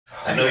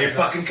I know your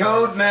fucking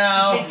code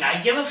now.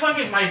 I give a fuck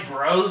if my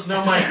bros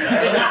know my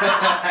code.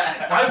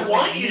 I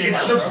want you to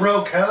know. It's the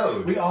bro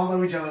code. We all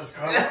know each other's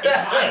code. If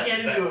I get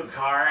into a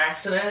car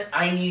accident,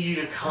 I need you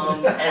to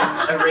come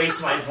and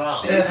erase my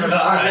phone.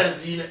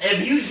 Because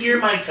if you hear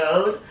my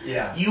code,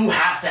 you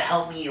have to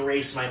help me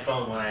erase my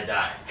phone when I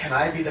die. Can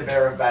I be the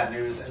bearer of bad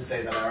news and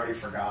say that I already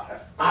forgot it?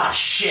 Ah,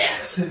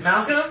 shit.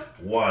 Malcolm?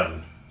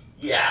 1.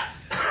 Yeah.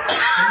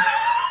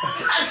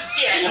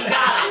 Shit, you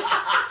got it.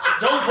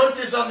 Don't put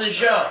this on the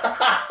show.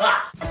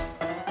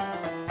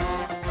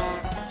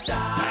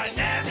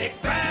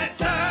 Dynamic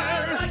Banter.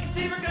 I can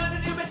see we're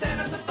gonna do but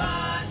have some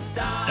fun.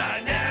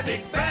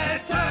 Dynamic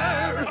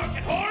Banter. Mark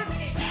it hard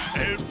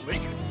and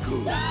make it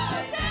good.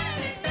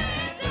 Dynamic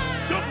Banter.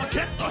 Don't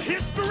forget the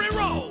history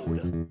road.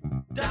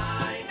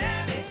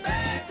 Dynamic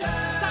Banter.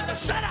 Time to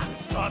shut up and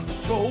start the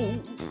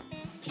show.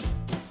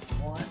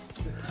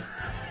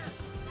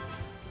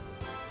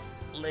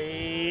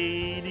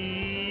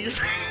 Ladies.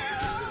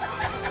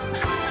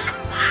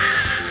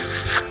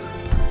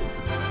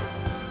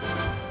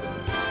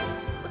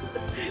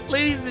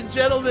 Ladies and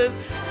gentlemen,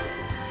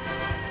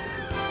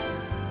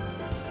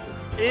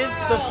 it's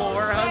the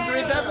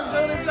 400th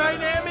episode of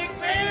Dynamic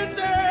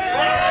Banter!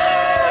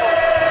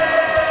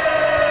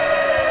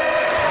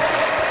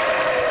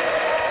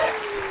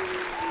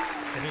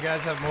 Can you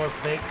guys have more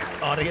fake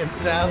audience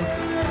sounds?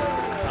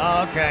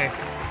 Oh, okay.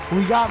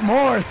 We got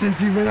more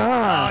since you've been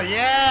on. Oh,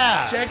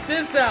 yeah! Check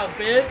this out,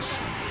 bitch.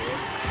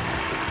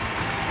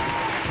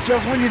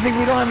 Just when you think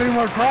we don't have any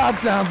more crowd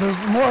sounds,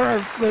 there's more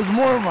of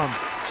them.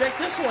 Check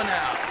this one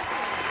out.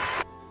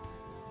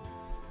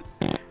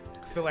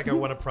 I feel like I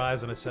won a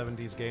prize on a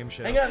 70s game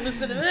show. Hang on,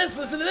 listen to this,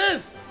 listen to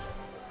this.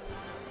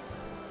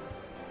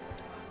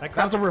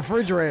 That's a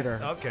refrigerator.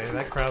 Okay,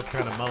 that crowd's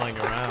kind of mulling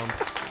around.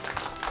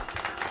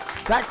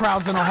 That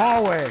crowd's in a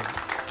hallway.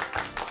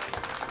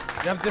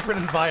 You have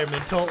different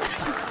environmental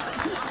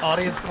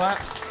audience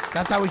claps.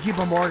 That's how we keep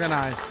them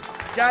organized.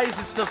 Guys,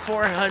 it's the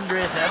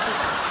 400th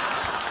episode.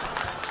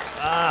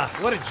 Ah,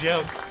 what a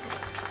joke.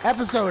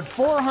 Episode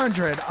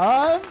 400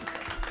 of...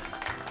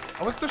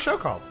 Oh, what's the show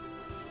called?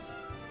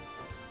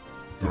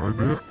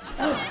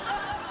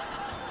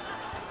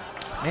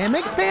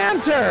 Dynamic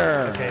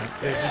Banter. Okay,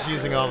 they're just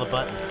using all the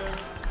buttons.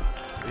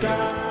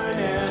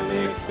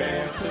 Dynamic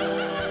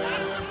Banter.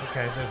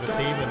 Okay, there's a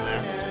theme in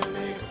there.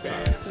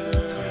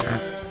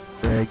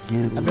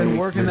 I've been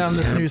working on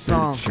this new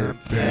song.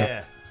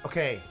 Yeah.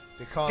 Okay.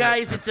 They call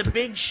Guys, it's a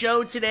big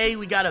show today.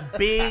 We got a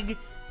big,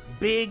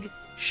 big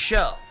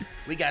show.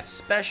 We got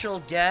special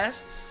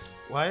guests.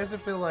 Why does it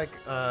feel like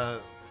Why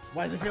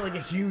does it feel like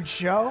a huge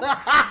show?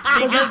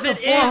 Because it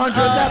is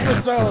 400th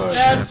episode.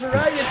 That's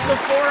right. It's the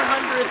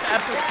 400th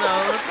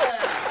episode.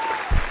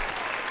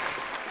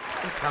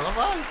 Is this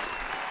televised?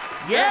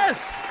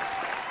 Yes.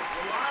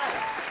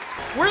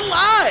 We're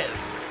live.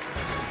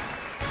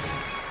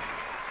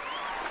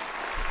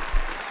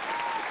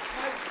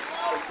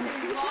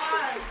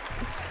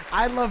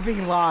 I love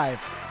being live.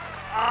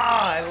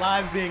 Ah, I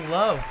love being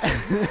loved.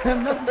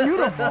 And that's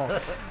beautiful.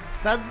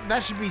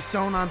 That should be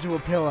sewn onto a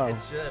pillow. It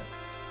should.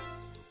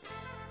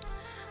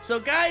 So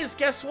guys,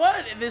 guess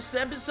what? This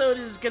episode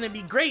is going to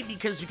be great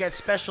because you got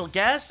special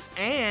guests,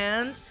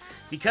 and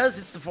because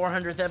it's the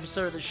 400th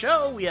episode of the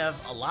show, we have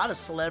a lot of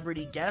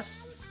celebrity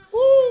guests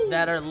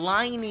that are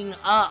lining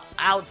up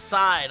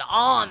outside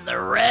on the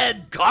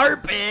red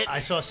carpet.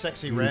 I saw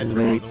Sexy Red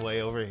on the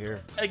way over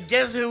here.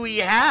 Guess who we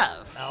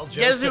have? Al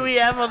Guess who Joseph. we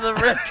have on the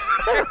red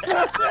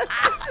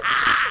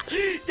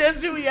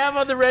Guess who we have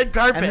on the red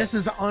carpet? And this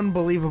is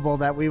unbelievable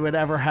that we would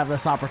ever have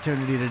this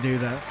opportunity to do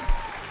this.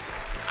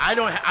 I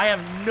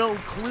have no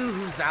clue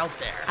who's out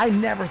there. I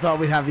never thought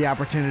we'd have the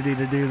opportunity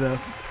to do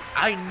this.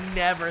 I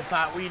never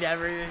thought we'd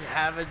ever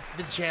have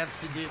the chance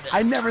to do this.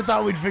 I never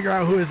thought we'd figure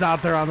out who is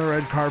out there on the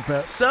red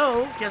carpet.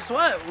 So, guess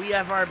what? We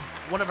have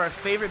one of our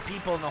favorite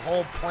people in the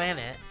whole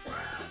planet.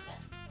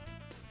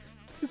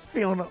 He's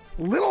feeling a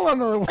little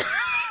under the weather.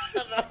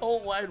 The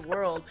whole wide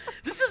world.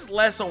 This is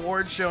less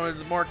award show and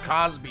it's more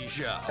Cosby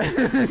show.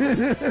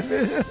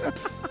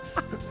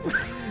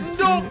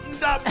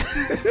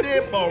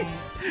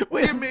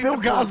 Wait,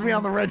 Bill Cosby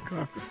on the red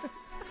carpet.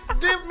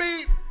 Give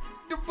me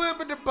the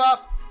bibbidi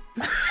bop.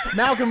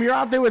 Malcolm, you're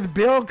out there with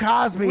Bill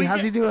Cosby.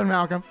 How's he doing,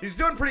 Malcolm? He's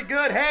doing pretty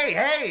good.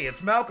 Hey,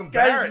 it's Malcolm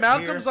Guys, Barrett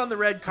Malcolm's here. on the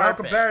red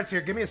carpet. Malcolm Barrett's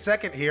here. Give me a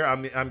second here.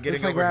 I'm getting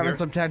Looks like over we're having here.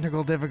 some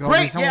technical difficulties.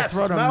 Great, Someone yes,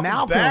 throw to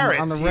Malcolm Barrett's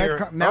on the here.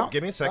 red carpet.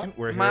 Give me a second.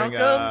 We're hearing.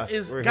 Malcolm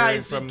is we're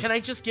guys. hearing from, Can I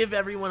just give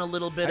everyone a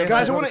little bit of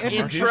guys, I an want to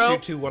introduce intro? you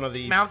to one of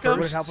the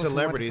Malcolm? first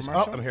celebrities.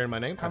 Oh, I'm hearing my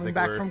name. Coming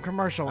back from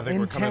commercial. I think in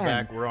we're coming 10,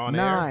 back. We're on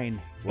 9,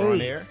 air. We're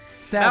on 8, air.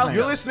 7.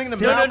 You're listening to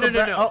No, Malcolm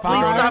no. Oh,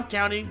 Please five. stop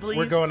counting, please.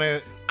 We're going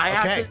to. I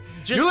have Okay. to.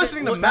 Just You're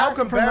listening to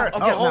Malcolm Barrett.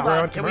 Okay, hold we're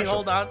on. Can we commercial.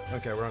 hold on?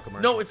 Okay, we're on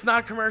commercial. No, it's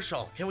not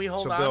commercial. Can we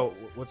hold so on? Bill,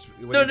 what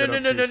No. have you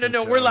been up to since,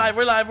 We're live.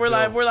 We're live. We're Bill,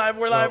 live. We're live.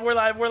 We're live. We're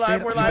live. We're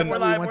live. We're live. We're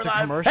live. We're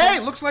live. We're live. Hey,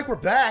 looks like we're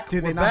back.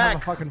 Do they we're not back.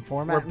 have a fucking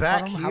format? We're in back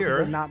front of them? How here.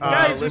 could they not know?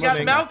 Guys, we got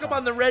listening. Malcolm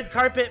on the red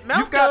carpet.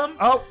 You've got. Malcolm.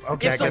 Oh,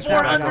 okay. It's the guess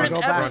what? 400th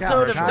Go back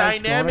episode of out.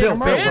 Dynamic Bill, Bill,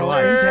 we're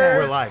live. Banter.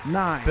 We're live.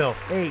 9, Bill,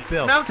 8,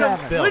 Bill. Malcolm,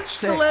 7, Bill, which 6,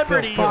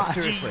 celebrities Bill,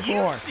 do seriously.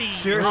 you 4, see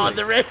seriously. on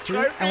the red 2,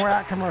 carpet? and we're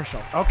at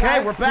commercial. Okay,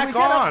 Guys, we're can back we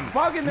get a on.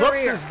 bug in their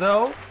Looks ear? as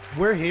though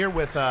we're here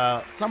with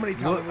Somebody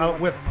tell me we went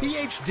with to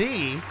commercial.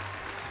 PhD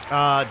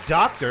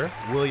Dr.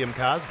 William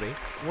Cosby.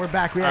 We're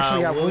back. We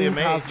actually got William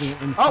H. Cosby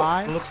in Oh,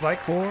 5, looks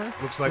like 4.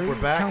 looks like 3. we're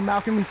back. Tell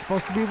Malcolm he's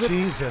supposed to be with.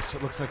 Jesus,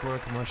 it looks like we're a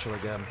commercial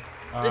again.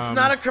 It's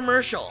not a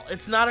commercial.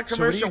 It's not a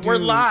So what do you commercial. We're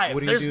do- live. What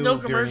do you There's do no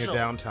during commercials. your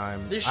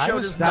downtime? This I show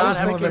was- does That not was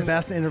have one of the thinking-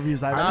 best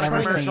interviews I've Not a ever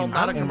commercial, seen.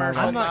 not a in my commercial,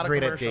 life. I'm not not a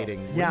great at commercial. dating.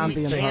 Yeah, What I'm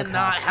do you thinking think? We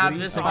cannot What have do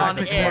you this think on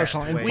the air. best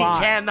commercial way? in We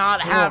 5,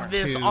 cannot have 4,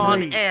 this 2, on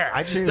 3, air.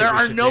 I just two. think There we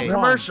are should no date.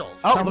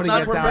 commercials. Oh, Somebody looks get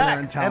like we're down there back,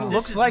 and tell and him.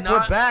 looks This is like we're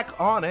not- back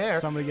on air.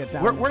 Somebody get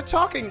down We're there.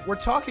 we're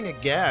talking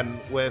again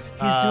with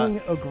He's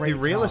doing a great the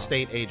real job.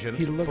 estate agent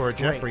He looks for great.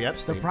 Jeffrey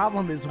Epstein. The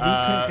problem is we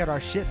can't get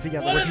our shit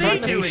together. What we're are trying they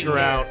to doing figure here?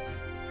 out.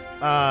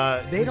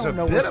 They He's don't a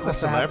know bit we're of a supposed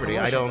to have celebrity.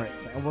 I commercial don't.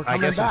 breaks, and we're I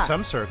coming guess in back.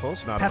 some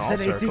circles, not in Pep all said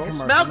AC circles.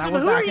 commercial. Malcolm, Now we're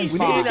who are back you in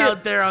seeing five.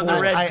 out there on the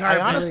red I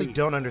carpet? honestly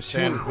don't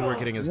understand 2, who we're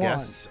getting as 1.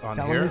 guests on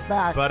Tell him here, he's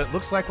back. but it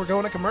looks like we're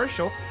going to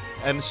commercial,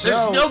 and so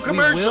There's no we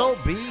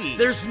commercials. will be.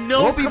 There's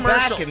no We'll be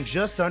commercials. back in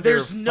just under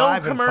There's no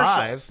 5 and commercials.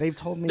 5. They've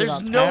told me There's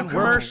about no 10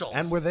 commercials.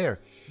 and we're there.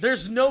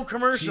 There's no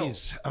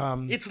commercials.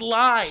 Jeez, It's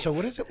live. So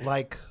what is it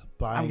like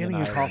buying I'm getting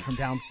an a call island? from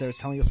downstairs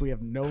telling us we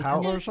have no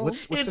commercials.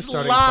 What's the It's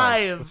starting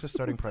live. price? What's the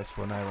starting price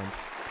for an island?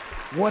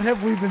 What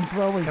have we been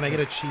throwing? Can I to? get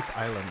a cheap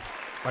island?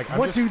 Like, I'm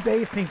What just, do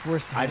they think we're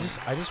saying?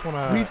 I just want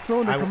to. We've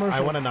thrown a I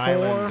commercial want an 4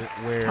 island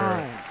where.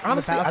 times in the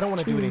Honestly, I past don't want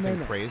to do 2 anything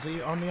minutes.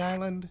 crazy on the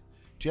island.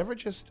 Do you ever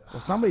just? Well,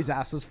 somebody's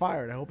ass is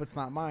fired. I hope it's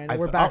not mine. I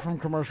We're th- back oh. from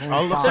commercial. in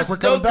Oh, looks 5. like we're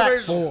There's no coming back.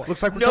 commercials.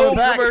 Looks like we're no coming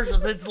back.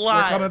 commercials. It's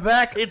live. coming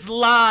back. It's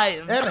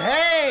live. And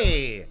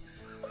hey,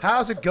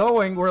 how's it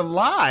going? We're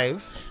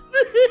live.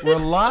 We're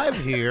live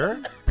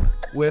here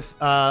with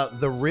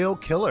the real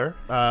killer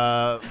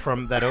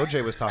from that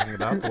OJ was talking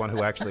about, the one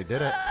who actually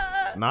did it.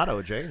 Not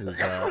OJ,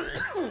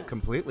 who's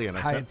completely Hi,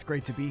 innocent. it's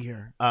great to be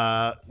here.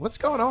 What's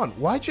going on?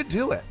 Why'd you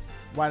do it?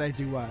 Why'd I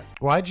do what?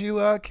 Why'd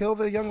you kill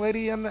the young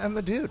lady and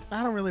the dude?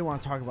 I don't really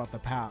want to talk about the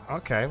past.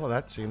 Okay, well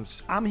that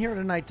seems. I'm here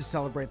tonight to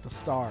celebrate the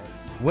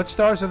stars. What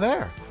stars are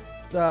there?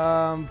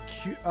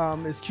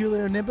 Is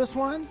Cumulonimbus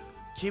one?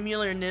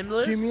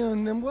 Cumulonimbus.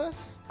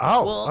 Cumulonimbus?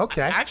 Oh, Well,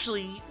 okay.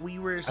 actually, we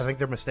were. I think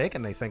they're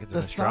mistaken. They think it's an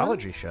The sun?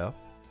 astrology show.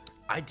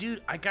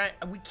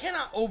 We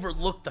cannot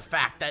overlook the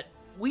fact that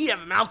we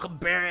have Malcolm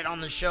Barrett on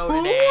the show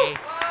today.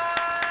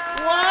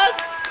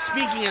 What?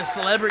 Speaking of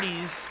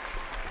celebrities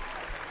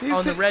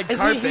on the red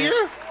carpet. Is he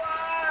here?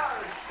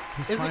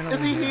 He's Is finally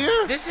he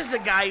here? This is a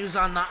guy who's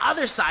on the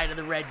other side of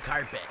the red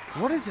carpet.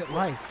 What is it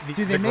like? Do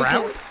they the make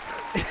ground?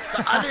 it?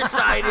 The other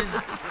side is,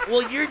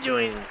 well, you're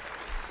doing.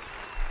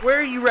 Where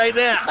are you right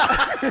now?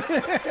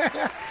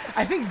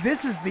 I think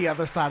this is the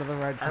other side of the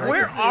red carpet.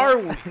 Where are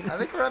we? I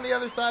think we're on the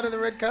other side of the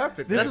red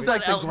carpet. This That's is not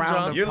like the Elton ground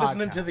John. of You're podcast.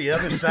 listening to the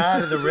other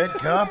side of the red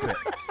carpet.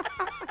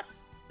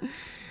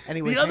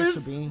 Anyway, The thanks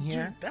others, for being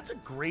here. dude, that's a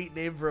great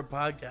name for a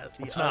podcast.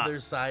 The It's not. other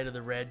side of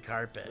the red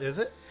carpet. Is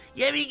it?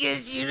 Yeah,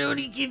 because you know what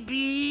it could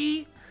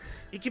be?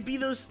 It could be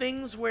those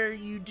things where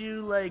you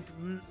do like,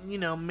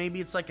 maybe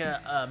it's like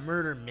a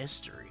murder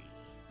mystery.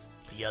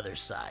 The other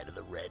side of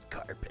the red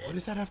carpet. What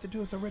does that have to do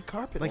with the red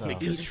carpet? Like though? the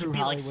Because it True could be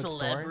like Hollywood story?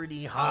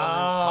 celebrity Oh.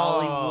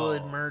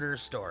 Hollywood murder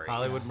stories.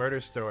 Hollywood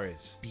murder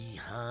stories.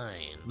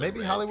 Behind. the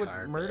Maybe red Hollywood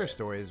carpet. murder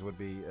stories would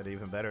be an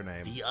even better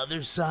name. The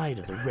other side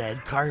of the red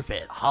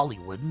carpet.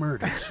 Hollywood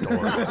murder stories.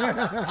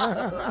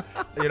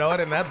 You know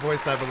what? In that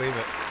voice, I believe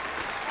it.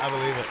 I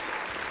believe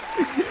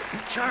it.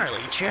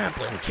 Charlie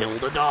Chaplin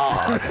killed a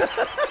dog.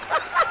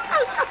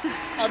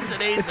 On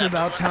today's It's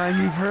about episode.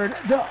 time you've heard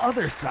the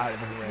other side of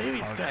the red Maybe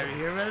it's carpet. time to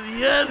hear about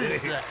the other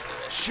side.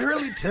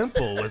 Shirley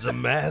Temple was a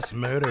mass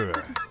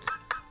murderer.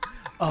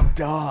 Of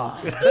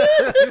dogs.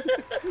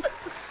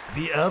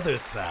 The other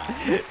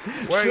side.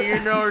 Well,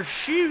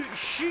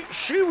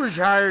 she was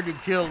hired to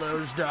kill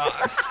those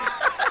dogs.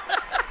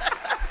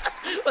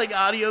 Like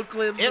audio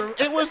clips.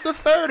 It was the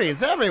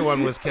 30s.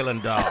 Everyone was killing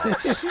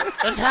dogs.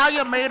 That's how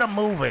you made a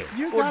movie.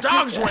 Well,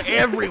 dogs were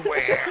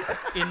everywhere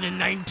in the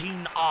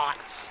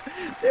 1900s.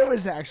 There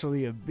was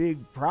actually a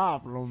big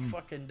problem.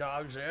 Fucking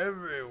dogs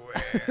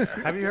everywhere.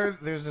 Have you heard?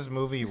 There's this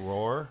movie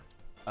Roar,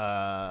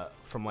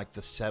 from like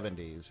the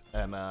 70s,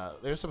 and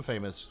there's some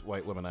famous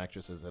white women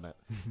actresses in it.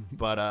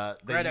 But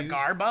they Greta used,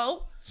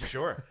 Garbo?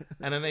 sure,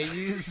 and then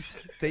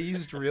they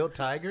used real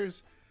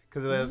tigers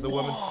because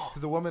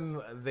the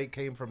woman they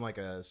came from like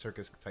a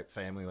circus type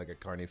family, like a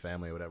carny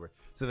family or whatever.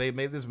 So they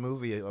made this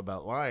movie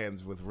about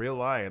lions with real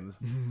lions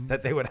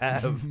that they would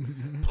have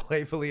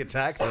playfully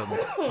attack them.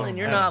 And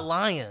you're not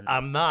lying.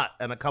 I'm not.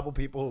 And a couple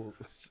people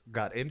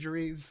got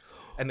injuries,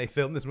 and they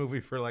filmed this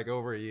movie for like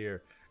over a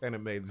year. and it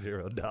made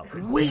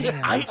 $0. Wait,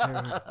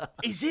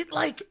 is it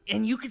like?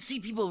 And you could see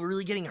people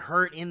really getting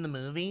hurt in the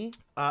movie,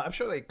 I'm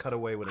sure they cut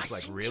away when it's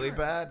like seen really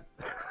bad.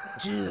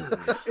 dude.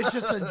 It's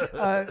just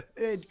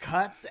it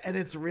cuts and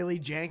it's really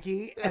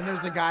janky, and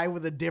there's a guy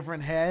with a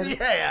different head.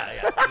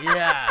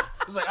 Yeah.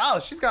 It's like, oh,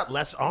 she's got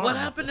less arm. What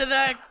happened to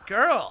that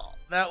girl?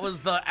 That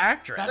was the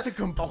actress. That's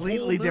a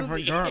completely The whole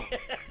different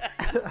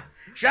movie. girl.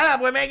 Shut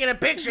up, we're making a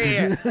picture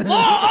here.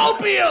 More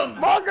opium!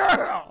 More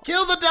girl.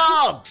 Kill the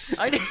dogs!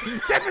 I need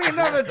Get me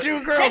another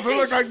 2 girls who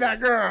look like that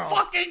girl.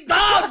 fucking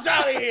dogs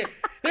out of here!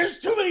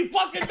 There's too many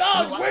fucking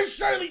dogs! Where's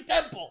Shirley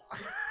Temple?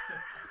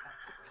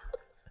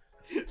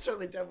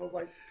 Shirley Temple's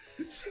like,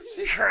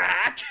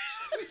 Crack!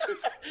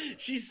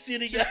 She's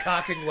sitting at...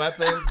 Cocking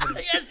weapons. And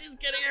Yeah, she's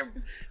getting her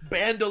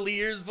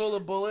bandoliers full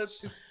of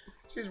bullets.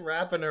 she's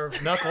wrapping her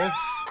knuckles.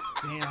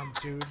 damn,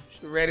 dude.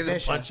 She's ready to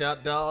Vicious. punch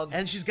out dogs.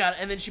 And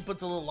then she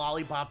puts a little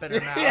lollipop in her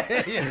mouth.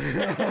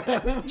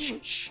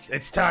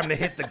 It's time to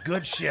hit the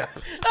good ship.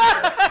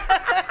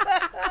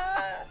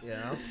 You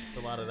know, it's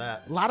a lot of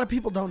that. A lot of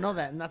people don't know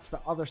that, and that's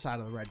the other side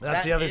of the red carpet.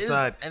 That's the other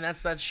side. And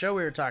that's that show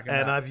we were talking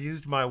And about. I've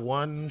used my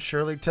one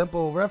Shirley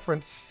Temple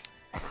reference.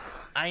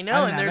 I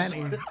know, I and don't there's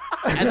have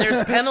any. and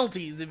there's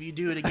penalties if you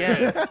do it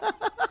again.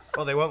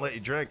 Oh, they won't let you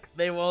drink.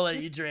 They won't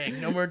let you drink.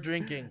 No more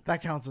drinking.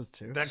 That counts as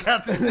 2. That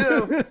counts as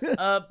two.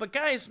 But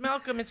guys,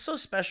 Malcolm, it's so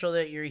special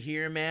that you're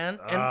here, man.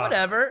 And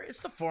whatever,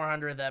 it's the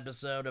 400th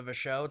episode of a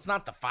show. It's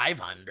not the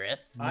 500th.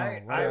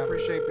 I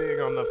appreciate being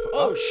on the.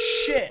 Oh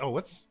shit! Oh,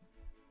 what's?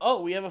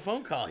 Oh, we have a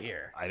phone call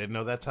here. I didn't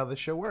know that's how this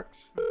show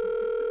works.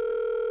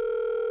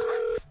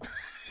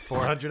 It's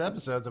 400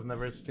 episodes. I've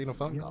never seen a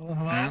phone call.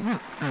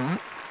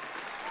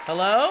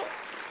 Hello?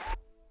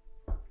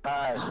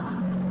 Hi.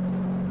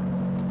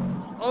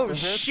 Oh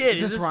shit!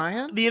 is this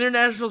Ryan? The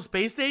International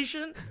Space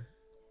Station?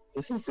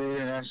 This is the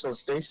International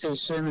Space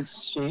Station. This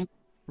is she.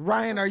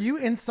 Ryan, are you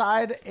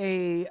inside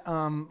a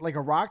like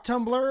a rock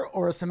tumbler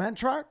or a cement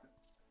truck?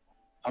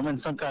 I'm in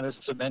some kind of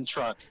cement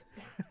truck.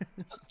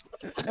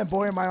 And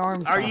boy, are my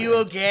arms. Are gone. you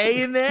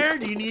okay in there?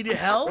 Do you need We're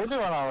help? doing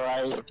all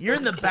right. You're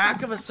in the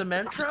back of a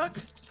cement truck?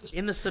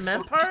 In the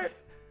cement part?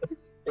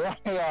 Yeah.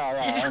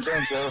 I'm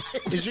doing good.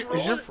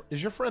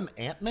 Is your friend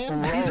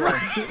Ant-Man? He's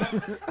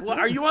right. What,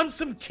 are you on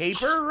some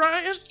caper,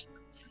 Ryan?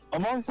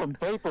 I'm on some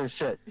paper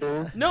shit,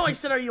 dude. No, I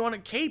said, are you on a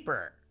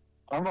caper?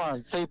 I'm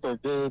on paper,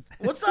 dude.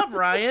 What's up,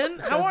 Ryan?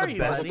 How are you,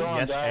 Best buddy? What's on,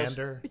 yes guys?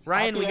 hander.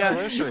 Ryan, we Happy got.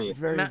 anniversary. It's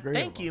very agreeable.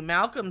 Thank you.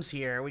 Malcolm's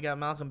here. We got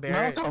Malcolm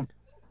Barrett. Malcolm.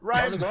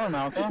 How's it going,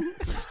 Malcolm?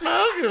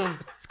 Malcolm,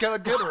 It's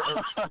going good,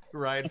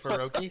 Ryan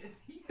Faroki.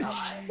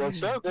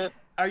 What's up, dude?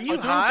 are you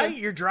doing high? good.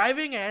 You're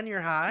driving and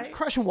you're high?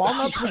 Crushing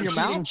walnuts with your I'm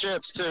eating mouth?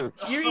 chips, too.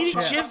 You're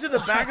eating chips in the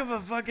back of a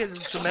fucking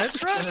cement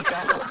truck?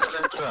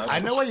 I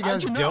know why you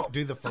guys don't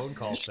do the phone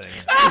call thing.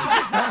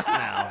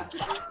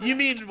 You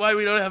mean why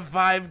we don't have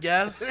 5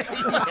 guests? So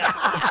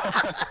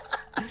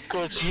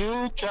it's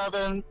you,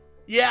 Kevin,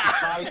 Yeah.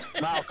 Mike,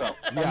 Malcolm.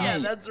 Yeah,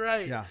 that's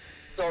right. Yeah.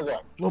 Go there.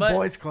 Little But-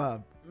 boys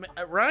club.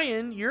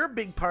 Ryan, you're a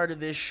big part of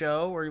this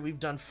show where we've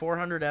done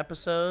 400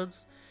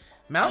 episodes.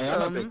 am a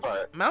Malcolm, big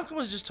part. Malcolm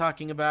was just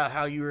talking about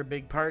how you were a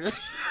big part of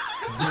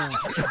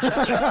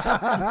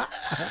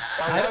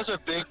I was a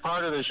big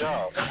part of the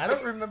show. I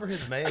don't remember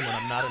his name when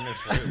I'm not in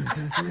this room.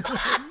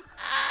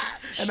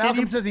 And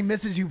Malcolm says he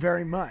misses you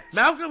very much.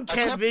 Malcolm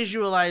can't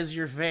visualize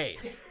your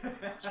face.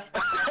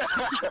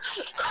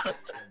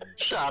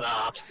 Shut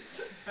up.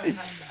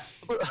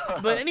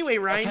 But anyway,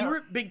 Ryan, you were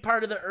a big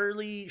part of the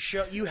early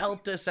show. You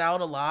helped us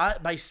out a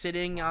lot by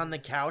sitting on the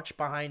couch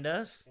behind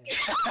us.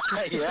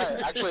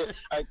 Yeah, actually,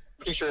 I'm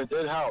pretty sure it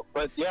did help.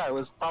 But yeah, it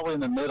was probably in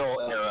the middle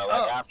era,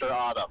 like after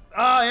autumn.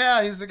 Oh,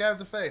 yeah, he's the guy with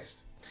the face.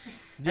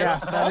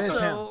 Yes, that is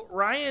him. Also,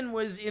 Ryan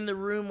was in the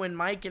room when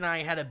Mike and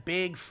I had a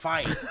big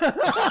fight.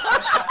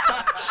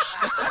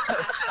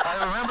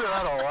 I remember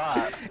that a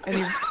lot.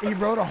 And he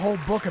wrote a whole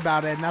book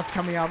about it, and that's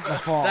coming out in the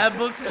fall. That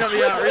book's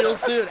coming out real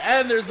soon.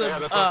 And there's a Yeah,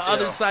 the book,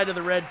 other yeah. side of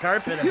the red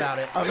carpet about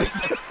it coming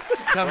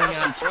There's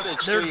some out.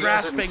 footage, They're too, you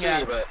guys didn't grasping see,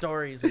 at but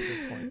stories at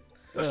this point.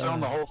 I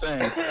filmed the whole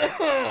thing.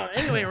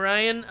 Anyway,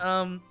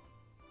 Ryan,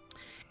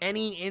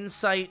 any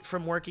insight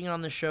from working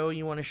on the show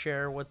you want to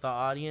share with the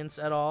audience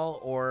at all,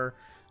 or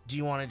do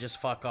you want to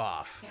just fuck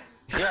off?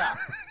 Yeah.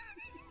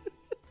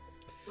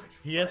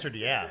 He answered,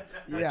 yeah.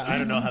 Yeah. I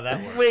don't know how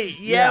that works. Wait,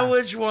 yeah, Yeah.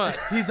 which one?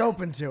 He's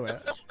open to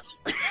it.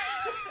 God,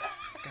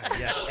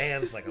 yes,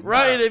 Anne's like a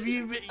Ryan, mom. have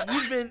you've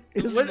been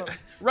It's what, the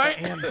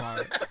Ryan? And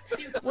part.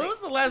 When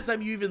was the last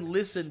time you even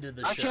listened to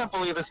the I show? can't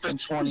believe it's been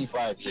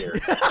 25 years.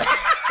 All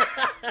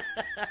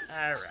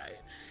right.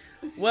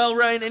 Well,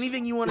 Ryan,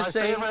 anything you want My to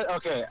say? favorite,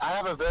 okay, I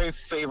have a very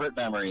favorite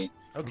memory.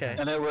 Okay.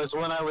 And it was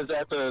when I was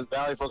at the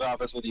Valley Folk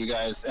office with you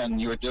guys, and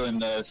you were doing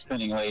the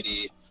spinning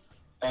lady,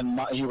 and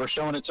you were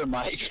showing it to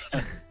Mike.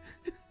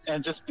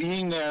 And just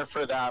being there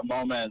for that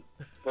moment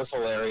was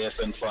hilarious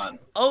and fun.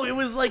 Oh, it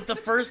was like the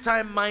first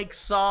time Mike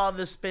saw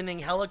the spinning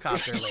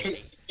helicopter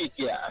lady.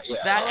 Yeah.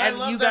 That I and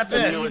love you that got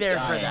to bit. be there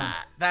for Dying.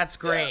 that. That's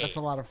great. That's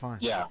a lot of fun.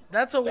 Yeah,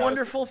 That's a was-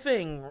 wonderful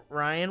thing,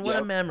 Ryan. What a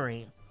Yep.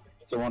 memory.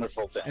 it's a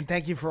wonderful thing. And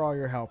thank you for all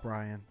your help,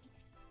 Ryan.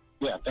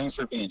 Yeah, thanks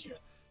for being here.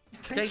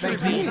 Thanks for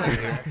being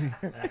here.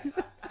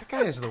 That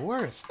guy is the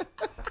worst.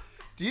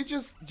 Do you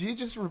just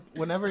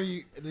whenever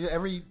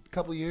every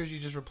couple of years you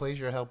just replace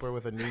your helper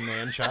with a new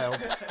man child?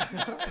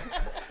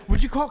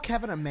 Would you call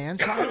Kevin a man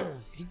child?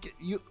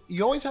 You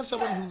always have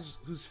someone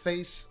whose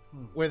face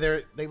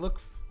where they look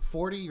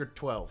 40 or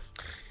 12.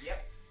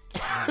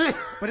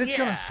 But it's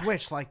gonna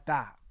switch like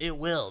that. It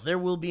will. There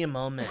will be a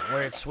moment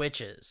where it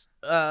switches.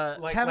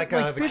 Kevin,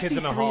 the kids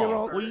in the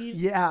hall. We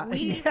Yeah.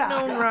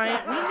 know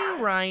Ryan. We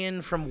knew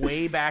Ryan from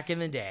way back in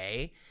the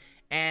day,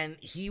 and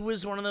he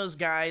was one of those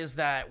guys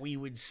that we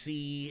would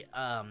see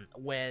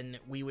when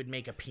we would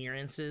make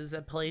appearances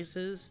at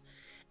places,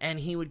 and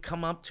he would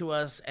come up to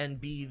us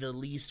and be the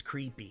least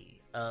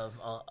creepy of,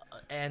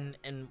 and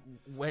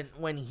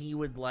when he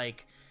would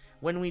like.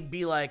 When we'd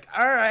be like,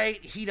 all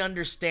right, he'd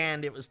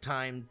understand it was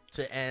time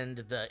to end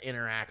the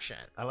interaction.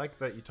 I like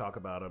that you talk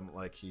about him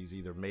like he's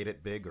either made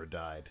it big or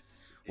died.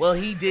 Well,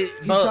 he did.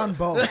 He's done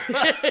both.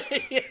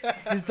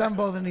 He's done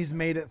both, and he's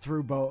made it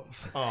through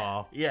both.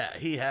 Aw. Yeah,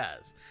 he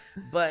has.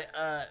 But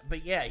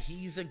yeah,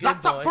 he's a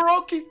good boy.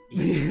 Faroki.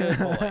 He's a good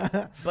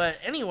boy. But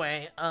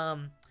anyway,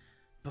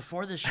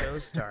 before the show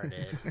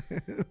started,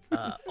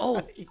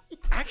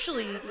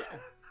 actually,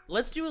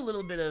 let's do a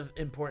little bit of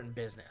important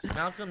business.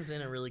 Malcolm's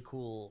in a really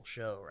cool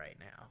show right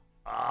now.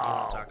 You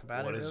want to talk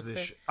about What it? is real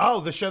this?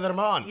 quick? The show that I'm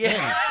on.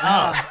 Yeah.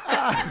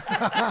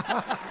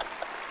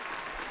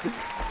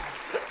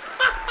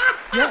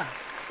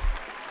 Yes.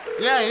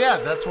 Yeah.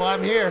 That's why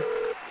I'm here.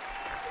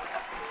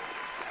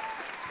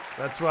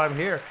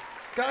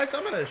 Guys,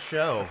 I'm in a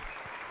show.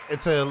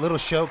 It's a little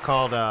show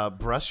called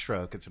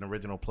Brushstroke. It's an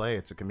original play.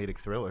 It's a comedic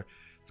thriller.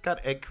 It's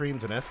got egg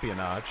creams and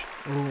espionage.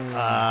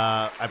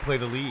 I play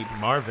the lead,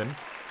 Marvin.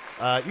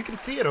 You can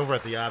see it over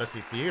at the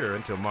Odyssey Theater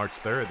until March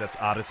 3rd. That's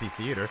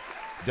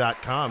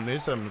odysseytheater.com.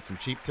 There's some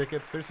cheap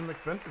tickets. There's some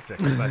expensive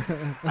tickets.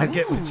 I'd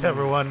get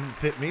whichever one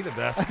fit me the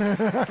best.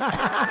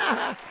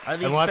 Are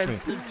the And watch me.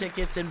 expensive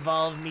tickets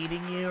involve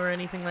meeting you or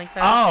anything like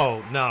that?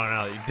 Oh,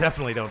 no. You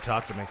definitely don't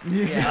talk to me.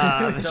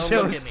 Yeah. The Don't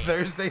show look is at me.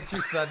 Thursday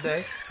through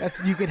Sunday.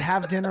 You could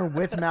have dinner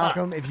with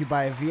Malcolm if you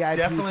buy a VIP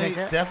Definitely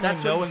ticket. That's no what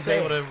he's one's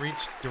saying. able to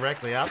reach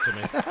directly out to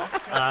me.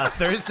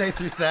 Thursday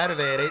through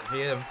Saturday at 8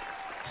 p.m.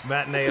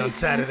 Matinee on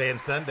Saturday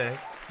and Sunday.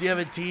 Do you have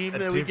a team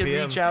At that we 2 can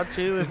p.m. reach out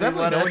to? There's If we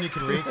definitely wanna... no one you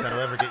can reach that'll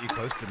ever get you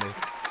close to me.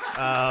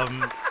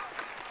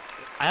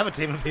 I have a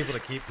team of people to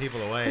keep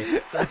people away.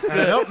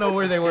 And I don't know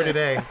where they were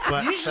today,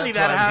 but Usually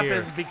that's that why I'm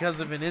happens here. because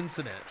of an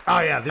incident.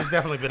 Oh yeah, there's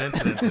definitely been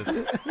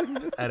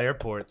incidences at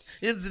airports.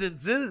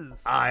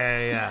 Incidences.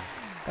 Yeah.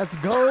 Let's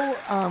go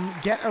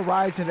get a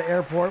ride to the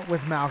airport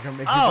with Malcolm if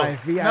you buy a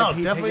VIP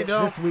definitely ticket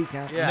don't. this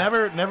weekend. Yeah.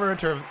 Never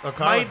enter a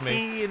car Might with me.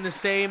 be in the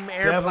same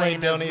Definitely airplane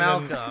don't as even.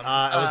 Malcolm.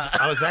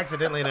 I was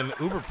accidentally in an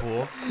Uber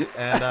pool,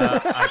 and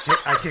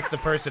I kicked the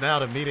person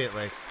out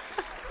immediately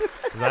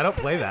because I don't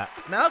play that.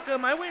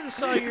 Malcolm, I went and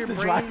saw your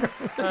brain.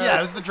 Yeah,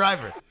 I was the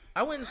driver.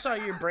 I went and saw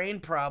your brain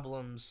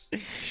problems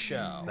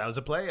show, That was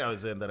a play I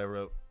was in that I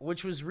wrote.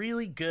 which was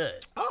really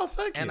good, Oh,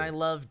 thank you. and I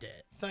loved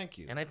it. Thank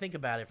you. And I think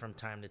about it from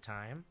time to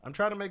time. I'm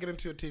trying to make it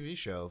into a TV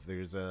show.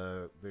 There's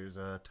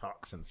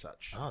talks and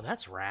such. Oh,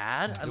 that's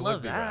rad! I It love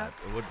would be that. rad.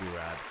 It would be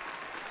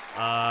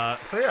rad.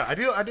 So yeah, I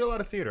do a lot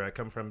of theater. I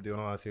come from doing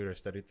a lot of theater,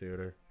 studied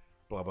theater,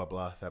 blah blah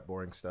blah, that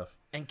boring stuff.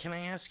 And can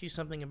I ask you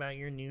something about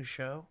your new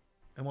show?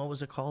 And what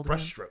was it called? again?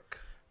 Brushstroke.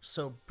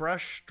 So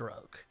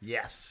Brushstroke.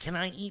 Yes. Can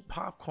I eat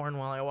popcorn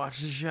while I watch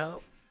the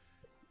show?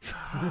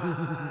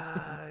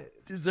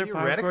 Is there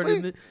popcorn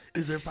in the?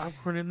 Is there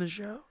popcorn in the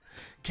show?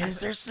 Is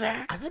there I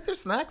snacks? think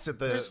there's snacks at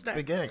the There's snack-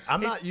 beginning.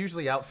 I'm not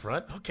usually out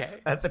front. Okay.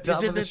 At the top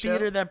Is it of the the show.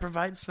 theater that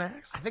provides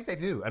snacks? I think they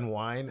do, and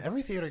wine.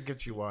 Every theater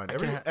gets you wine.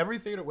 Every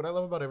theater. What I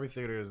love about every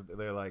theater is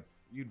they're like,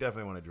 you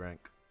definitely want to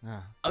drink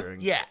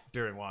during yeah.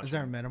 during watching. Is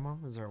there a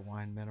minimum? Is there a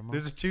wine minimum?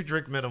 There's a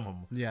 2-drink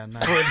minimum Yeah,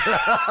 nice.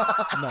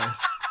 Nice.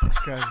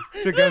 Good.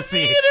 to go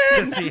see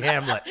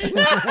Hamlet.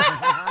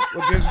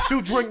 Look, there's a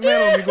 2-drink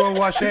minimum. You go and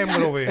watch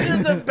Hamlet over here.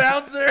 There's a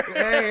bouncer.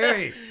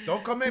 Hey,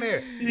 don't come in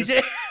here.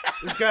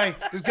 This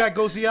guy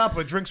goes to the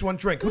opera, drinks 1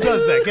 drink. Who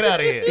does that? Get out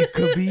of here. It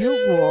could be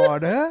a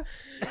water.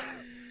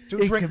 2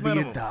 It drink could be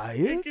minimum. a diet.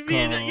 It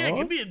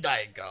can be a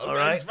Diet Coke. All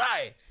right. That's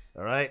fine.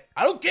 All right.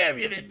 I don't care if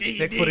you're the DVD.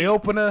 Stick for the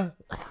opener.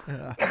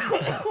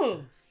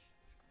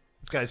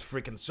 This guy's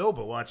freaking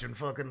sober watching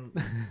fucking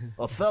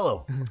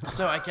Othello.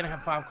 So I can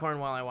have popcorn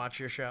while I watch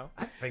your show?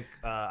 I think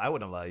I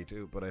wouldn't allow you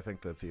to, but I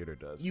think the theater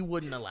does. You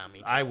wouldn't allow me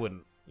to. I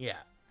wouldn't, Yeah.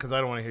 because I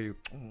don't want to hear you.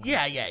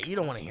 Yeah, you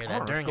don't want to hear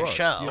that Oh, during that's a good.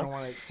 show. You don't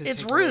want it to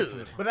It's take away from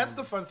rude. But that's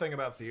the fun thing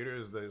about theater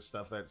is the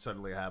stuff that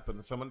suddenly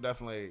happens. Someone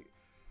definitely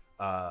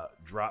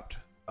dropped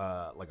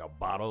like a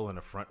bottle in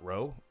the front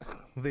row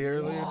the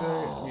earlier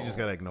day. You just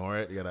gotta ignore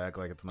it. You gotta act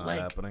like it's not Like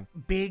happening.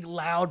 big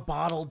loud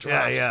bottle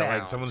drop Yeah, sound.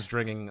 like someone's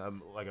drinking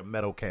like a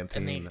metal and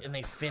canteen.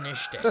 they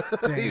finished it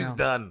He was Damn.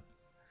 done.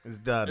 He was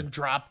done. and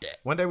dropped it.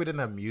 One day we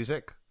didn't have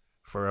music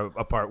for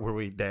a part where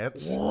we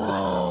danced.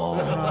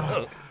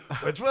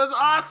 which was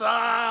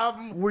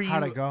awesome. Were you?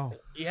 How'd it go?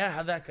 Yeah,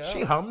 how'd that go?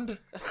 She hummed.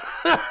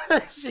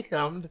 She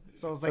hummed.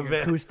 So it was like an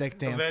acoustic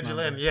dance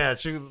Evangeline, number. yeah.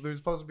 There was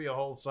supposed to be a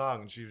whole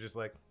song, and she was just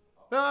like,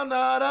 da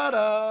da da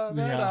da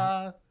da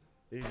da.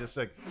 He's just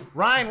like,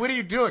 Ryan, what are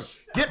you doing?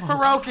 Get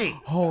Faroki.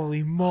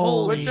 Holy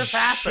moly. Holy just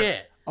happened?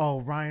 shit!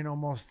 Oh, Ryan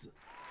almost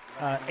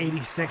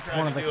 86th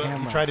one of the He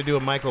cameras. tried to do a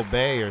Michael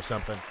Bay or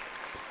something.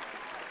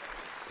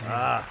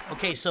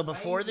 Okay, so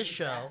before the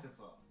show,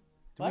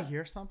 Did we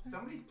hear something?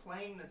 Somebody's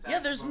playing the saxophone. yeah,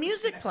 there's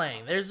music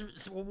playing. There's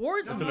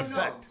awards. It's an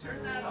effect.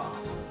 Turn that off.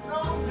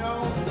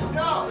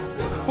 No.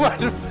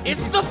 What?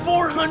 It's the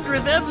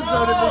 400th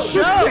episode of the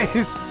show,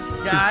 He's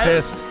guys.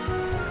 pissed.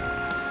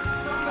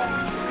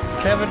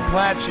 Kevin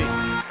Plachy.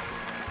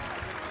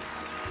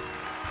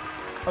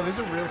 Oh, there's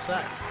a real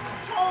sax.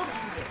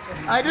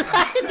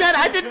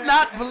 I did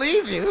not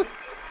believe you.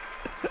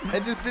 I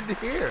just didn't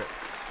hear it.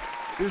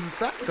 There's a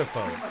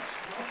saxophone.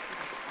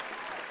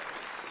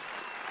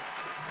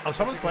 Oh,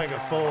 someone's playing a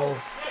full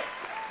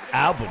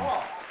album.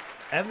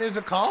 And there's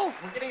a call?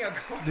 We're getting a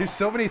call. There's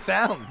so many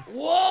sounds.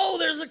 Whoa,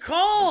 there's a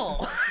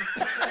call.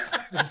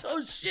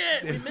 Oh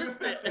shit, we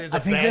missed it. There's I a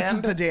think this is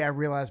band. the day I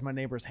realized my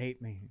neighbors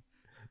hate me.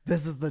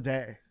 This is the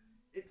day.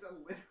 It's a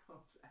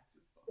literal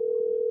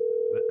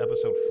saxophone.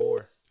 Episode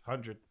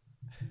 400.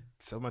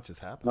 So much has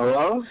happened.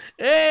 Hello?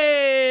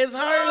 Hey, it's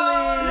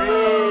Harley.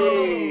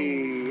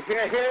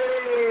 Hey!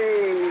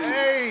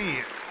 Hey!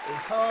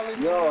 It's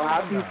Harley. Yo,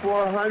 happy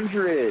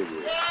 400.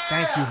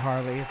 Thank you,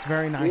 Harley. It's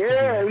very nice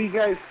Yeah, of you. you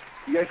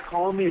guys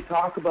calling me to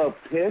talk about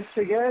piss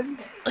again?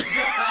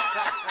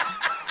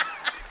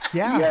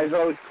 Yeah. You guys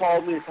always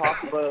call me to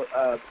talk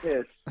about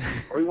piss.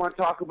 Or you want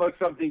to talk about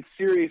something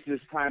serious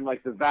this time,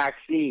 like the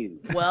vaccine.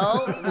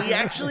 Well, we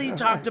actually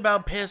talked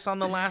about piss on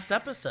the last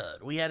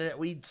episode. We had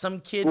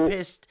some kid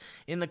pissed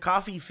in the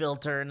coffee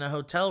filter in the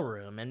hotel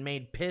room and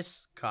made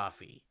piss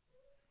coffee.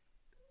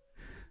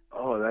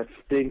 Oh, that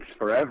stinks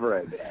forever,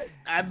 I bet.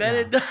 I bet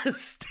it does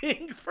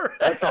stink forever.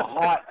 That's a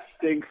hot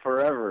stink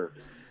forever.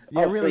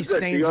 Yeah, it really so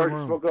good. stains You the already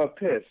room. spoke about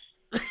piss.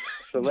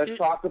 So let's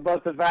talk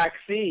about the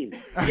vaccine.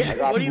 Yeah, I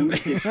got what do you-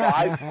 boosted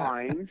 5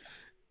 times.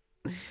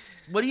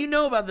 What do you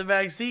know about the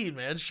vaccine,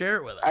 man? Share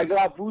it with us. I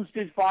got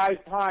boosted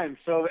 5 times.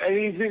 So if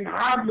anything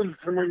happens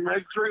to me,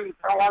 make sure you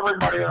tell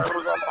everybody.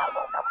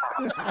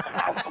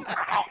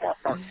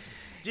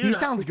 Dude, He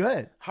sounds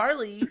good.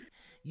 Harley,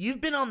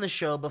 you've been on the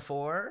show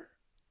before,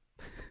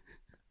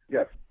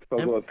 Yes,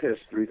 spoke about piss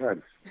 3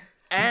 times.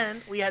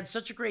 and we had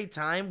such a great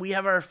time. We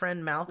have our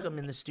friend Malcolm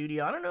in the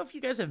studio. I don't know if you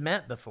guys have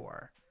met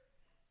before.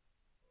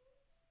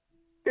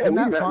 Yeah, Isn't we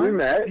that met. fun? We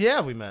met. Yeah,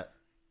 we met.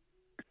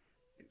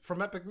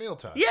 From Epic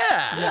Mealtime.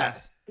 Yeah.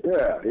 Yes.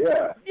 Yeah,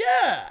 yeah.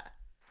 Yeah.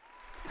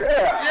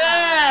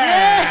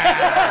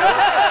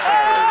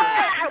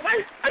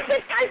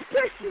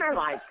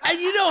 And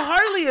you know,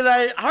 Harley and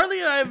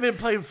I have been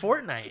playing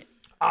Fortnite.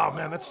 Oh,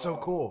 man, that's so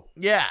cool.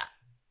 Yeah.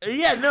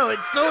 Yeah, no,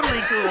 it's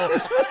totally cool.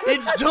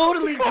 It's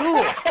totally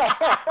cool.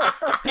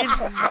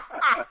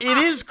 It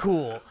is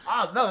cool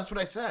Oh, no, that's what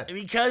I said.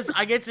 because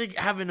I get to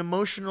have an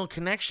emotional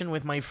connection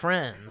with my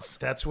friends.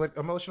 That's what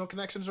emotional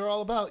connections are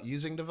all about.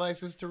 Using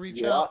devices to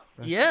reach Yeah. out.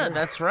 Yeah,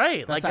 that's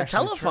right. Like a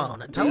actually telephone.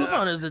 true. A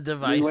telephone is a We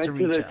device went to to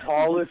reach the out.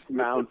 tallest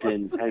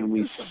mountain and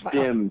we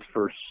stimmed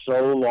for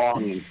so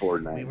long in We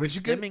Fortnite. were Would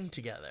you get- stimming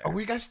together. Are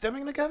we guys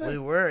stemming together? We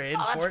were in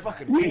Oh, that's Fortnite.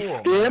 fucking We cool.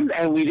 stimmed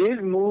and we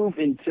didn't move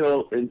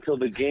until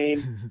the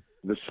game,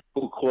 the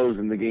school closed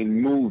and the game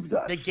moved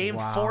us. The game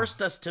Wow.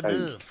 forced us to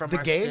move from The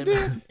our game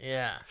stim.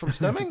 Yeah. From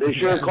stemming? They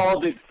should have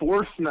called it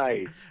Force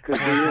Night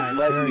because they didn't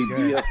let me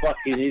be a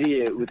fucking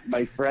idiot with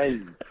my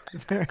friends.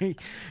 Very,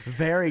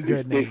 very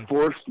good They name.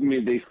 forced me.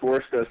 They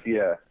forced us.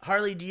 Yeah.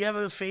 Harley, do you have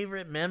a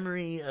favorite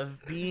memory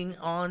of being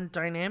on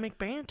Dynamic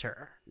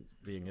Banter?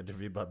 Being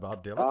interviewed by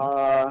Bob Dylan.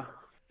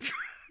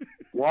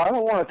 Well, I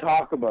don't want to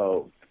talk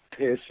about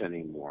piss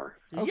anymore.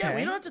 Yeah, Okay.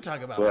 we don't have to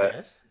talk about But-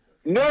 this.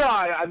 No,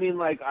 I mean,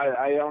 like,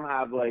 I don't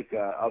have, like,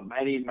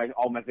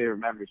 all my favorite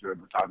memories are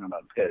talking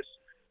about piss,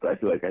 but I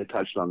feel like I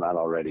touched on that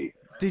already.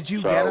 Did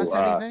you So, get us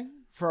anything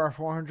for our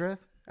 400th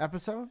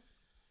episode?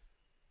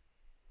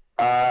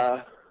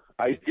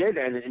 I did,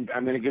 and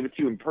I'm going to give it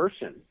to you in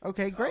person.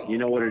 Okay, great. You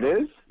know what it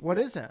is? What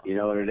is it? You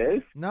know what it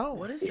is? No.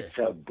 What is it?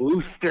 It's a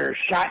booster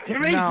shot to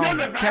me.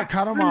 No,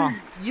 cut him off.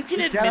 You can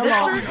Get 'em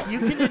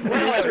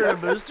administer a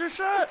booster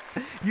shot?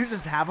 You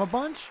just have a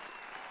bunch?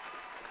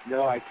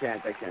 No, I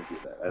can't. I can't do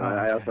that. And Oh,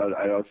 I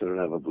okay. also don't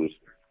have a booster.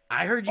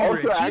 I heard you were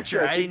a Also, teacher.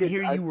 actually, I I think didn't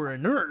hear it's- you were a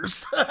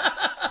nurse.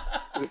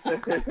 You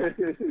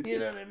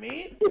know what I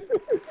mean?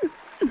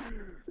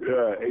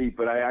 Yeah, hey,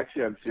 but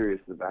I'm serious.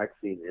 The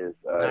vaccine is.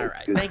 All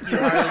right. Thank you,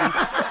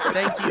 Harley.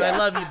 Thank you. I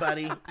love you,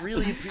 buddy.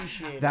 Really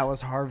appreciate it. That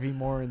was Harvey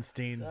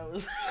Morenstein. That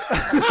was...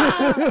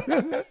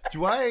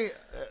 Do I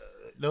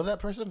know that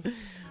person?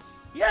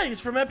 Yeah, he's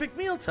from Epic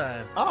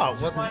Mealtime. Oh,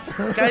 what? Guys,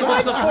 this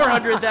is the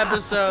 400th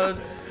episode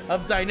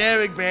of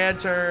Dynamic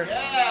Banter.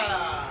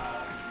 Yeah!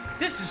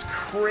 This is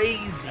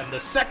crazy.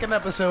 The second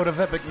episode of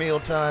Epic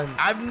Mealtime.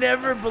 I've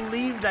never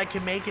believed I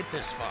could make it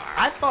this far.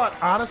 I thought,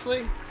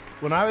 honestly,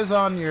 When I was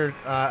on your,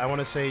 I want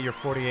to say your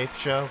 48th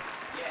show,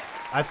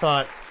 I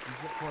thought,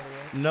 Is it 48?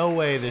 no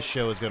way this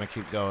show is going to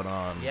keep going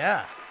on.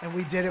 Yeah. And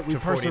we did it. We To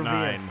persevered.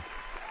 49.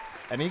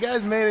 And you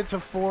guys made it to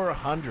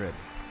 400.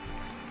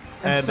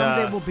 And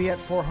someday we'll be at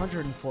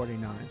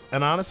 449.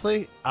 And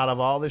honestly, out of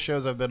all the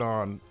shows I've been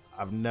on,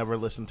 I've never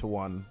listened to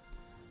one.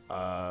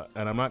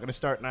 And I'm not going to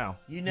start now.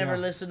 You never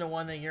listen to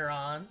one that you're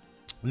on?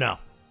 No.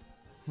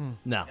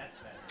 No.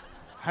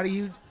 How do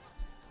you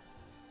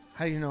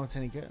know it's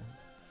any good?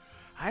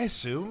 I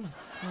assume.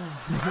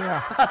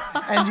 Yeah.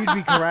 And you'd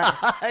be correct.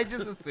 I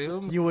just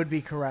assume. You would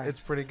be correct. It's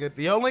pretty good.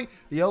 The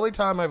only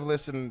time I've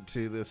listened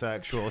to this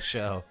actual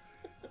show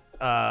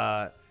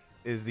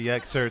is the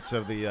excerpts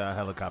of the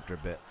helicopter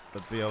bit.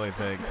 That's the only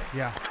thing.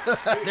 yeah.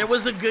 There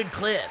was a good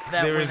clip.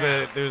 There was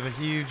a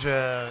huge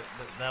that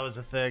was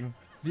a thing.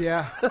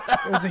 Yeah.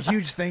 It was a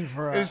huge thing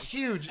for It was us.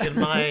 huge in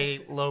my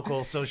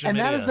local social And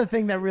media. that is the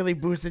thing that really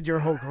boosted your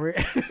whole career.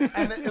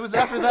 And it was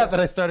after that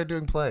I started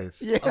doing plays.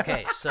 yeah.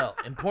 Okay, so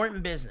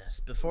important business.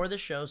 Before the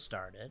show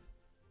started,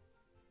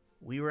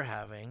 we were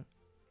having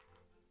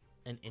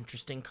an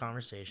interesting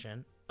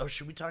conversation. Oh,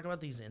 should we talk about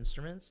these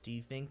instruments? Do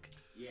you think?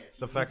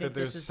 The fact think that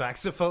there's this is-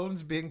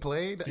 saxophones being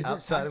played Is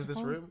outside it of this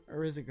saxophone room.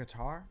 or is it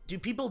guitar? Do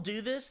people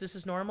do this? This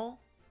is normal?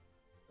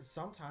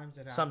 Sometimes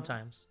it happens.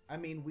 Sometimes. I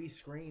mean, we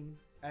scream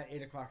at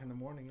 8 o'clock in the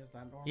morning. Is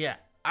that normal? Yeah.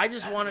 I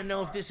just want to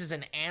know if this is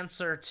an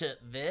answer to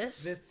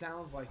this, It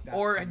sounds like that.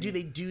 or to do me.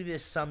 they do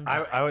this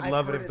sometimes? I would I've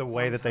love it heard if the it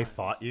way that they sometimes.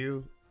 fought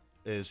you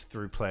is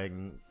through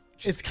playing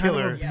It's just kind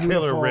killer of a killer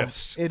beautiful,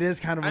 riffs. It is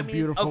kind of a I mean,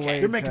 beautiful okay. way.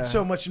 You're making to,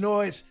 so much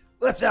noise.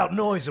 Let's out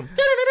noise them.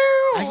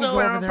 I can go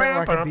over there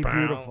or I could be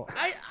beautiful.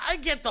 I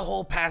get the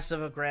whole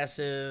passive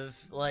aggressive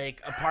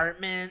like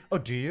apartment Oh,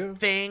 do you?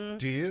 thing.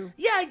 Do you?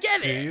 Yeah, I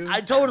get Do it. you? I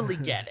totally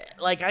get it.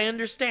 Like, I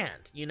understand,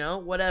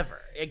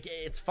 whatever.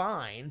 It's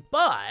fine,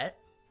 but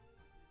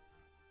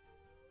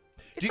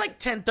it's you- like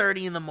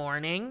 10:30 in the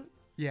morning.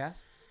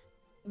 Yes.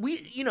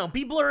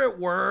 People are at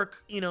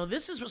work.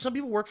 This is some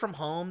people work from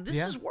home. This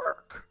Yeah. is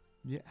work.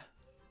 Yeah.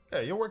 Yeah,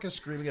 your work is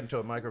screaming into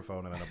a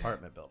microphone in an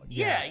apartment building.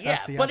 Yeah,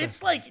 that's the but other-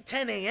 it's like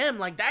 10 a.m.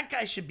 Like, that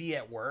guy should be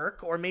at work,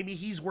 or maybe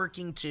he's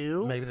working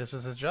too. Maybe this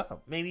is his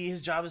job. Maybe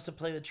his job is to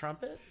play the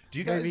trumpet. Do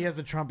you guys? Maybe he has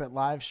a trumpet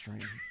live stream.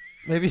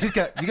 Maybe he's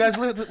got. You guys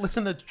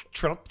listen to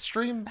Trump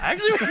stream?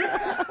 Actually,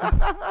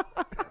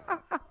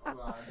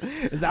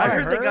 Is that I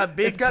what heard they got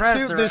big It's got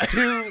press.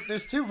 two.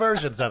 There's two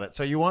versions of it,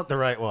 so you want the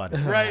right one.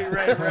 Right.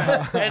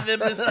 And the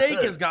mistake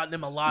has gotten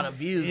him a lot of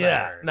views. I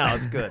Yeah. heard. No,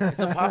 it's good. It's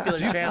a popular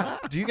channel.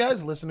 Do you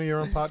guys listen to your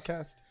own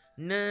podcast?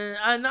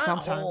 Nah, not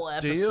Sometimes. whole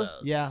Do you?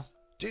 episodes. Yeah.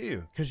 Do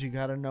you? Because you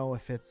got to know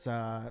if it's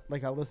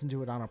like I'll listen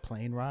to it on a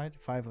plane ride.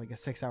 If I have like a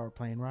 6-hour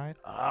plane ride,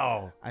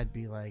 Oh. I'd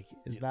be like,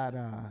 is that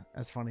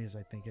as funny as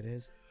I think it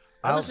is?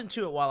 I listen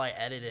to it while I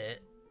edit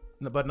it.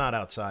 No, but not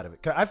outside of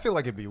it. 'Cause I feel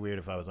like it'd be weird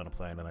if I was on a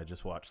plane and I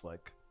just watched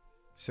like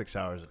 6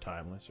 hours of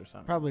Timeless or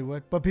something. Probably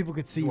would, but people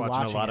could see you Watching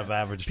watching a lot it. of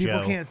Average People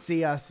Joe. can't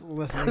see us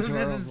listening to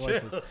our own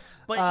voices.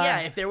 But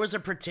yeah, if there was a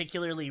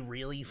particularly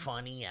really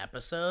funny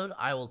episode,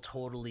 I will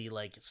totally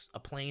a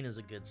plane is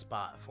a good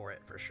spot for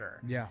it for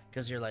sure. Yeah.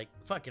 Because you're like,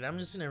 fuck it, I'm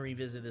just gonna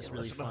revisit this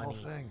really Listen to the whole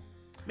funny. thing.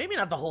 Maybe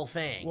not the whole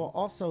thing. Well,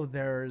 also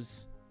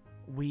there's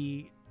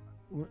we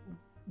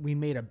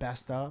made a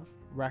best of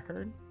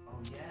record. Oh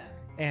yeah.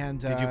 And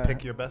Did you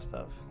pick your best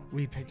of?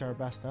 We picked our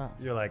best of.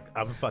 You're like,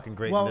 I'm fucking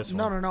great Well, in this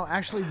one. no.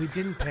 Actually, we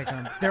didn't pick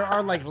them. There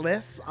are like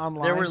lists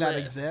online there were that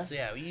lists. exist.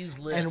 Yeah, we use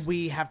lists. And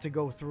we have to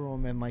go through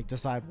them and like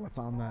decide what's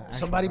on the. actual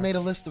Somebody made a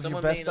record. list of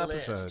Someone your best made a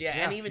list. episodes. Yeah,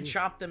 and even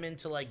chopped them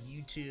into like a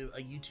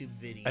YouTube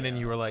video. And then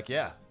you were like,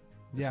 yeah,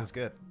 this Yeah. is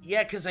good.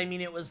 Yeah, because I mean,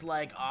 it was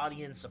like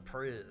audience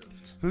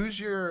approved. Who's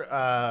your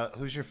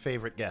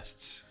favorite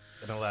guests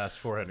in the last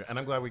 400? And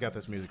I'm glad we got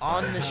this music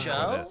On for the this.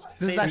 show? This is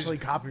Favorite- actually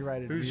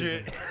copyrighted. Who's your?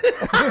 music.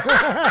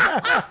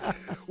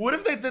 What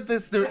if they did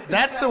this?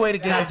 That's the way to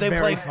get it. If That's they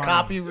very played funny.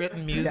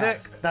 copywritten music.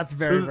 Yes, that's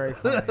very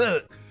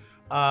funny.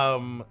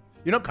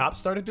 Cops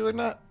started doing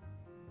that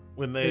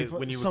when They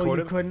when you so you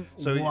recorded. couldn't-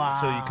 so you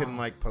wow. couldn't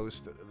like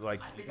post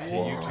like to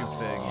YouTube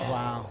things.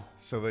 Wow.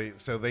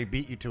 So they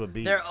beat you to a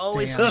beat. They're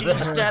always Damn. 2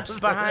 steps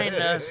behind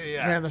us.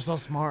 Yeah. Man, they're so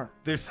smart.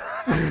 There's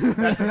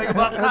that's the thing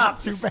about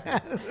cops. Too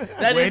bad.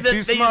 That Way is the,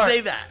 too they smart.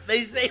 say that.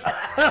 They say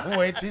that.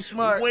 Way too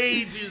smart.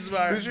 Way too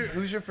smart.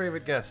 Who's your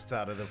favorite guests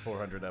out of the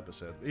 400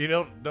 episode? You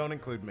don't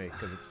include me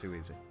because it's too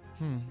easy.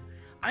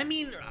 I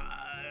mean,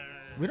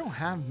 We don't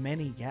have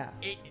many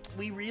guests.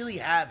 we really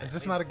haven't. Is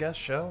this not a guest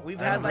show? We've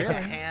I had don't like know.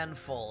 a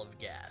handful of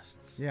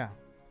guests. Yeah.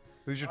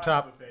 Who's your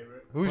top?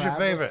 Who's your Brad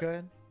was favorite?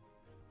 good.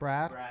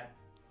 Brad.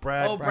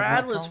 Brad. Oh,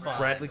 Brad was Wetzel? fun.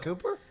 Bradley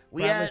Cooper.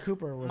 We Bradley had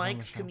Cooper was on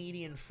Mike's the show.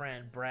 comedian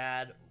friend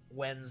Brad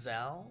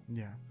Wenzel.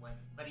 Yeah.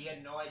 But he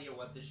had no idea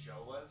what the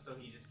show was, so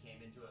he just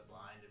came into it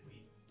blind and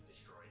we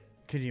destroyed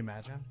it. Could you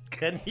imagine?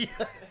 Can you?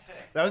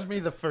 That was me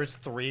the first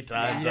 3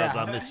 times I was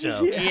on this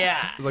show.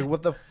 Yeah. I was like,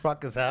 what the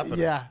fuck is happening?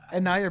 Yeah,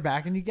 and now you're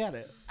back and you get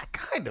it.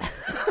 Kind of.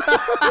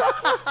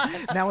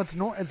 Now it's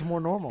more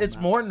normal. It's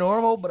now. more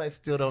normal, but I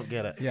still don't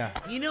get it. Yeah.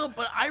 You know,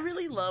 but I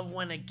really love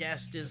when a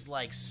guest is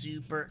like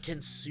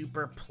can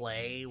super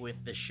play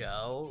with the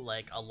show,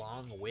 like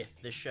along with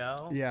the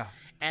show. Yeah.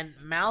 And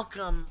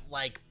Malcolm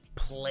like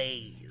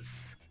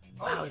plays.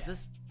 Wow, is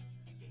this?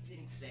 It's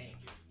insane,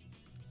 dude.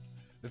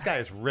 This guy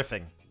is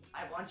riffing.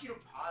 I want you to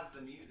pause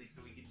the music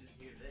so we can just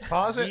hear this.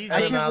 Pause Do it, you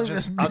and think- then I'll I can't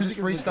just believe this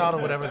freestyle music to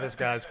is- whatever this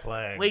guy's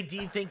playing. Wait, do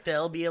you think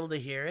they'll be able to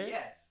hear it?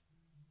 Yes.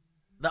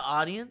 The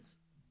audience?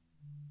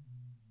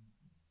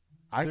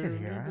 I can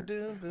hear it.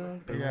 Yeah.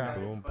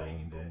 Boom,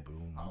 boom, boom,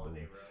 boom,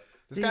 Holiday boom. Road.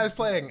 This guy's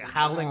playing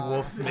Howling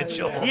Wolf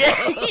Mitchell. Yeah.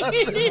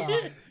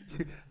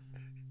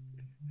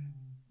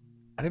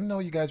 I didn't know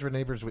you guys were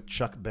neighbors with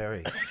Chuck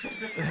Berry. No,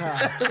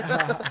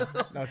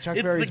 Chuck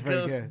It's Berry's the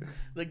very ghost. good.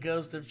 The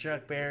ghost of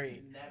Chuck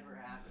Berry. This never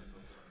happened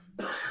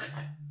before.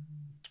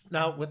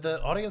 Now, would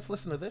the audience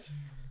listen to this?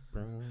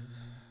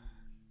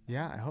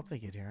 Yeah, I hope they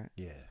could hear it.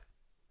 Yeah.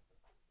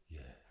 Yeah.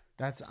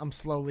 That's I'm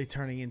slowly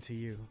turning into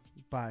you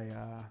by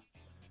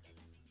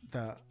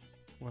the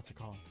what's it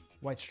called?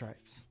 White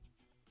Stripes.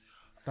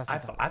 That's I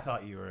what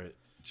thought you were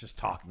just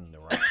talking to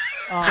Ryan.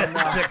 Oh,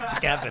 to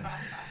Kevin.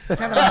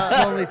 Kevin,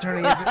 I'm slowly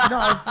turning into. No,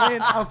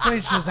 I was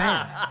playing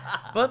Shazam.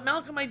 But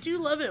Malcolm, I do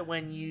love it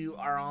when you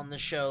are on the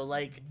show.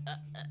 Like,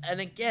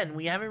 and again,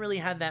 we haven't really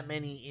had that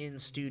many in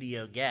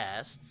studio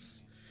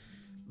guests.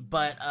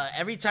 But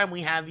every time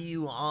we have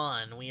you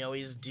on, we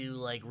always do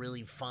like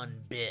really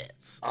fun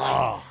bits.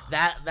 Like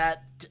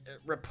that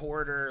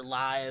reporter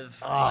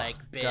live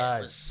bit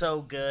God. was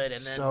so good,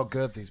 and then So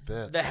good, these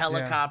bits. the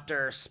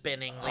helicopter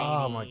spinning lady.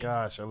 Oh my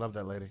gosh, I love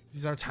that lady.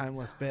 These are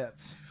timeless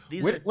bits.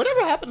 These are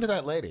Whatever happened to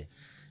that lady?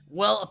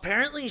 well,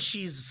 apparently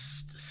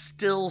she's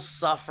still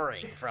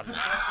suffering from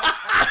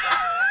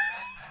that.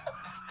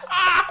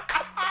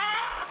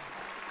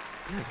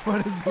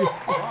 What is the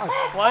applause?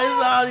 Why is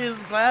the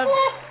audience glad?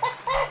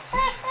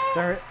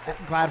 They're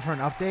glad for an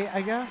update,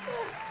 I guess.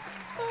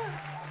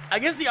 I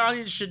guess the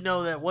audience should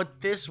know that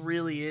what this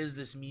really is,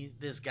 this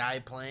guy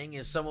playing,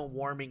 is someone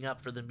warming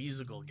up for the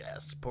musical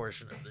guest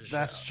portion of the show.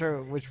 That's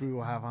true, which we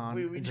will have on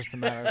We in just a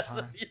matter of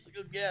time.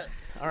 musical guest.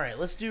 All right,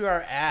 let's do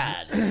our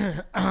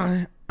ad.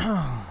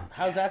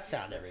 How's that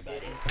sound,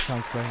 everybody? That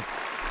sounds great.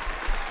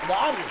 The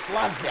audience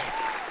loves it.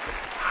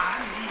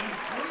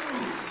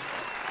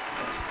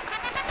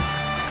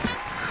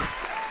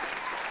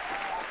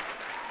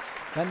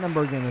 That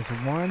number again is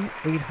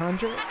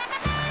 1-800.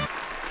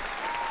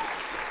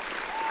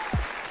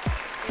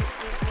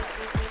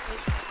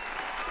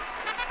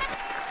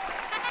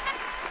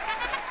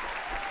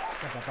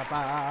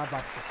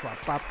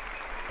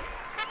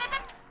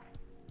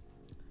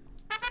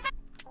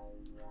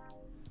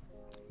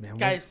 Man,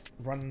 Guys.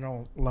 we're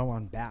running low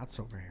on bats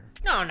over here.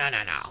 No.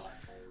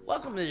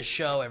 Welcome to the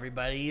show,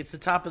 everybody. It's the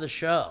top of the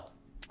show.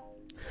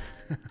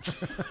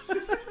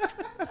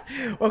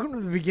 Welcome to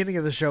the beginning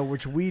of the show,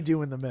 which we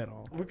do in the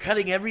middle. We're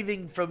cutting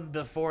everything from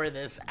before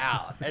this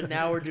out, and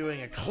now we're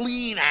doing a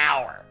clean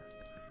hour.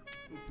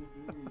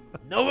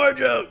 No more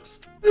jokes.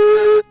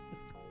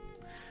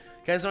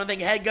 Guys, want to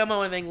thank Head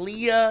Gummo and thank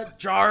Leah,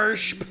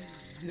 Jarsh,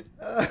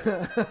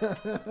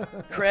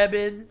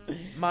 Krebin,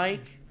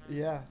 Mike,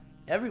 Yeah.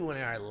 everyone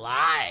in our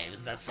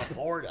lives that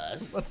support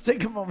us. Let's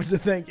take a moment to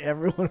thank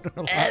everyone in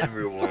our lives.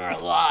 Everyone in our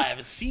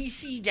lives.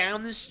 CC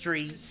down the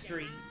street.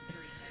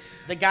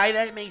 The guy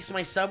that makes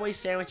my Subway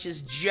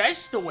sandwiches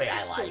just the way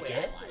I like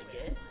it.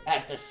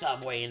 At the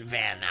Subway in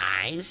Van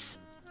Nuys.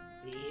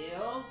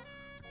 Bill.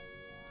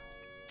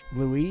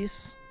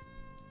 Luis.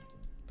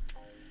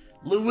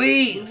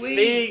 Louise.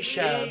 Big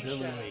shout out to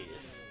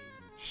Louise.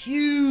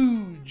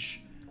 Huge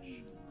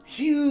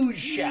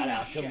shout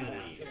out to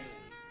Louise.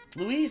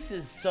 Louise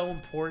is so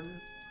important.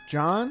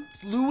 John.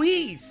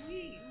 Louise.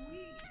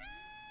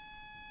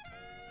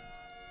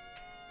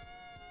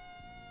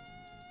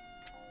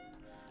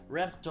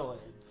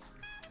 Reptoids.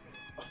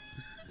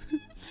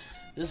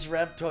 This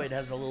Reptoid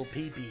has a little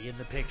peepee in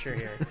the picture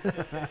here.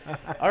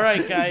 All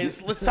right,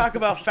 guys, let's talk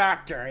about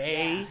Factor,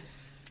 eh?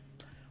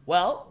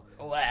 Well,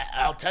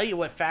 I'll tell you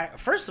what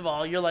First of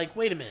all, you're like,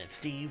 wait a minute,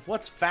 Steve,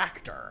 what's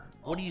Factor?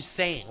 What are you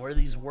saying? What are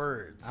these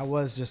words? I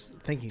was just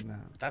thinking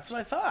that. That's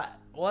what I thought.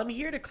 Well, I'm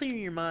here to clear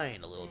your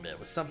mind a little bit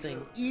with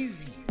something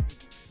easy.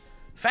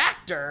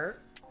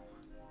 Factor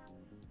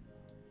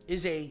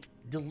is a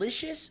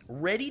delicious,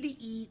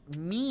 ready-to-eat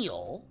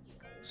meal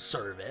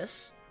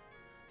service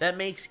that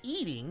makes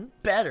eating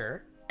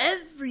better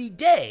every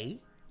day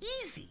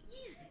easy.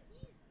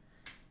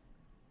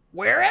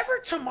 Wherever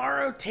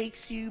tomorrow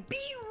takes you, be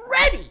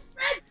ready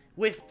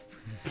with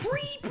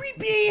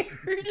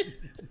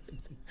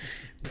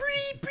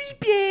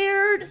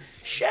pre-prepared,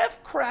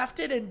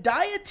 chef-crafted, and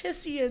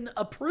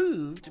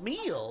dietitian-approved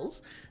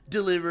meals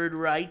delivered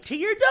right to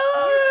your door.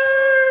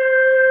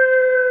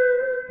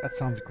 That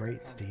sounds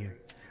great, Steve.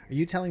 Are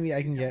you telling me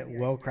I can get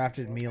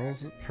well-crafted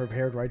meals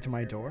prepared right to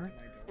my door?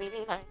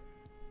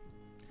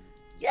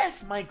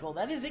 Yes, Michael,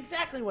 that is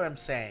exactly what I'm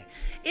saying.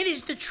 It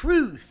is the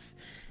truth.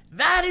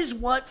 That is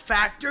what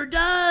Factor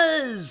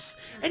does.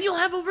 And you'll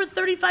have over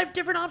 35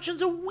 different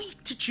options a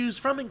week to choose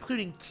from,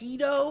 including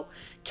keto,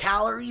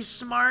 calorie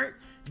smart,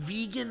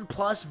 vegan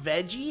plus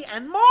veggie,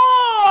 and more.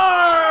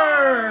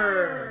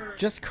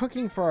 Just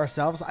cooking for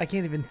ourselves, I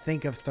can't even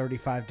think of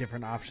 35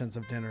 different options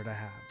of dinner to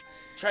have.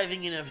 Try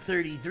thinking of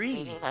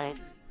 33.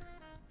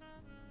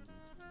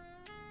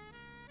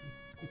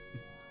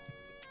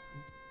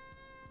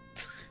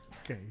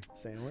 Okay,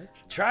 sandwich.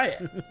 Try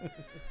it.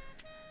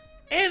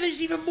 And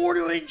there's even more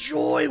to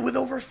enjoy with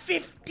over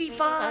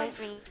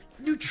 55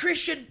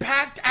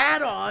 nutrition-packed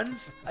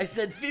add-ons. I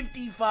said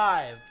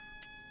 55.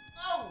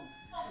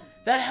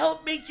 That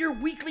help make your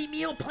weekly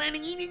meal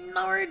planning even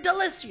more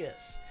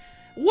delicious.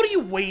 What are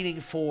you waiting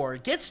for?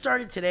 Get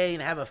started today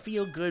and have a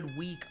feel-good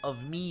week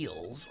of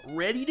meals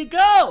ready to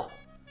go.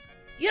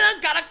 You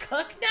don't gotta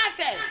cook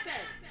nothing.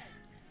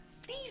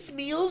 These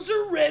meals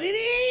are ready to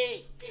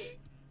eat.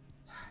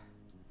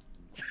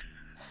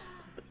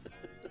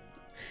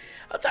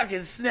 I'm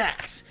talking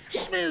snacks,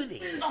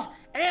 smoothies,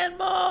 and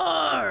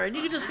more. And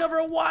you can discover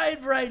a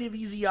wide variety of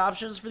easy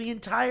options for the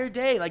entire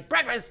day, like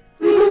breakfast,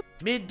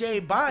 midday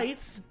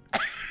bites,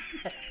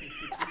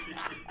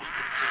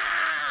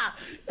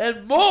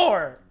 and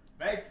more.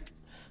 That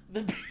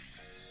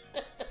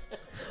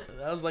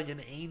was like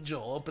an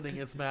angel opening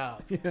its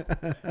mouth.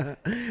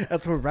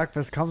 That's where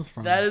breakfast comes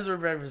from. That is where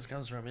breakfast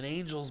comes from, an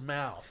angel's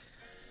mouth.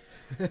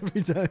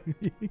 Every time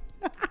you...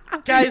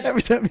 Guys,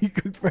 every time you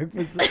cook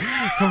breakfast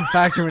from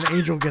Factor, an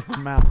angel gets a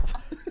mouth.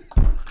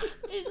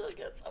 Angel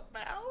gets a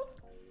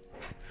mouth.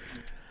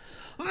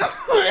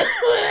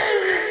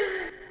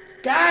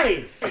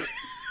 Guys,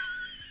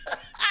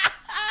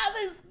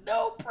 there's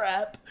no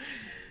prep,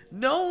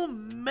 no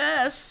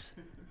mess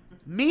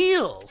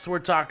meals we're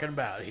talking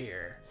about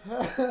here.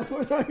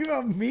 We're talking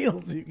about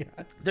meals, you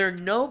guys. There are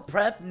no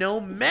prep, no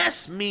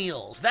mess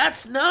meals.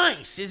 That's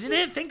nice, isn't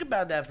it? Think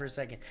about that for a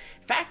second.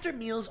 Factor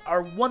meals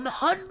are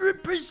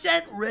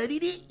 100%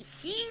 ready to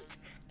heat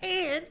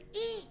and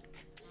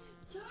eat.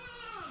 Yeah.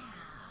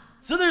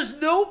 So there's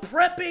no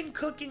prepping,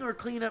 cooking, or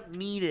cleanup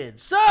needed.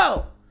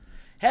 So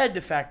head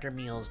to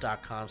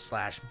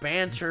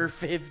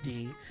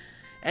factormeals.com/banter50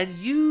 and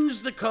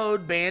use the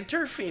code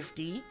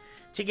BANTER50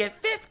 to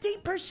get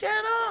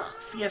 50%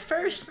 off your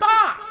first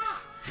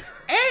box.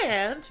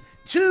 And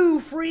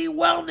 2 free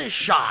wellness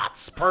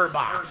shots per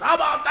box. How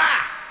about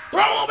that?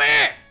 Throw them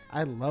in!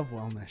 I love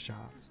wellness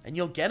shots. And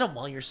you'll get them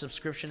while your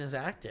subscription is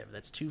active.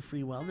 That's 2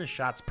 free wellness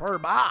shots per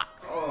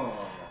box.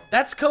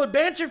 That's code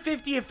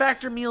BANTER50 at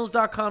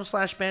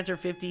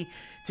factormeals.com/banter50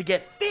 to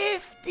get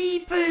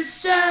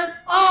 50%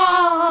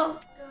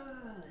 off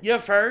your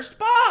first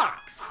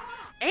box.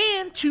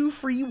 And 2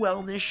 free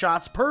wellness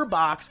shots per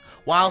box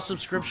while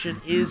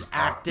subscription is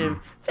active.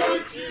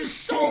 Thank you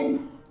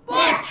so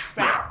much,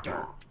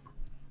 Factor.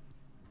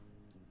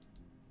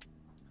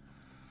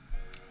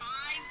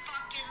 I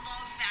fucking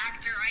love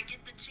Factor. I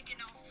get the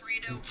chicken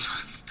Alfredo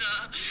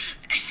pasta,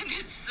 and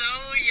it's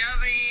so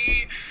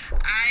yummy.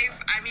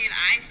 I mean,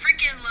 I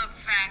freaking love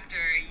Factor.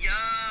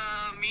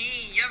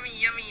 Yummy, yummy,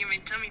 yummy, yummy.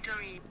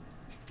 Tummy.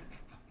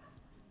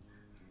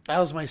 That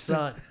was my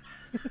son.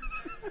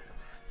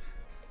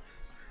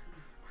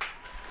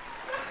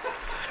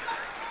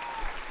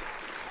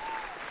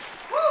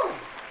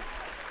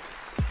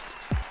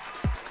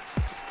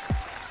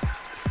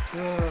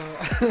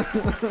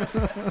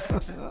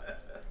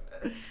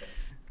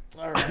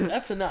 All right,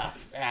 that's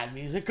enough ad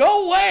music.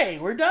 Go away.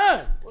 We're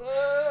done.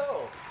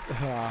 Whoa.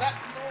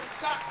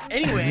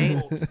 Anyway,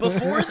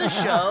 before the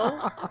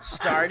show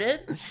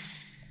started,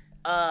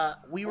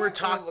 we were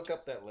talking. Look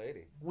up that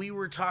lady. We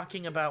were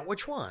talking about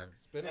which one?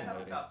 Spinning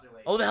lady.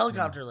 Oh, the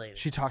helicopter lady.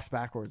 She talks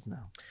backwards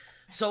now.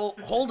 So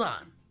hold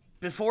on.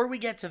 Before we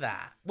get to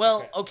that,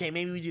 well, okay,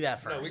 maybe we do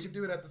that first. No, we can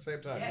do it at the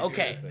same time.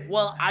 Okay,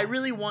 well, I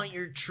really want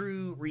your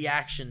true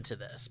reaction to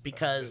this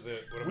because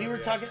we were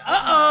talking.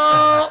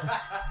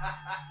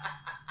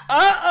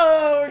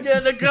 We're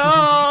getting a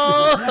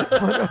call. What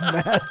a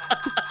mess.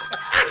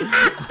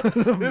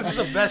 This is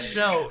the best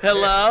show.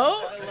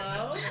 Hello?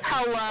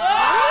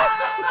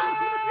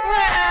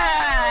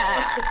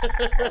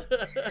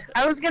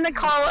 I was going to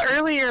call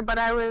earlier, but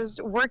I was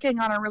working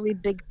on a really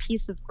big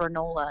piece of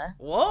granola.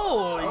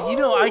 Whoa, you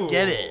know, I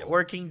get it.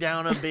 Working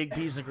down a big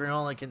piece of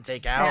granola can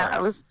take hours. Yeah,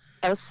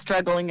 I was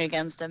struggling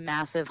against a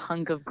massive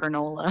hunk of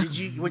granola.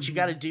 What you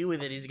got to do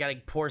with it is you got to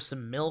pour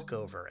some milk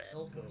over it.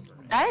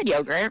 I had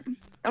yogurt.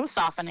 I was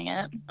softening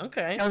it.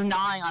 Okay. I was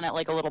gnawing on it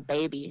like a little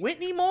baby.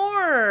 Whitney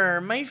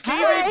Moore, my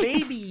favorite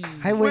baby.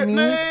 Hi,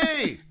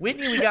 Whitney.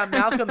 Whitney, we got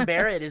Malcolm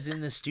Barrett is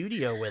in the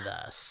studio with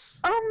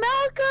us.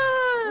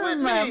 Oh,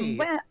 Malcolm!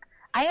 Whitney!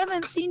 I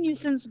haven't seen you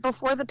since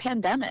before the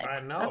pandemic. I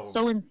know. That's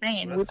so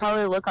insane. We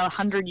probably look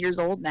 100 years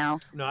old now.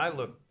 No, I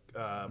look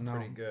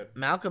pretty good.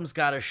 Malcolm's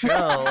got a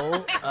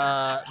show.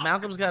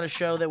 Malcolm's got a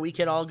show that we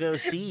could all go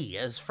see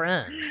as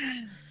friends.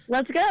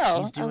 Let's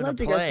go. He's doing I'd love a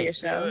to go play. see a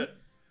show.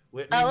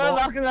 Whitney I love Moore?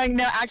 Malcolm like,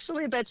 no,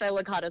 actually, bitch, I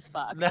look hot as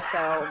fuck.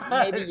 So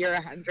maybe you're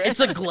 100. It's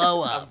a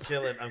glow I'm up.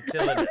 killing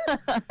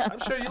it. I'm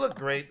sure you look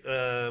great,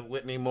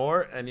 Whitney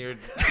Moore, and you're.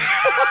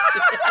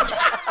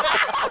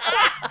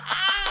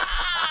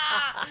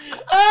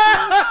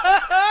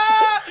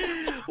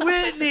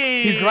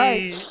 Whitney, He's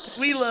right.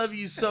 We love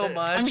you so I'm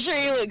much. sure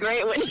you look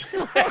great when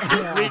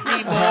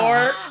Whitney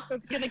Moore.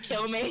 It's gonna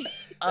kill me.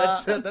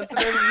 That's the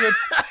name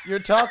of your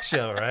talk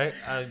show, right?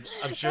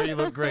 I'm sure you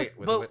look great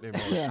with But- Whitney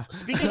Moore. Yeah.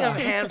 Speaking of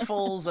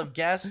handfuls of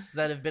guests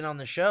that have been on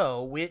the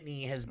show,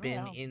 Whitney has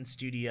been in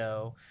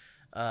studio.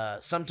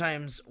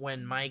 Sometimes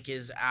when Mike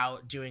is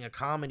out doing a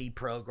comedy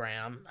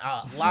program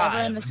Never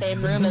in the live,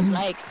 same room as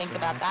Mike. Think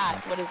about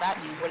that. What does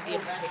that mean? What are the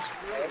implications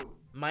there?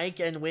 Mike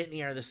and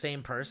Whitney are the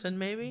same person,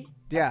 maybe?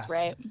 Yes.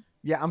 Right.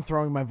 Yeah, I'm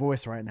throwing my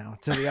voice right now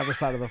to the other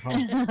side of the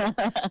phone.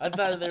 I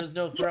thought there was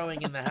no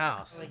throwing in the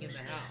house.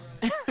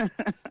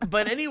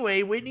 But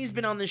anyway, Whitney's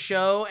been on the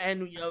show,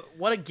 and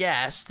what a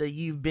guest that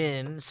you've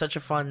been. Such a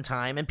fun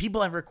time. And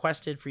people have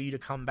requested for you to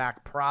come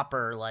back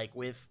proper, like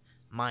with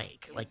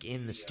Mike, like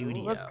in the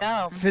studio. Let's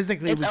go.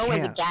 Physically, It's we always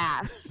can't. a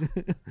gas.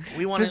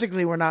 We want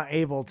Physically, we're not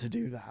able to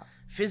do that.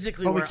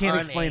 physically, But we we're can't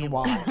explain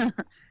unable. why.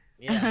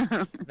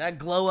 Yeah, that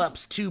glow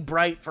up's too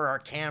bright for our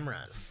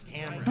cameras.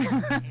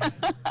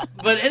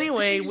 But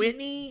anyway,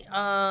 Whitney,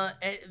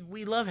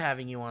 we love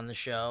having you on the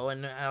show,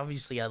 and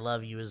obviously, I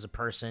love you as a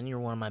person. You're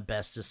one of my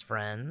bestest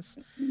friends.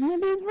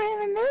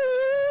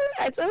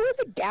 It's always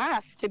a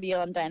gas to be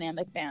on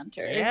Dynamic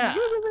Banter. Yeah.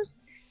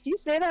 Do you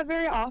say that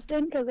very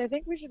often? Because I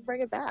think we should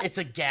bring it back. It's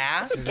a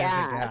gas. It is a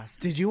gas.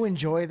 Did you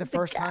enjoy the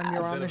first time you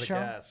were on the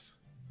show?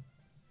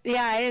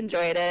 Yeah, I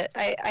enjoyed it.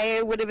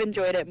 I would have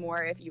enjoyed it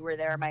more if you were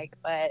there, Mike.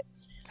 But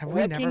Have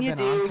we what never can you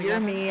been on do? together? You're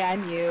me.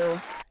 I'm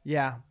you.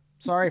 Yeah.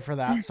 Sorry for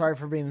that. Sorry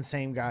for being the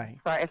same guy.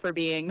 Sorry for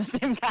being the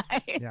same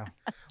guy. Yeah.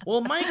 Well,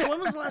 Mike, when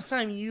was the last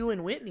time you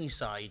and Whitney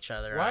saw each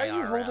other? Why are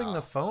you IRL? holding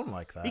the phone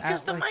like that?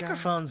 Because the Like,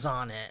 microphone's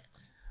on it.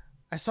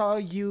 I saw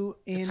you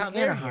in It's how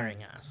they're Anaheim.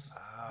 hearing us.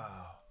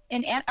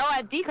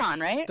 At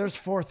Decon, right? There's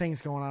 4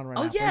 things going on right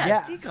Oh now. yeah,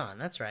 Yes. Decon.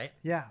 That's right.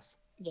 Yes.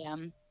 Yeah.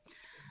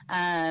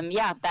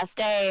 Yeah, best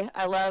day.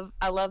 I love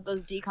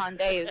those decon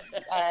days.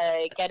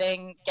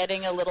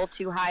 Getting a little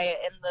too high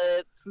in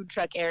the food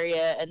truck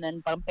area and then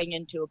bumping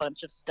into a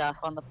bunch of stuff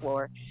on the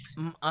floor.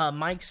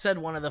 Mike said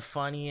one of the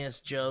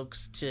funniest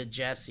jokes to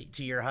Jesse,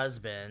 to your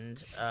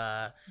husband,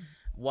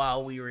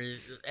 while we were,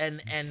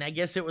 and I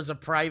guess it was a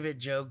private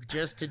joke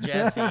just to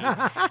Jesse,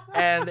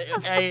 and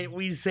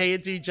we say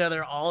it to each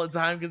other all the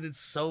time because it's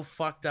so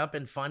fucked up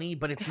and funny,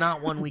 but it's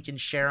not one we can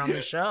share on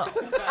the show.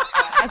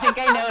 I think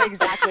I know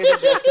exactly the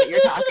joke that you're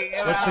talking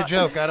about. What's the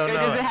joke? I don't Does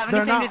know. it have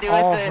They're anything to not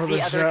do all with for the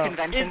the other show.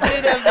 convention? It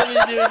did have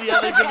something to do with the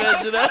other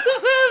convention that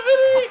was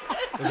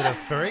happening. Is it a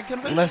furry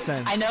convention?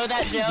 Listen. I know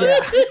that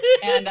joke,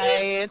 and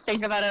I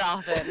think about it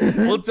often.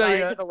 We'll tell Sorry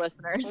you. to the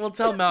listeners. We'll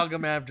tell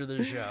Malcolm after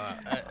the show.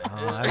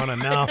 I want to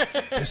know.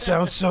 It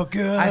sounds so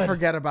good. I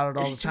forget about it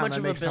all It's the too time. much I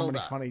of a make so many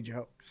build-up. funny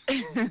jokes.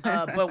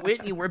 But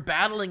Whitney, we're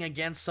battling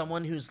against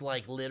someone who's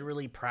like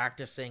literally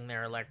practicing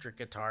their electric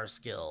guitar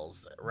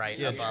skills right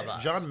Yeah, above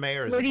us. John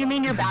Mayer is What do you above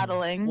mean us. you're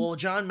battling? Well,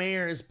 John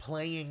Mayer is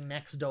playing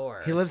next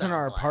door. He it lives in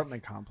our sounds like.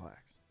 apartment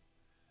complex.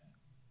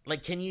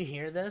 Like, can you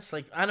hear this?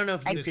 Like, I don't know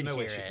if you There's can no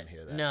way hear she it. can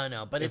hear that.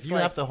 No, but If it's you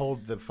like have to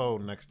hold the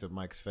phone next to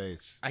Mike's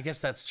face. I guess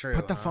that's true.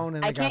 Put the huh? phone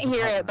in the I guy's can't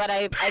hear it,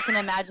 apartment. but I can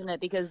imagine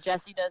it because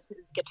Jesse does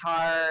his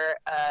guitar,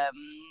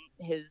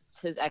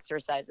 his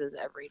exercises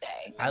every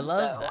day. I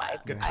love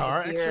that.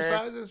 Guitar hear-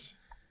 exercises?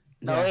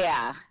 Oh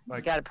yeah,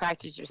 Like- you gotta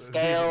practice your Is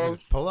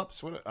scales.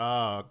 pull-ups? What?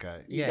 Oh,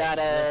 okay. Yeah,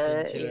 gotta-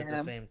 lift into it at yeah.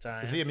 the same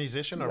time. Is he a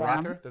musician, a Yeah.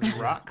 rocker? Does he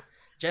rock?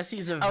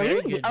 Jesse's a Oh, very he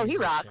good he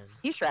musician. rocks.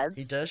 He shreds.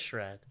 He does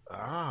shred. Oh,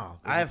 does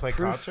I he have play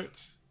proof.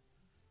 concerts?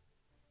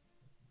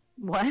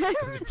 What?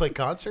 Does he play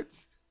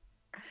concerts?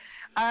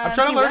 I'm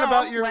trying to he learn will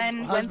about your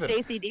when husband.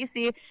 Stacy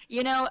DC.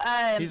 You know,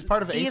 He's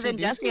part of Steve and AC/DC?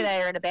 Jesse and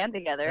I are in a band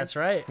together. That's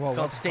right. Whoa, It's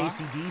called what's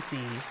Stacy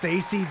DC.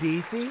 Stacy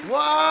DC?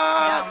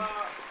 What?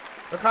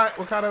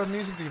 What kind of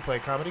music do you play?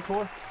 Comedy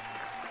core?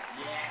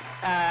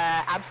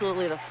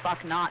 Absolutely the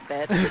fuck not,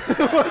 bitch.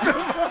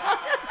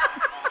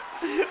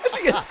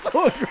 She gets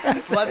so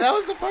aggressive. Well, that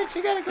was the part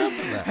she got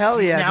aggressive at.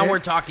 Hell yeah. Now dude. we're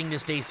talking to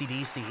Stacy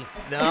DC.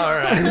 No, all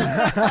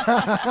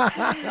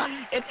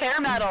right. It's hair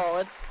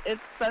metal.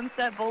 It's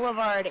Sunset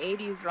Boulevard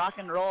 80s rock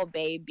and roll,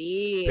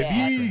 baby. Baby.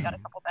 And we've got a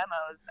couple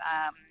demos.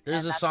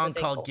 There's and a that's song the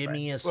big called goal "Give for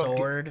Me a us.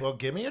 Sword." Well,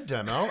 give me a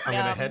demo. I'm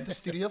Yeah. gonna head to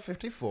Studio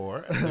 54,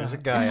 and there's a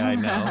guy I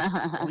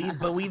know.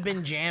 But we've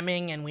been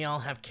jamming, and we all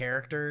have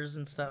characters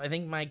and stuff. I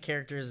think my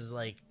characters is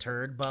like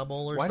Turd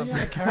Bubble or Why do you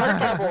something. have a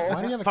character? Bubble.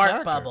 Why do you have a Fart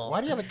character? bubble.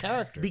 Why do you have a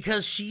character?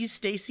 Because she's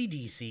Stacy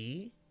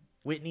DC.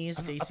 Whitney is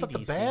I Stacy thought the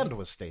DC. band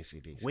was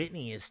Stacy DC.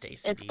 Whitney is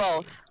Stacy It's DC.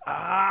 both. Stacy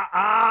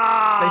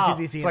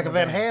DC It's like a and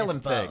Van the band. Halen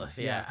It's thing. both,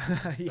 yeah.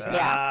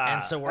 Yeah.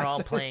 And so we're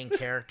all playing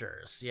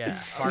characters. Yeah.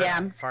 Fart,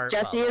 Yeah. Fart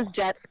Jesse Bubble. is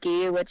Jet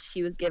Ski, which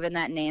he was given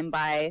that name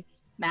by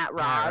Matt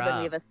Robb, Robb. and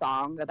we have a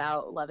song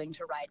about loving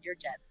to ride your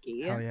jet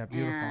ski. Hell yeah,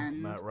 beautiful.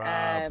 And, Matt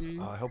Robb.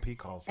 I hope he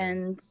calls. in.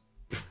 and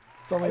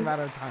It's only a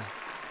matter of time.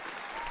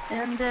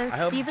 And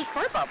hope- Steve is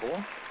Fart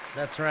Bubble.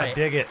 That's I right.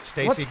 dig it.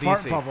 Stacy What's Fart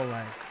DC. Bubble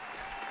like?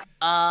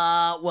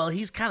 Well,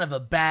 he's kind of a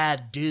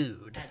bad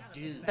dude.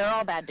 They're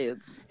all bad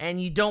dudes.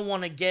 And you don't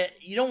want to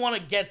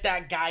get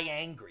that guy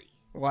angry.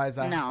 Why is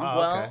that? No. Oh,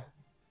 Well, okay.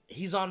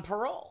 he's on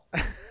parole. All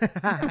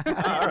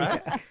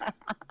right.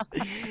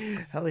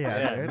 Hell yeah,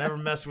 Yeah, dude. never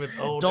mess with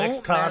old Don't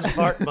ex-con mess-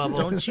 fart bubble.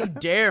 Don't you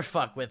dare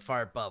fuck with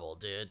Fart Bubble,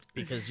 dude,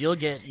 because you'll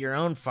get your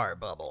own fart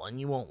bubble and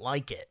you won't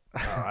like it.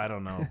 Oh, I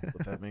don't know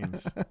what that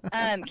means.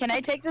 Can I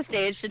take the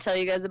stage to tell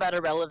you guys about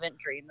a relevant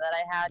dream that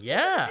I had?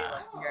 Yeah. Everybody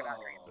loves to hear about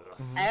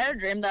dreams. I had a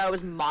dream that I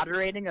was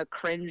moderating a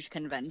cringe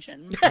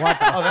convention. What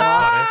the Oh,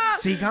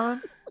 that's funny.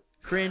 Seacon?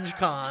 Cringe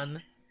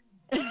con.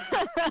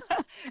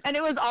 And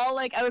it was all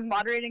like I was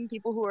moderating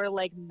people who are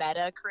like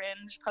meta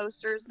cringe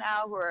posters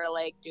now, who are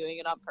like doing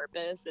it on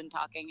purpose and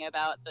talking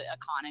about the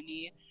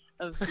economy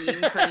of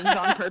being cringe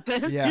on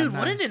purpose. Yeah, Dude,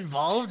 what an nice.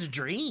 involved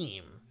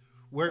dream.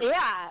 We're,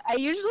 Yeah, I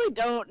usually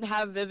don't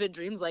have vivid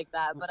dreams like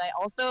that, but I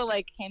also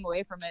like came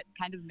away from it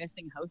kind of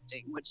missing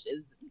hosting, which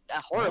is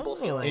a horrible Oh,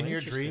 feeling. in your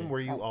Interesting. dream, were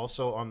you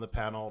also on the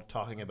panel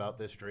talking about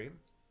this dream?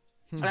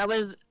 I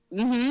was,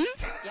 yeah.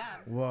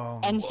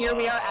 Whoa. And here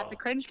we are at the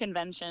cringe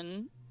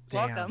convention.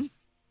 Damn. Welcome.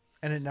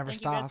 And it never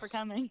Thank you stops. guys for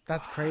coming.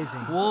 That's crazy.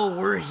 Whoa,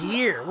 we're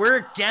here.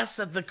 We're guests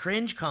at the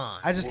Cringe Con.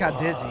 I just got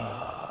dizzy.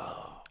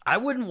 I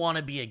wouldn't want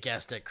to be a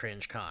guest at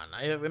Cringe Con.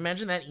 I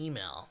imagine that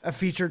email. A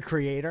featured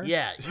creator?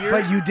 Yeah,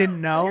 But you didn't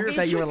know you're-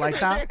 that you were like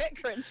that?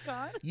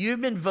 CringeCon. you've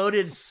been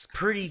voted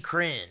pretty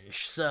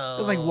cringe. So I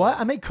was like, what?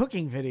 I make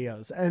cooking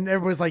videos. And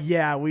everyone's like,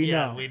 yeah, we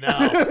know. we know.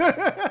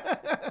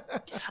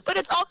 But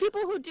it's all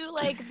people who do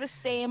like the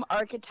same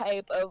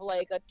archetype of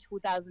like a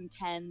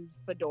 2010s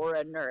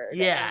fedora nerd.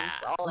 Yeah, And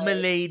it's all, like,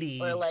 milady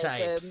or like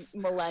types, a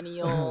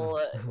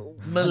millennial.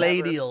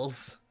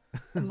 millennials.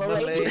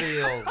 Millennial.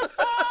 Millennials.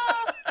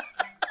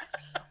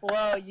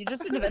 Whoa, you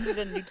just invented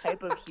a new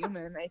type of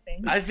human, I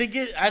think. I think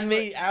it, and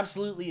they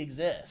absolutely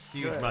exist.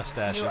 Huge New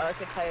mustaches.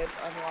 archetype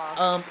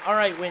unlocked. All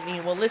right, Whitney.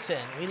 Well, listen,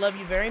 we love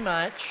you very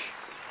much.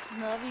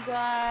 Love you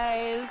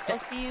guys. I'll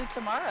see you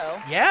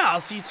tomorrow. Yeah, I'll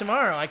see you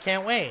tomorrow. I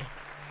can't wait.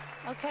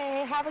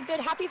 Okay, have a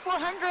good happy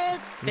 400.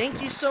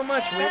 Thank you so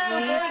much, Whitney.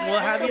 We'll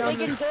have you on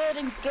big and the. good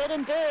and good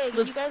and big.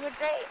 Let's- You guys are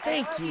great. I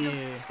Thank love you.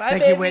 Bye,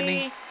 Thank baby. you,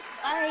 Whitney.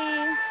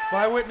 Bye.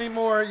 Bye, Whitney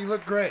Moore. You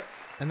look great.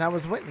 And that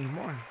was Whitney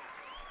Moore.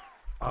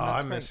 Oh,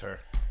 I miss her.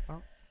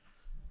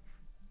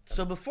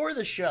 So before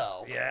the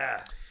show,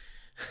 Yeah.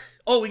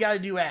 oh, we got to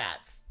do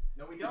ads.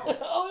 No, we don't.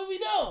 Oh, we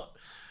don't.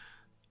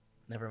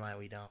 Never mind,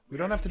 we don't. We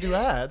don't have to do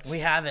ads. We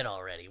have it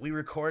already. We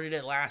recorded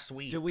it last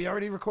week. Did we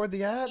already record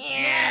the ads?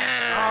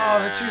 Yeah. Oh,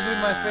 that's usually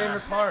my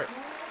favorite part.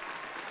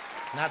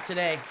 Not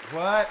today.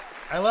 What?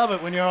 I love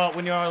it when you're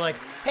all like,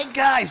 "Hey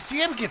guys, do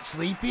you ever get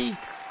sleepy?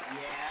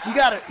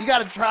 Yeah. You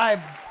gotta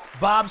try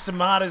Bob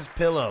Samada's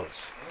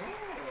pillows.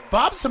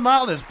 Bob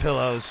Samada's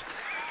pillows.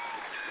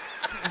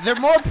 They're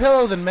more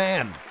pillow than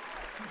man.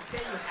 You say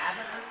you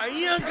haven't listened? Are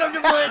you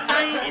uncomfortable at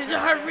night? Is it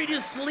hard for you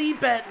to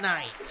sleep at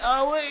night?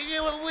 Oh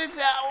wait,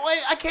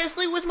 wait, I can't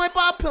sleep with my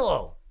Bob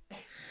pillow.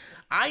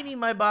 I need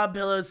my Bob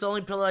pillow. It's the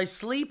only pillow I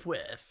sleep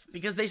with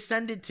because they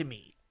send it to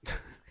me.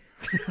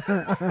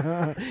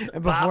 And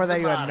before that,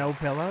 you had Samada. no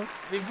pillows?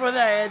 Before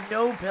that, I had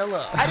no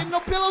pillow. I didn't know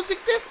pillows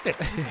existed.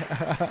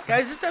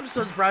 Guys, this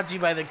episode's brought to you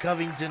by the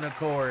Covington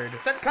Accord.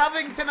 The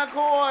Covington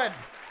Accord.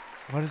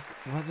 What is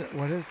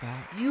that?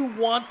 You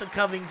want the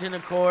Covington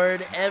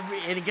Accord and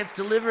it gets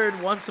delivered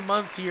once a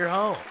month to your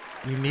home.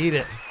 You need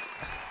it.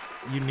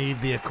 You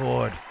need the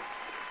Accord.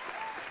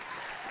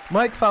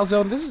 Mike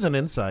Falzone, this is an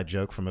inside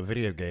joke from a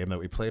video game that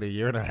we played a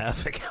year and a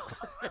half ago.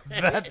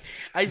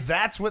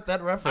 That's what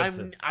that reference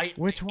is.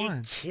 Which one?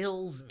 It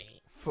kills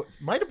me.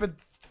 Might have been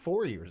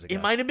 4 years ago.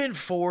 It might have been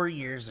 4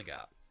 years ago.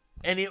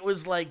 And it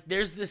was like,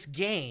 there's this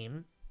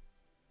game.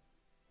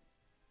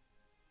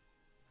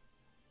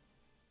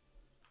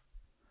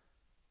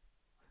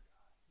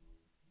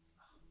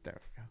 There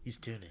we go. He's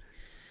tuning.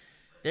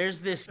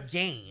 There's this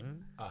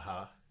game.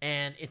 Uh-huh.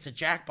 And it's a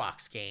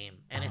Jackbox game,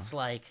 and it's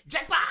like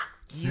Jackbox.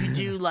 You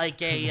do like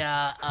a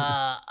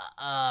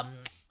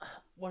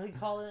what do you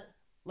call it?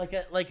 Like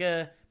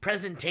a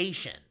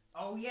presentation.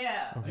 Oh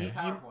yeah. Okay.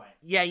 PowerPoint.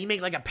 You make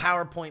like a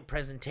PowerPoint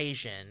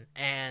presentation,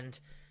 and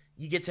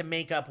you get to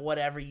make up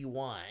whatever you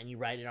want, and you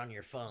write it on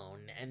your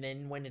phone, and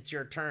then when it's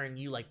your turn,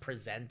 you like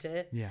present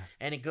it. Yeah.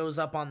 And it goes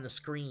up on the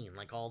screen,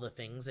 like all the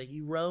things that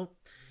you wrote.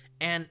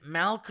 And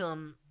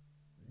Malcolm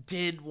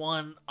did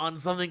one on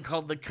something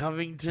called the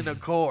Covington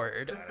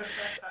Accord,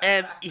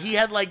 and he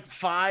had like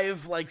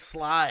 5 like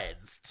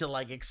slides to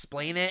like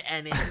explain it,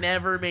 and it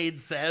never made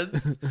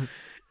sense.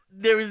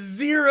 There was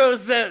 0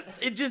 sense.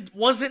 It just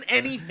wasn't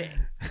anything.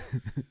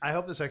 I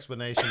hope this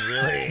explanation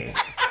really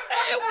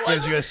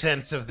gives you a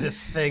sense of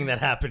this thing that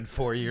happened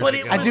 4 years But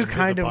ago. it I was- do in his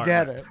kind of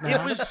get apartment.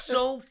 it. It was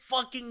so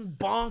fucking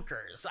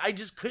bonkers. I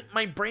just couldn't.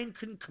 My brain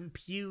couldn't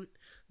compute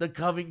the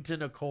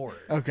Covington Accord.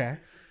 Okay.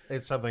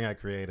 It's something I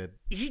created.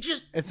 He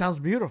just It sounds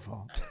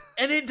beautiful.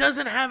 and it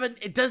doesn't have an.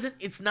 It doesn't.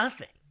 It's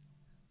nothing.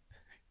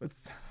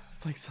 It's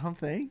It's like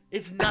something.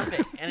 It's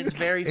nothing, and it's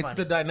very funny. It's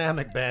the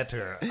dynamic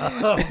banter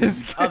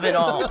of it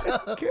all.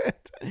 Good.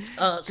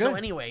 So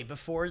anyway,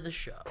 before the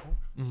show,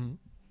 Mm-hmm.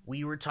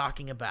 we were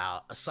talking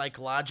about a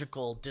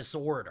psychological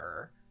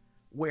disorder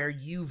where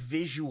you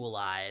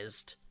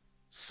visualized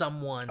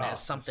someone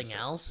as something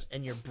else,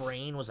 and your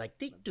brain was like,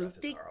 "Dick dook,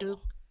 dick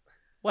dook."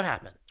 What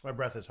happened? My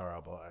breath is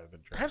horrible. I've been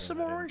drinking. Have some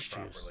it in orange juice.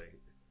 properly.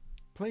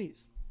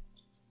 Please.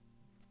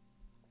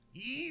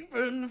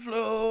 Even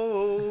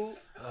flow.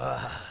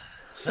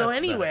 So That's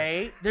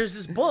anyway, there's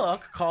this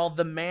book called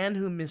 "The Man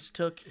Who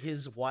Mistook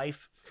His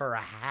Wife for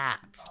a Hat."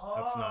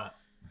 That's not.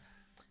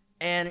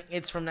 And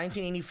it's from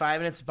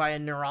 1985, and it's by a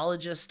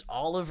neurologist,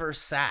 Oliver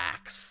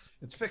Sacks.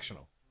 It's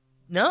fictional.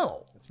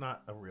 No. It's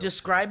not a real.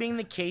 Describing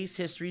the case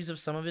histories of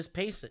some of his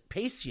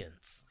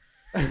patients.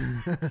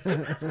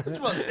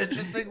 That's an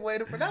interesting way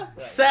to pronounce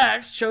that.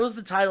 Sacks chose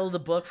the title of the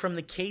book from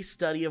the case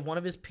study of one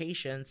of his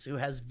patients who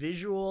has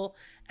visual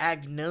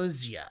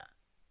agnosia,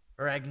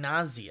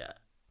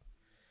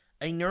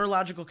 a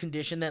neurological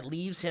condition that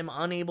leaves him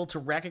unable to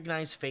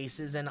recognize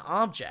faces and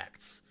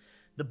objects.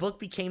 The book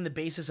became the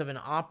basis of an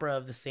opera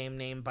of the same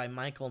name by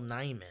Michael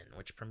Nyman,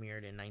 which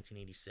premiered in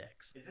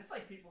 1986. Is this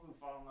like people who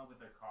fall in love with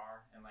their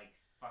car and like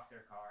fuck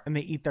their car? And they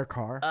eat their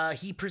car.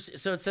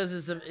 So it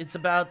says it's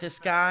about this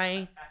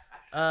guy.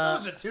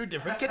 Those are two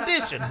different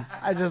conditions.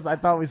 I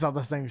thought we saw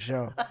the same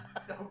show.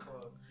 So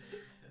close.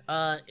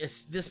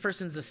 This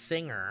person's a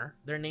singer.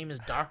 Their name is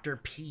Dr.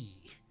 P.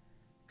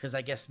 Because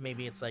I guess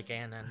maybe it's like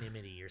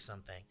anonymity or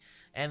something.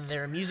 And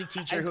they're a music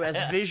teacher who has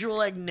visual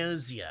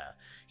agnosia.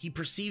 He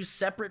perceives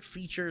separate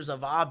features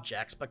of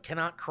objects but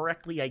cannot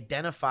correctly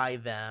identify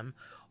them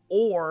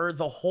or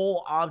the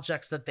whole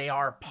objects that they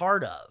are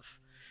part of.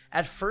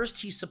 At first,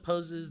 he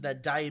supposes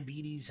that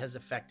diabetes has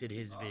affected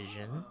his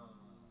vision.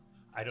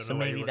 I don't So know.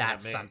 why maybe you're looking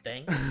at that's me.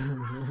 something.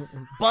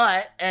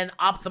 But an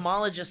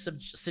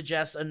ophthalmologist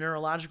suggests a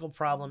neurological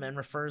problem and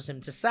refers him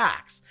to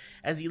Sacks.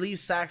 As he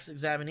leaves Sacks'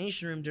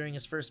 examination room during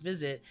his first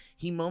visit,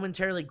 he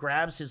momentarily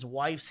grabs his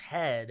wife's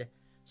head,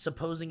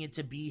 supposing it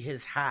to be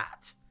his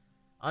hat.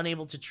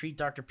 Unable to treat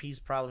Dr. P's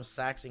problem,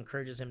 Sacks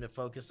encourages him to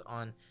focus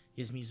on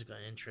his musical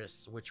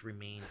interests, which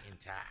remain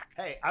intact.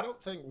 Hey, I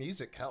don't think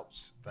music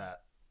helps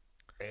that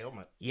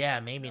ailment.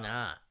 Yeah, maybe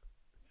not.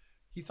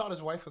 He thought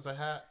his wife was a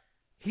hat.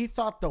 He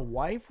thought the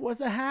wife was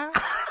a hat?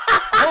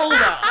 Hold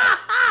on.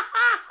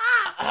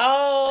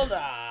 Hold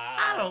on.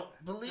 I don't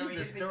believe So you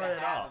this think story the at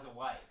hat all. was a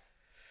wife?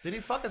 Did he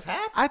fuck his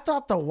hat? I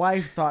thought the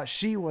wife thought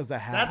she was a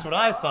hat. That's what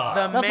I thought.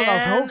 The That's what I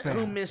was man hoping.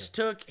 who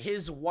mistook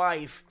his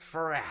wife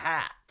for a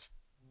hat.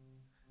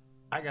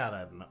 I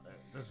gotta.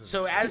 This is.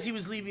 So as he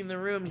was leaving the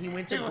room, he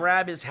went to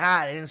grab his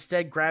hat and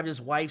instead grabbed his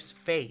wife's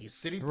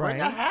face. Did he bring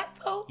a Right. hat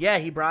though? Yeah,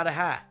 he brought a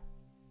hat.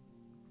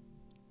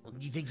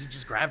 You think he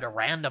just grabbed a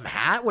random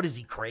hat? What is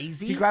he,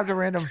 crazy? He grabbed a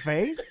random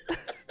face?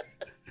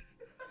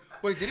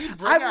 Wait, did he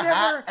bring a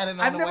hat and then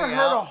on I've the never way heard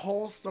out? a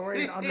whole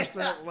story and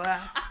understood it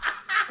less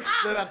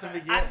than at the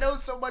beginning. I know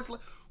so much.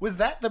 Was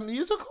that the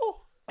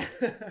musical?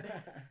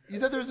 You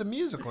said there was a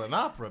musical, an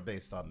opera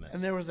based on this.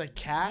 And there was a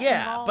cat Yeah,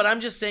 involved? but I'm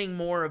just saying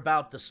more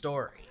about the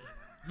story.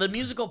 The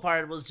musical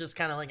part was just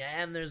kind of like,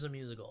 and there's a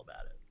musical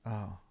about it.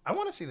 Oh. I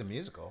want to see the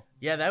musical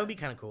Yeah, that would be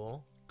kind of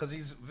cool. because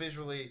he's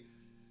visually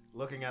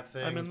looking at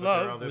things. I'm in but there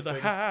are love other with things.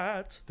 a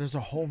hat. There's a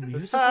whole This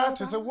musical?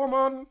 hat is a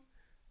woman.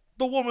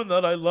 The woman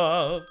that I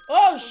love.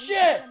 Oh,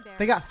 shit!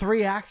 They got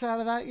 3 acts out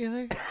of that, you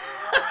think?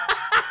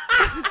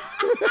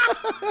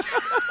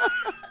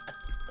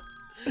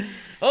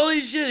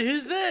 Holy shit,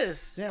 who's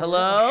this? Yeah,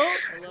 Hello?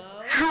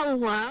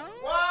 Hello?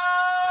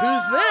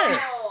 Who's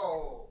this?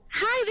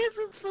 Hi, this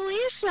is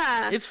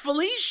Felicia. It's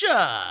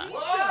Felicia.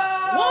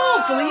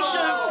 Whoa,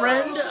 Felicia,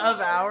 friend of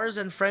ours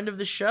and friend of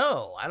the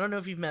show. I don't know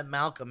if you've met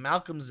Malcolm.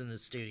 Malcolm's in the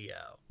studio.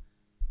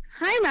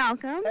 Hi,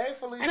 Malcolm. Hey,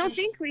 Felicia. I don't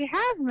think we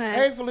have met.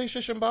 Hey, Felicia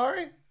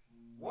Shambari.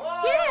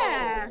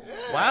 Yeah.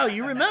 Wow,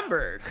 you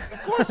remembered.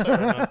 Of course I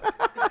remember.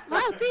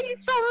 Wow, thank you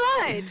so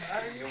much.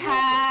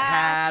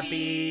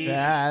 Happy.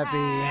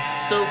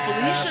 Happy. So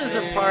Felicia is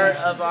a part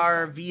of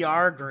our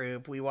VR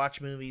group. We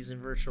watch movies in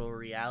virtual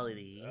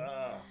reality.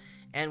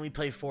 And we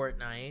play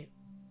Fortnite.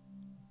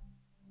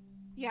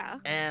 Yeah.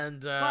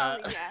 And Well,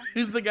 yeah.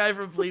 who's the guy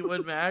from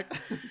Fleetwood Mac?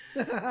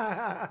 Who's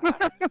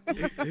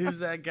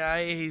that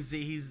guy? He's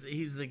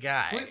the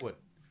guy. Fleetwood.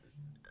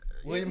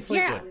 William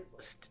Fleetwood.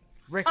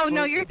 Rick Oh, no,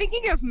 Fleetwood. you're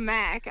thinking of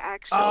Mac,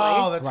 actually.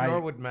 Oh, that's Right.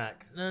 Norwood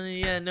Mac. No,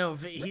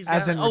 he's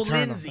As got in oh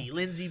Returnal.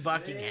 Lindsay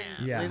Buckingham.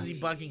 Yeah. Lindsay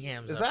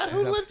Buckingham's Is up that there.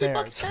 who He's Lindsay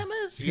upstairs. Buckingham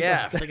is?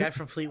 Yeah, the guy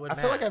from Fleetwood I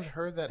Mac. feel like I've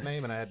heard that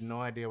name and I had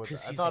no idea what.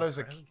 'Cause I he's thought it was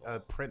incredible. a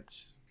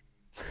prince.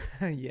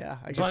 Yeah,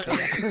 I guess so.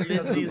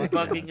 Lindsay's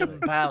Buckingham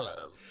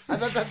Palace. I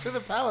thought that's who the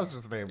palace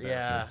was named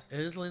Yeah, after. it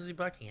is Lindsay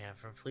Buckingham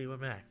from Fleetwood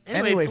Mac.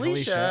 Anyway,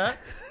 Felicia,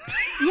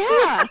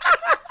 Yeah.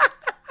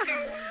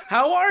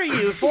 how are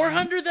you?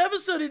 400th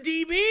episode of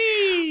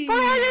DB.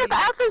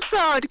 400th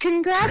episode.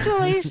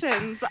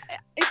 Congratulations.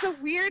 It's a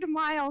weird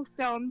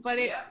milestone, but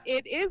it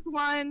is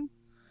one.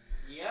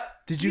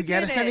 Yep. Did you You get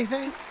did us it.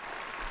 anything?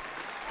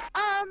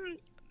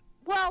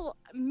 Well,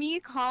 me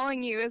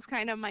calling you is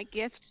kind of my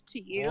gift to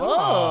you.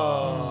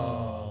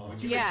 Whoa.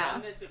 Would you have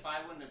done this if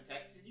I wouldn't have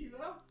texted you,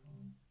 though?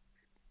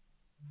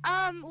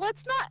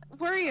 Let's not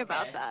worry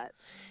about that.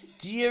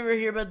 Do you ever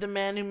hear about the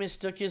man who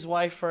mistook his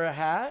wife for a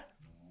hat?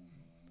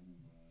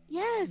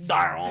 Yes.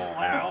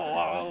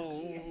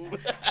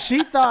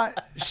 She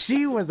thought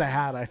she was a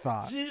hat, I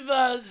thought. She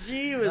thought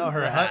she was. No,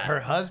 her the hat.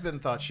 her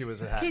husband thought she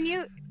was a hat. Can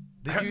you,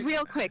 Did you?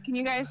 real quick, can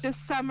you guys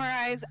just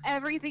summarize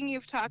everything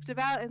you've talked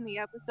about in the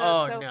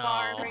episode so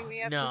far and bring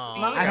me up to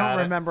speed? I don't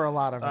remember a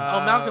lot of it.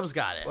 Malcolm's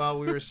got it. Well,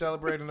 we were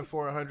celebrating the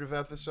 400th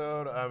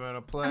episode. I'm in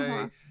a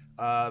play.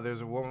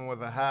 There's a woman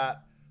with a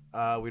hat.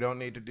 We don't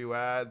need to do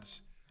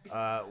ads.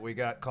 We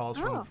got calls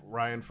from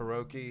Ryan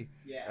Faroki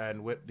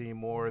and Whitney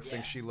Moore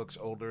thinks she looks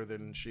older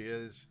than she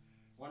is.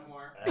 One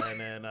more. And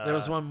then there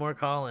was one more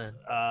call in.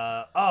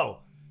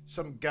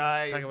 Some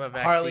guy Talking about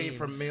Harley vaccines.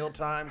 from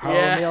Mealtime.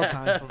 Harley's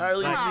Mealtime.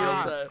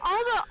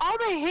 All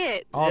the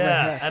hits.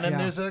 And then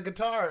there's a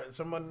guitar.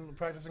 Someone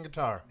practicing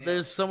guitar.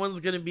 There's someone's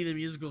gonna be the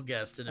musical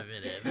guest in a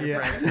minute.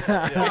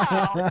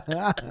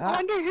 I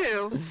wonder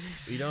who.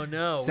 We don't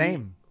know.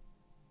 Same.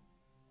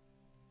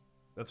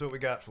 That's what we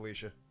got,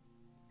 Felicia.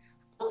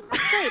 Well,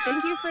 that's great.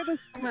 Thank you for the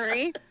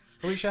summary.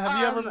 Felicia, have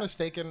you ever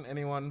mistaken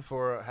anyone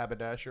for a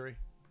haberdashery?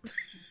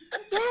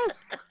 Yes.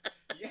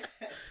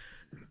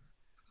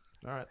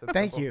 All right. That's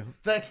Thank simple. you.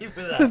 Thank you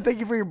for that. Thank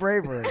you for your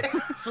bravery.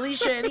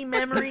 Felicia, any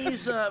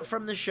memories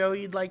from the show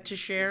you'd like to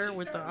share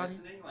with the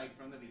audience? Like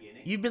from the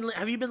beginning.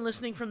 Have you been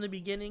listening from the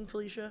beginning,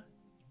 Felicia?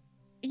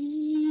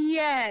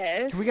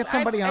 Yes. Can we get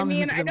somebody on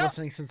who's been don't-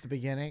 listening since the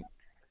beginning?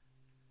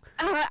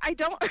 I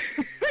don't.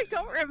 I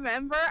don't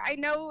remember. I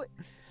know.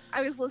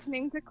 I was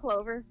listening to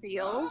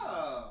Cloverfield.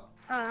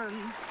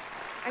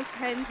 I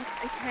tend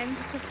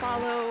to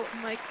follow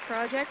Mike's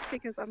project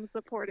because I'm a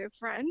supportive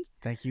friend.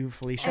 Thank you,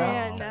 Felicia.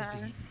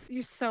 And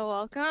you're so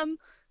welcome.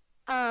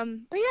 But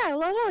yeah, I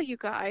love all you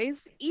guys.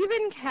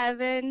 Even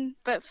Kevin,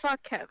 but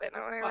fuck Kevin,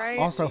 am I right?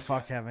 Also,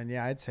 fuck Kevin.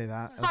 Yeah, I'd say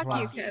that as Fuck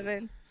well. you,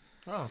 Kevin.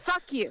 Oh.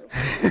 Fuck you.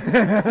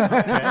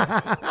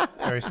 Okay.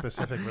 Very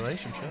specific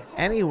relationship.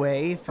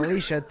 Anyway,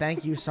 Felicia,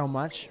 thank you so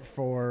much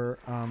for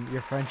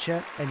your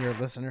friendship and your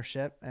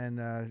listenership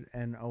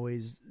and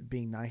always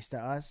being nice to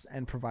us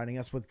and providing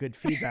us with good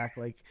feedback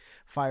like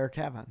Fire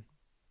Kevin.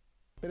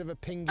 Bit of a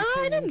ping.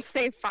 Oh, I didn't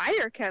say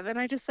fire Kevin.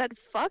 I just said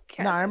fuck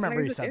Kevin. No, I remember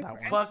you There's a said that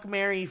difference. one. Fuck,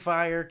 Mary,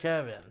 fire,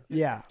 Kevin.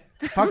 Yeah.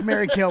 Fuck,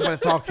 Mary, kill, but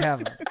it's all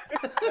Kevin.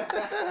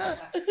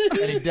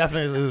 And he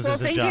definitely loses Well,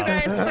 his thank job. you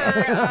guys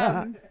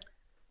for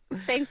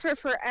thanks for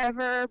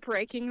forever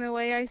breaking the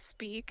way I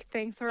speak.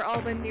 Thanks for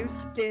all the new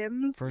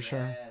stims. For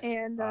sure.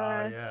 And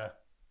yeah.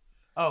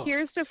 Oh,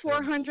 here's to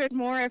 400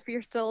 more if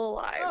you're still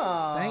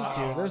alive. Thank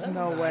you. There's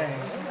no way.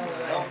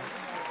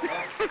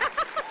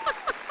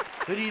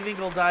 Who do you think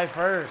will die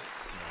first?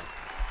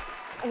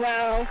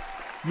 Well,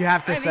 You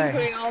have to I say.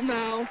 think we all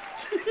know.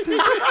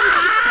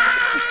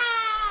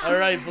 All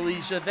right,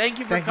 Felicia. Thank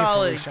you for Thank you,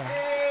 calling. Felicia.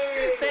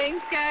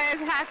 Thanks, guys.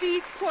 Happy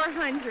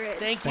 400.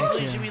 Thank you, Thank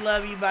Felicia. you. We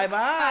love you. Bye-bye.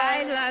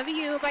 I love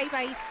you.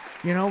 Bye-bye.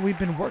 You know, we've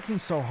been working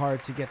so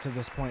hard to get to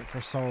this point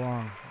for so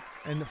long.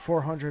 And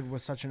 400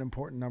 was such an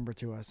important number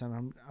to us,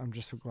 and I'm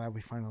just so glad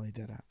we finally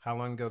did it. How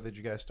long ago did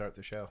you guys start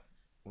the show?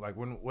 Like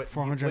when? What?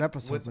 400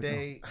 episodes What ago.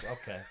 day?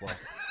 Okay. Well,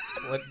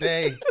 what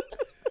day?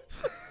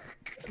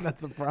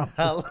 That's a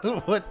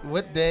problem.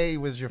 What day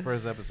was your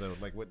first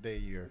episode? Like what day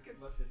year? You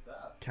could look this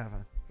up.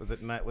 Kevin. Was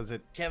it not? Was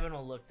it Kevin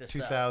will look this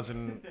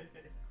 2000?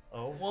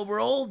 up. Well, we're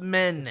old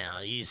men now,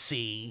 you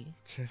see.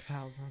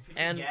 2000.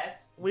 And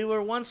Yes. we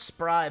were once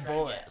spry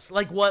boys.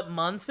 Like what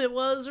month it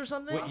was or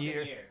something? What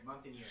year?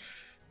 Month and year.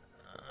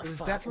 It was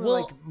Fuck. definitely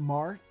Well,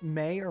 like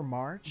May or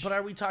March. But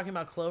are we talking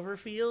about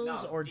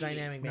Cloverfields No, or DB.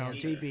 Dynamic No,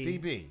 Banter? DB.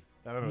 DB.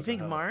 I don't know You what think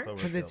the hell March?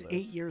 Because it's Cloverfield 8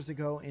 is. years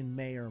ago in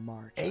May or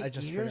March. 8 I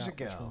just years forgot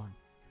which ago. one.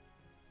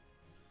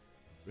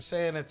 We're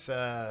saying it's what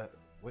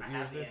I year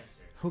have is the this? answer.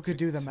 Who could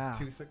do the math?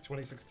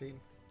 2016.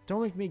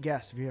 Don't make me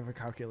guess if you have a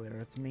calculator.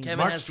 It's me. Kevin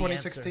March has the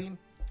answer. 2016.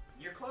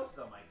 You're close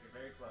though, Mike. You're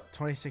very close.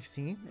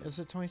 2016? Is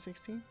it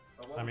 2016?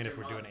 But what I was mean, your if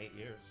we're doing months? 8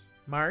 years.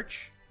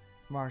 March.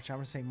 March. I'm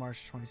going to say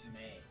March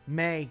 2016.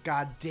 May. May.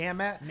 God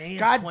damn it. May of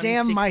God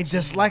damn my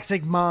 2016.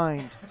 dyslexic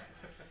mind.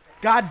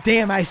 God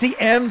damn. I see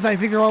M's. I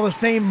think they're all the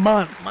same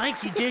month.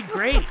 Mike, you did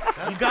great.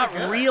 You got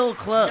real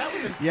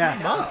close. Yeah.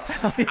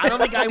 Months. I don't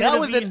think I would That have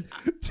was been.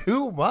 in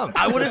 2 months.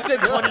 I would have said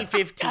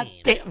 2015.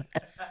 Damn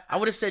it. I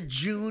would have said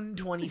June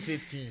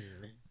 2015.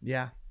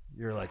 Yeah.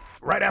 You're like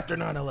right after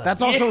 9/11.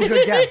 That's also a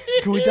good guess.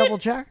 Can we double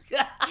check?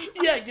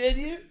 Yeah, can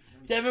you?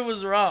 Kevin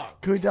was wrong.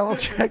 Can we double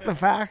check the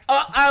facts?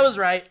 Oh, I was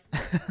right.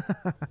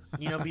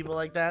 You know people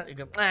like that? You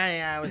go,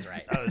 yeah, I was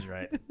right. I was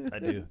right. I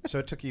do. So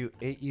it took you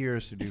 8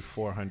 years to do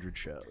 400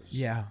 shows.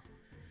 Yeah.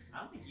 I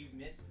don't think you've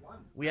missed one.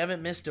 We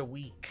haven't missed a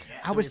week.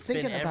 Yeah. I was it's been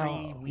thinking every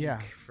about- week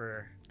yeah.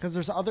 for. Because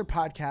there's other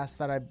podcasts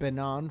that I've been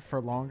on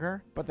for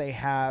longer, but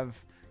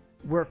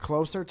we're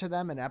closer to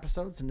them in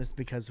episodes, and it's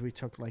because we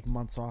took like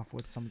months off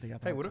with some of the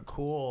other Hey, what ones. a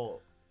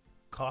cool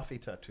coffee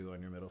tattoo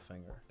on your middle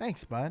finger.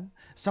 Thanks, bud.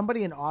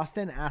 Somebody in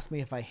Austin asked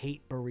me if I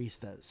hate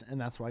baristas, and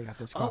that's why I got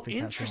this coffee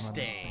tattoo.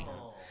 Interesting.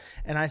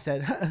 And I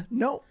said,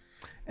 no.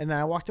 And then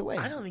I walked away.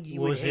 I don't think you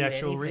What would was hate the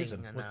actual anything reason?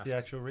 enough. What's the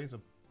actual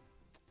reason?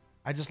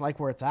 I just like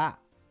where it's at.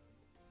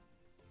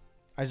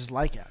 I just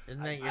like it.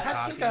 Isn't that your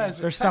Tattoo coffee? guys.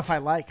 There's stuff I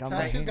like. I'm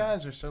Tattoo like,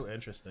 guys are so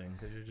interesting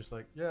because you're just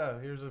like, yeah,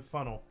 here's a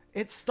funnel.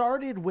 it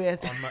started with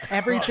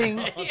everything.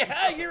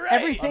 Yeah, you're right.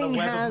 Everything On the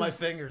web has of my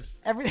fingers.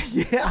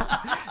 everything. Yeah,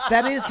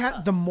 that is kind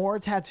of, the more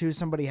tattoos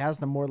somebody has,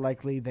 the more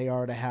likely they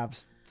are to have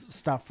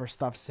stuff for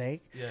stuff's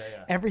sake. Yeah,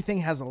 yeah. Everything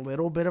has a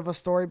little bit of a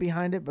story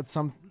behind it, but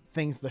some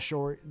things the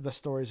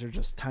stories are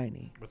just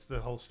tiny. What's the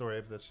whole story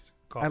of this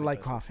coffee? I like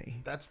tattoo?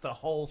 coffee, That's the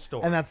whole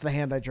story. and that's the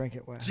hand I drink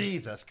it with.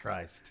 Jesus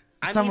Christ.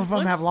 Some of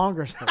them have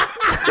longer stories.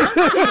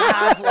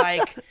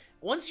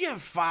 Once you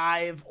have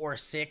 5 or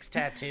 6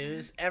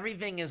 tattoos,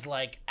 everything is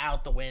like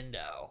out the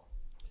window.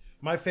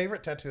 My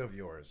favorite tattoo of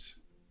yours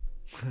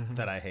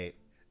that I hate,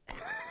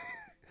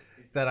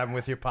 that I'm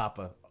with your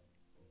papa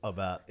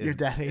about. Your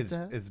dad hates is,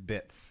 that? is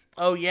bits.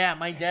 Oh yeah,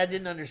 my dad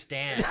didn't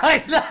understand.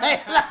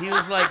 He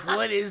was like,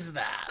 "What is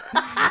that?"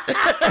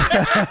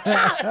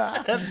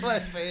 That's my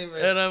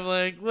favorite. And I'm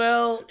like,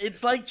 "Well,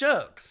 it's like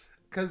jokes."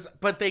 Because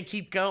But they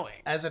keep going.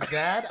 as a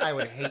dad, I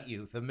would hate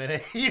you the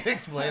minute you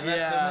explain that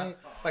Yeah. to me.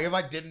 Like if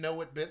I didn't know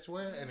what bits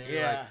were, and you're like,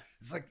 Yeah.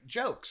 it's like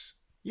jokes.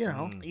 You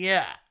know,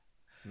 Yeah.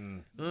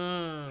 Mm.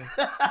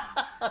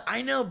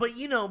 I know, but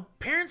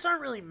parents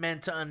aren't really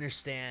meant to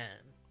understand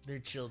their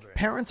children.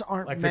 parents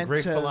aren't Like meant the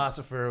great to.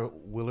 philosopher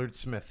Willard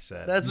Smith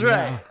said. That's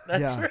right.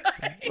 That's yeah.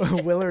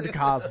 right. Willard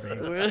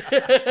Cosby.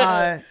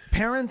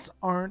 Parents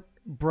aren't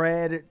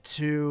bred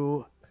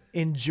to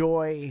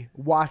enjoy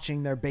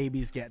watching their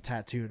babies get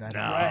tattooed. I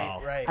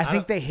No. Right. I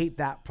think they hate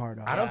that part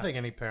of it. I don't think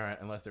any parent,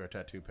 unless they're a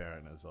tattoo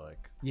parent, is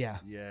like, Yeah.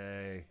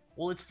 yay.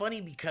 Well, it's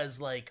funny because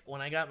like when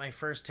I got my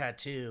first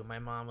tattoo, my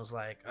mom was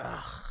like,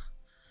 "Ugh,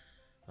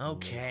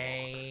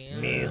 okay."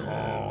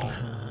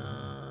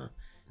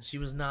 She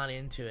was not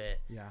into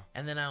it. Yeah.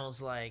 And then I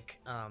was like,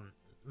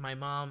 my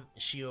mom,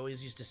 she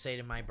always used to say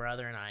to my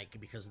brother and I,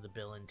 because of the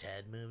Bill and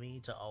Ted movie,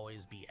 to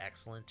always be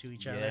excellent to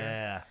each other.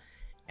 Yeah.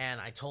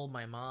 And I told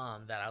my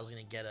mom that I was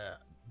gonna get a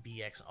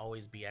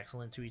always be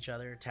excellent to each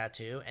other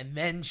tattoo, and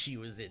then she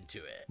was into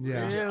it.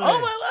 Yeah. She- oh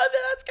my god,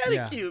 that's kind of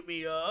Yeah. cute,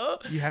 Mio.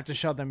 You have to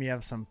show them you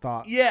have some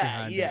thought. Yeah,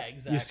 behind yeah, it.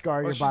 exactly. You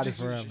scar your Well, body she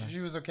forever. She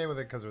was okay with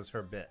it because it was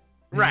her bit.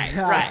 Right,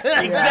 Yeah. right,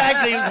 Yeah.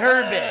 exactly. It was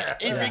her bit.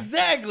 Yeah.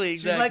 Exactly.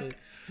 She's like,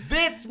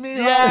 bits me.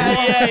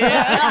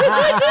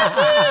 Yeah.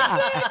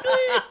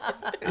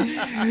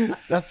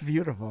 That's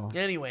beautiful.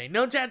 Anyway,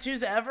 no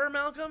tattoos ever,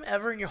 Malcolm?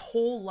 Ever in your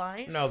whole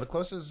life? No, the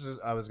closest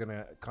I was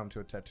gonna come to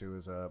a tattoo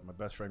is my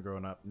best friend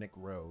growing up, Nick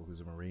Rowe, who's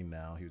a Marine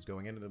now. He was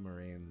going into the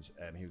Marines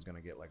and he was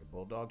gonna get like a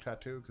bulldog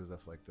tattoo because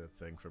that's like the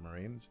thing for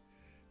Marines.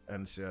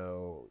 And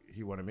so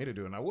he wanted me to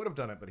do it, and I would have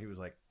done it, but he was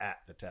like at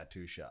the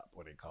tattoo shop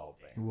when he called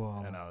me,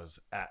 Whoa. and I was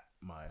at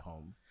my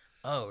home.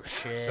 Oh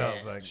shit. So I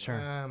was like, Sure.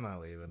 I'm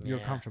not leaving. You're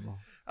Yeah. comfortable.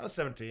 I was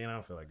 17. I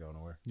don't feel like going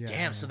nowhere. Yeah, Damn,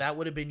 yeah. so that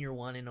would have been your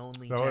one and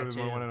only That would have tattoo.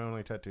 been my one and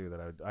only tattoo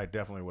that I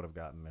definitely would have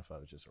gotten if I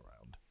was just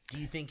around. Do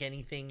you think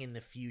anything in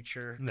the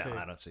future No, could...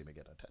 I don't see me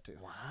getting a tattoo.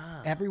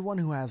 Wow. Everyone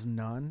who has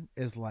none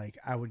is like,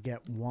 I would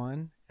get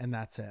one and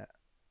that's it.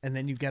 And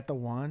then you get the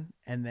one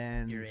and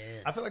then You're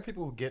in. I feel like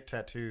people who get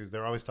tattoos,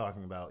 they're always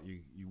talking about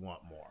you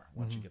want more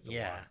once you get the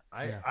Yeah.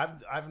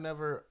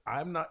 one.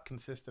 I'm not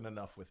consistent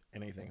enough with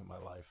anything in my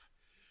life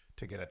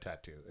to get a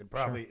tattoo.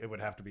 It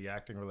would have to be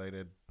acting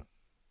related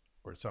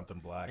or something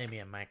black. Maybe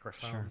a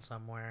microphone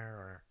somewhere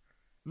or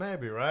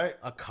Maybe, right?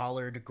 a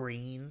collared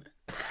green.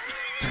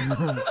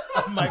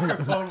 A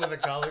microphone with a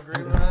collard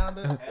green around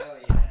it. Hell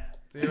yeah.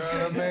 Do you know what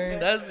I mean?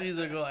 That's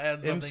musical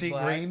and something MC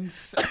black.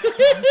 Greens.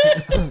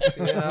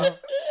 You know?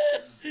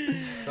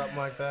 Something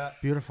like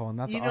that. beautiful. And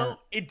that's art.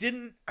 It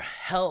didn't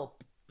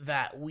help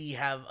that we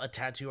have a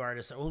tattoo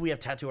artist. Well, we have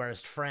tattoo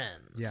artist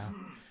friends. Yeah.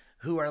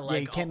 Who are like, Yeah,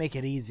 you can't make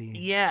it easy.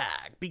 Yeah,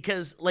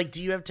 because like,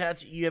 do you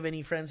have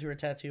any friends who are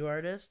tattoo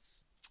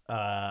artists?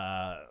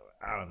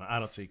 I don't know. I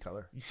don't see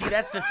color. You see,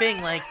 that's the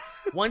thing. Like,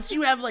 once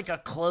you have like a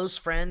close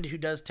friend who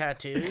does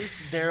tattoos,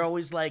 they're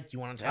always like, "You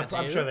want a tattoo?"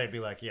 I'm sure they'd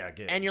be like, "Yeah,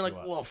 get it." And you're if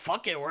like, you want. "Well,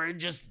 fuck it, we're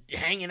just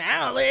hanging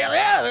out. Like,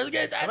 yeah, let's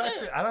get a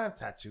tattoo." I don't have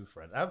tattoo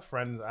friends. I have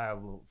friends. I have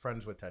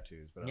friends with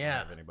tattoos, but I don't Yeah.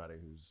 have anybody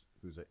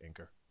who's an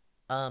inker.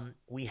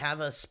 We have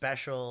a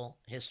special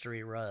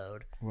history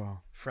road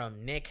Wow.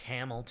 from Nick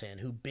Hamilton,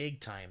 who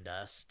big timed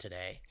us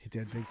today. He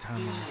did big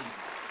time on us.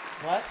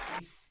 What?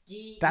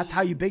 That's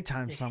how you big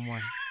time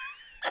someone.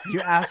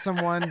 You ask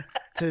someone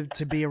to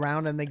be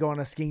around and they go on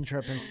a skiing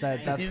trip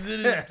instead.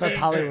 That's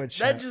Hollywood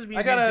shit. That just means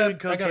I gotta he's doing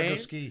cocaine. go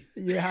ski.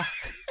 Yeah.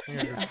 I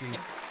gotta go ski.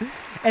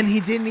 And he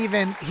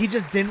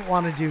just didn't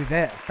want to do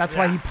this. That's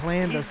why he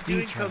planned a He's ski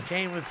doing trip.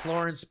 cocaine with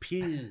Florence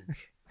Pugh.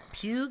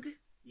 Pugh?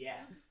 Yeah.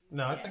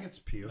 No, I think it's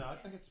Pew.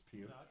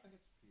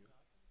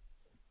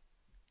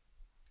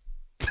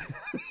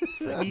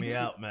 Freaks me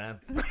out, man.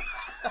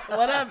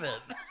 What happened?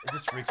 It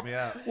just freaks me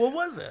out. What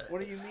was it? What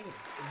do you mean?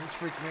 It just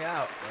freaks me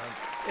out,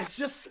 man. It's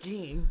just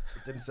skiing.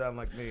 It didn't sound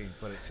like me,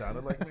 but it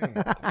sounded like me.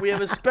 We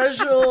have a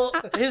special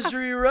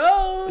history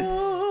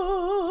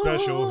row.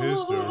 Special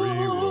history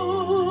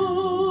row.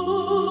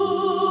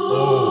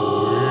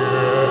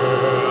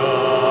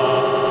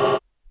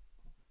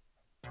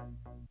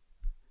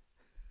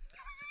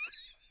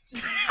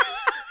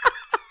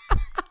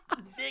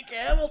 Nick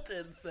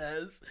Hamilton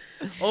says,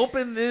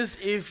 "Open this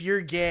if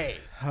you're gay."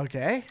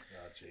 Okay.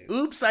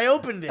 Oops, I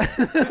opened it.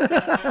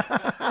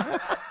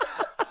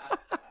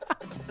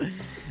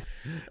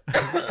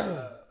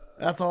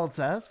 That's all it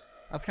says.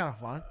 That's kind of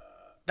fun.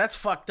 That's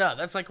fucked up.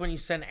 That's like when you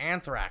send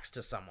anthrax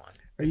to someone.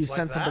 Or you It's like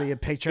send somebody that? a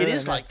picture. It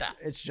is and like it's- that.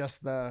 It's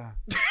just the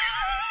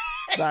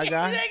that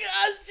guy.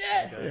 Oh,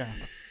 shit. Yeah.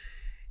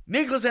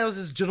 Nicholas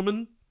Hamilton says,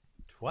 "Gentlemen,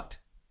 What?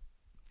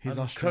 He's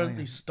I'm Australian.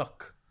 currently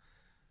stuck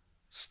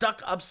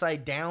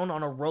upside down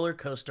on a roller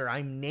coaster.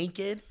 I'm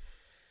naked.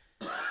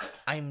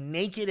 I'm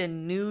naked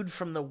and nude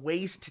from the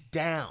waist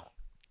down.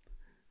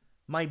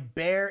 My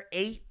bare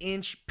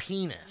 8-inch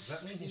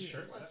penis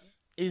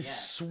is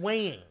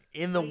swaying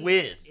in the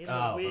wind.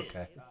 Oh,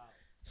 okay.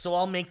 So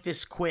I'll make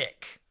this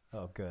quick.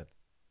 Oh, good.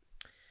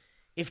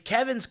 If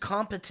Kevin's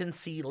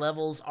competency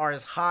levels are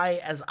as high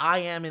as I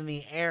am in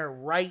the air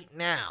right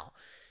now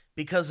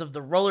because of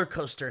the roller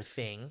coaster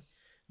thing,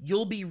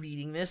 you'll be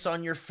reading this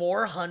on your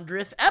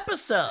 400th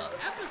episode."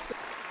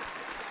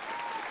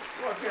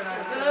 You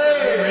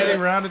really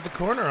rounded the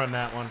corner on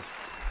that one.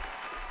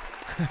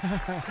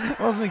 I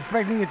wasn't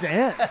expecting it to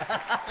end.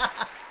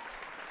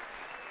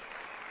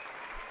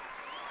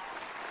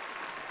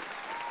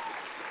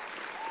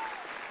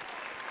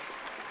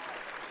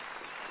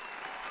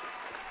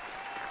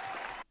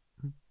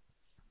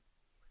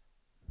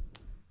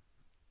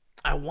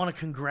 I want to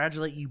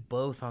congratulate you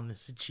both on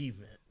this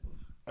achievement.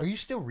 Are you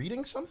still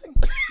reading something?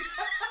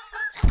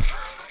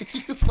 Are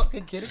you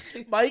fucking kidding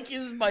me? Mike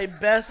is my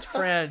best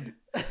friend,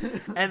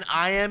 and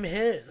I am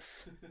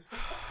his.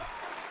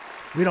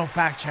 We don't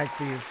fact check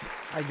these,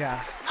 I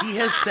guess. He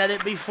has said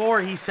it before.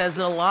 He says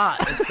it a lot,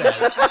 it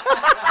says.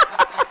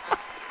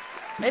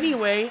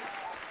 Anyway,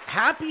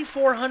 happy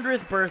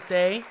 400th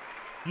birthday.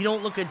 You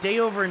don't look a day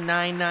over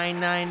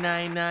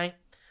 99999.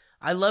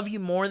 I love you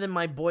more than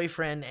my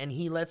boyfriend, and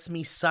he lets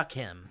me suck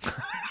him.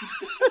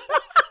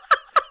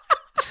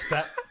 Is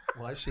that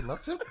why she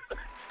loves him?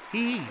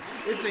 He.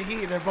 It's a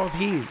he. They're both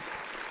he's.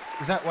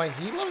 Is that why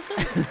he loves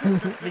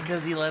him?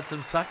 Because he lets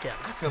him suck him.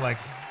 I feel like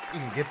you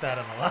can get that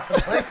in a lot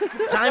of places.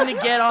 Time to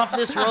get off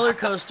this roller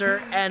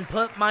coaster and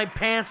put my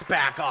pants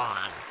back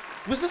on.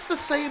 Was this the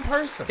same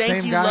person? Thank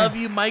Same you, guy. love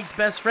you, Mike's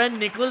best friend,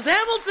 Nicholas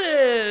Hamilton.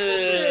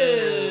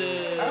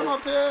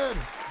 Hamilton.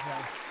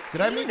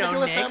 Did I You meet know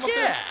Nicholas Nick, Hamilton?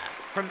 yeah.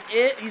 From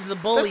It, he's the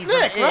bully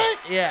That's Nick, from It. right?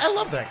 Yeah. I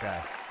love that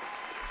guy.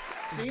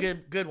 It's a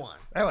good one.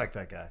 I like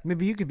that guy.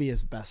 Maybe you could be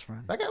his best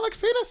friend. That guy likes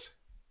penis.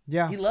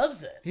 Yeah. He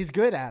loves it. He's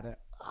good at it.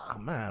 Oh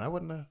man, I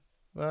wouldn't have.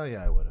 Well,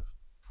 yeah, I would have.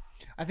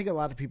 I think a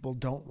lot of people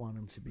don't want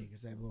him to be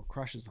because they have little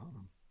crushes on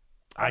him.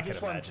 I can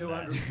just want imagine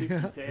 250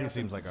 that. He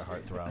seems like a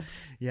heartthrob.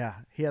 Yeah,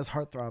 he has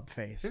heartthrob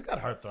face. He's got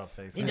heartthrob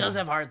face. He does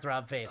have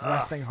heartthrob face.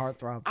 Resting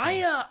heartthrob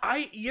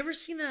face. You ever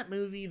seen that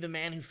movie, The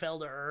Man Who Fell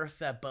to Earth,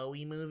 that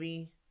Bowie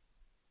movie?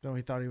 No,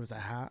 he thought he was a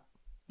hat.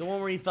 The one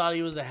where he thought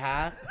he was a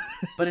hat,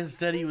 but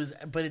instead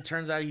but it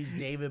turns out he's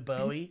David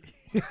Bowie.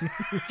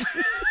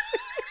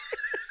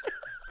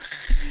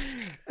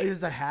 He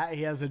was a hat.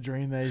 He has a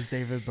dream that he's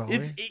David Bowie.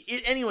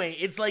 Anyway,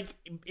 it's like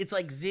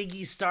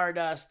Ziggy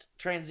Stardust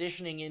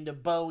transitioning into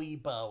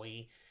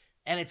Bowie,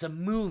 and it's a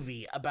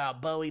movie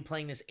about Bowie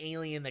playing this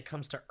alien that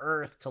comes to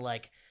Earth to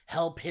like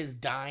help his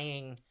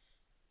dying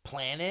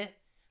planet,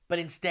 but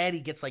instead he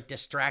gets like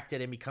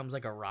distracted and becomes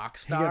like a rock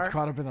He star. gets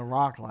caught up in the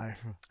rock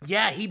life.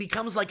 Yeah, he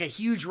becomes like a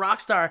huge rock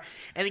star,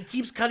 and it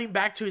keeps cutting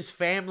back to his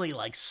family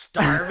like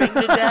starving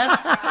to death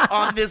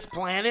on this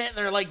planet. And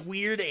they're like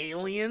weird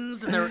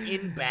aliens, and they're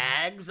in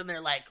bags, and they're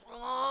like,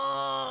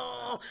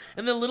 oh,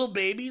 and the little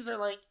babies are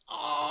like,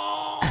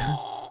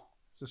 oh.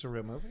 Is this a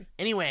real movie?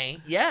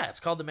 Anyway, yeah, it's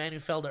called The Man Who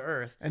Fell to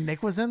Earth. And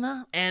Nick was in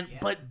that?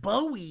 But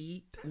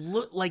Bowie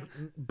looked like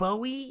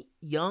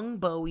young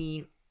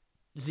Bowie,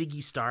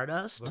 Ziggy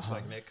Stardust. Looks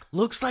like Nick.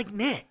 Looks like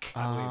Nick.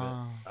 I believe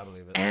it. I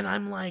believe it. And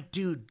I'm like,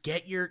 dude,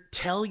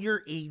 tell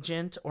your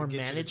agent or get you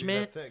to do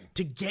management that thing.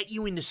 to get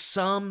you into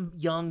some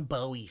young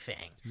Bowie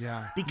thing.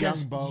 Yeah.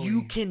 Because Young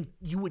Bowie.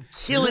 you would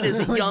kill it as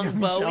a young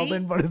Bowie.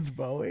 Sheldon, but it's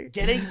Bowie.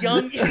 Get a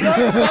young Bowie.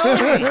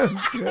 A young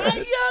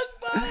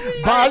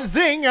Bowie.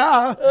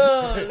 Bazinga!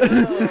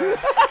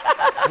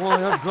 Boy,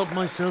 I've got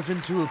myself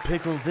into a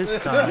pickle this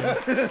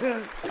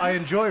time. I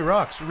enjoy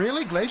rocks.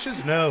 Really?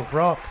 Glaciers? No.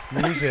 Rock.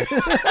 Music.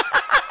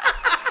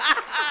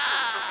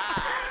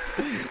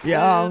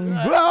 Young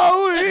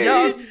Bowie!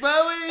 Young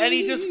Bowie! And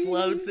he just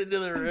floats into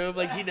the room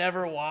like he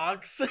never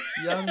walks.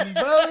 Young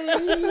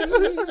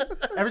Bowie!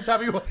 every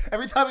time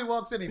he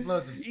walks in, he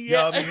floats.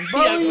 Young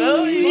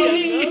Bowie!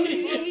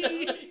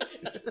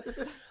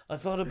 I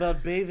thought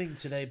about bathing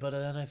today, but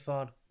then I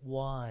thought,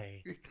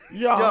 why?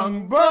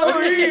 Young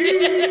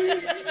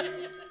Bowie!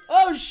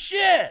 Oh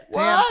shit!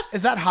 What?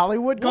 Is that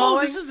Hollywood Whoa,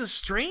 calling? this is a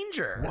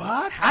stranger.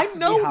 What? Has I to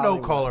know be no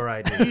Hollywood. caller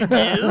ID. You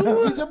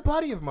do? He's a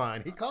buddy of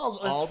mine. He calls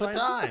all the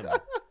fine. time.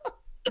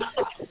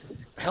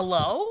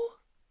 Hello?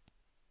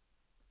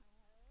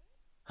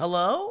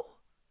 Hello?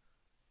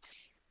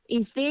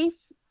 Is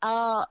this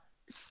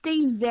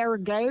Steve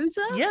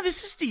Zaragoza? Yeah,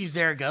 this is Steve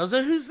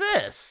Zaragoza. Who's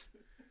this?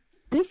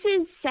 This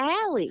is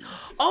Sally.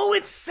 Oh,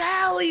 it's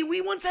Sally. We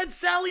once had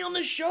Sally on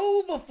the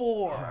show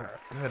before.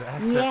 Good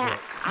accent Yeah,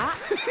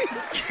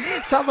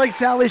 work. Sounds like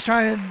Sally's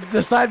trying to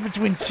decide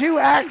between two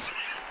acts.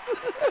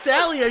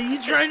 Sally, are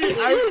you trying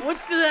to...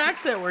 what's the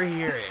accent we're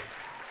hearing?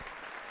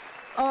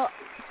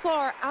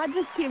 Sorry, I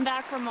just came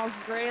back from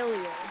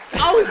Australia.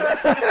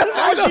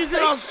 Oh, she's in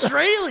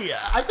Australia.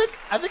 I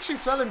think she's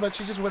Southern, but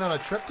she just went on a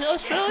trip to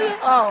Australia.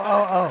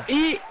 Oh.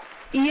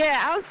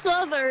 Yeah, I'm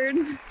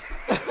Southern.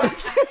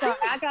 Sorry,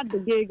 I got the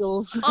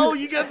giggles. Oh,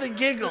 you got the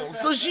giggles.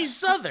 So she's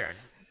Southern,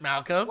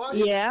 Malcolm.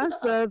 Yeah, I'm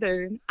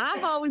Southern.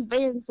 I've always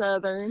been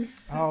Southern.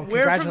 Oh,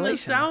 Where from the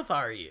congratulations. South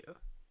are you?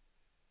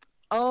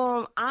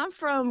 I'm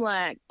from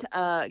like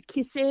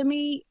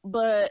Kissimmee,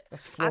 but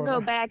That's I go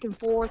Florida. back and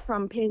forth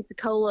from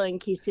Pensacola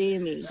and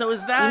Kissimmee. So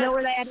is that, know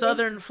where that is?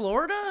 Southern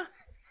Florida?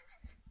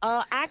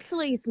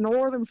 Actually, it's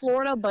northern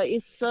Florida, but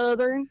it's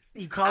southern.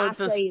 You call it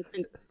say the...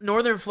 it's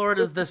Northern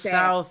Florida is it's the the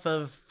South. south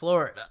of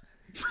Florida.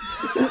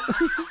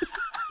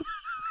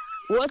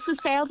 What's the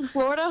south of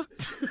Florida?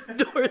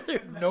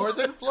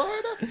 Northern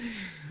Florida.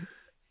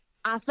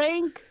 I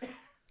think.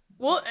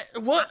 What?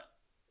 What's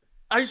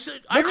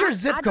your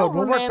zip I code? don't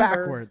We'll work remember.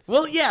 backwards.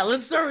 Well, yeah,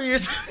 let's start with your...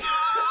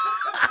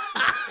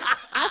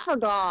 I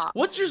forgot.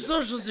 What's your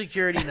social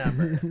security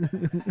number?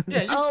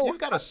 Yeah, you've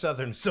got a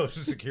Southern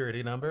Social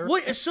Security number.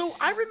 Wait, so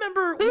I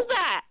remember... Who's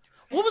that?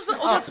 What was the...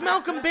 Oh, that's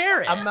Malcolm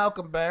Barrett. I'm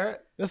Malcolm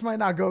Barrett. This might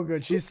not go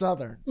good. She's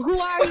Southern. Who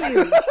are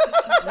you?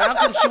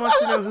 Malcolm, she wants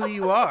to know who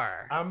you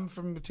are. I'm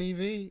from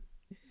TV.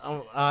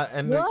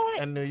 And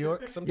What? New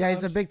York sometimes. Yeah,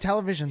 he's a big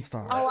television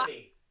star. Oh,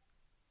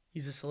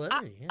 He's a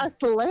celebrity. Yeah. a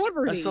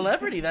celebrity. A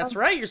celebrity, that's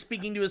right. You're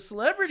speaking to a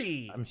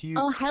celebrity. I'm huge.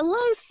 Oh, hello,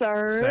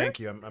 sir. Thank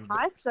you. I'm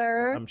Hi,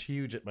 sir. I'm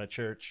huge at my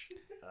church.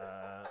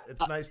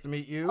 It's nice to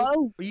meet you.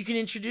 Oh, You can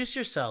introduce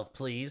yourself,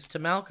 please, to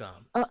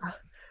Malcolm.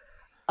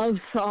 oh,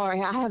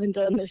 sorry. I haven't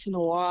done this in a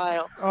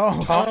while. Oh,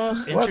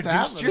 what's Introduce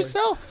happening?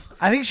 yourself.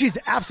 I think she's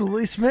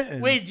absolutely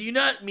smitten. Wait, do you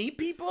not meet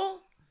people?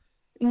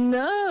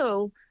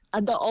 No.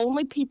 The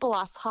only people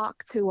I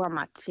talk to are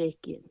my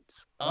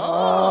chickens.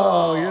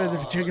 Oh, you're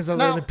the chickens are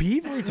Now- the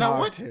people we Now,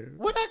 talk to.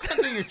 what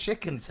accent do your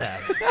chickens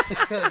have?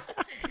 Because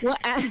Well,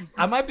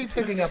 I might be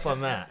picking up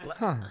on that.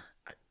 Huh.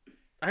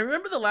 I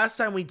remember the last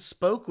time we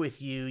spoke with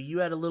you, you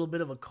had a little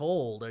bit of a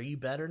cold. Are you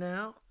better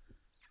now?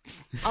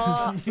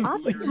 I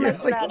didn't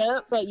mess that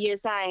up, but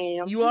yes, I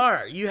am. You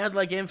are. You had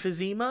like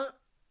emphysema?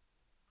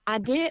 I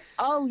did.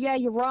 Oh, yeah,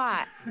 you're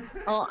right.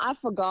 Oh, I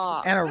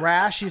forgot. And a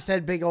rash. You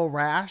said big old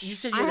rash. You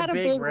said you I had had a a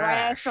big, big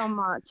rash on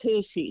my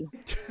tushy.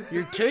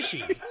 Your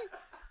tushy.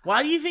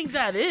 Why do you think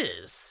that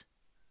is?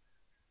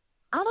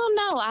 I don't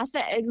know. I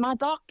think my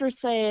doctor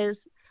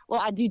says. Well,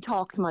 I do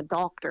talk to my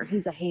doctor.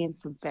 He's a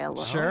handsome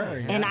fella. Sure.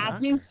 And I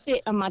do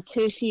sit on my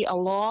tushy a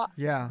lot.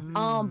 Yeah.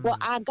 But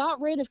I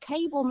got rid of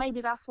cable. Maybe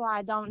that's why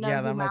I don't know. Yeah,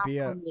 who that might be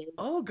it. Malcolm is.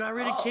 Oh, got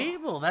rid of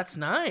cable. That's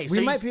nice. We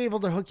So might be able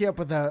to hook you up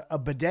with a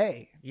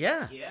bidet.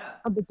 Yeah.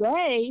 A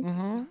bidet.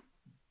 Mm-hmm.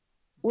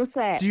 What's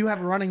that? Do you have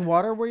running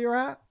water where you're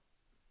at?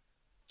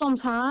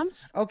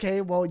 Sometimes.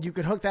 Okay, well, you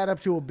could hook that up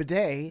to a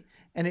bidet,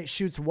 and it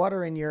shoots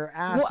water in your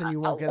ass, What? and you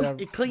won't get a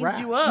It cleans rash.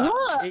 you up.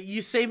 What?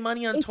 You save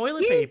money on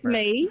toilet Excuse paper.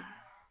 me.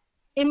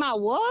 Am I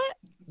what?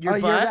 Your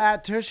You're butt?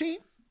 at Tushy?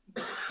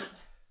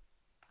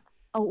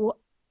 What?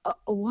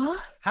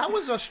 How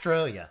was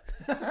Australia?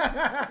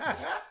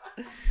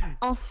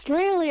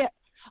 Australia.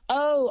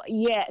 Oh,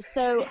 yeah.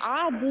 So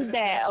I did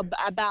that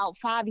about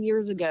 5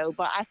 years ago,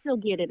 but I still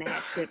get an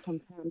accent from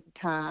time to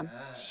time.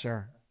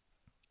 Sure.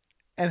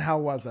 And how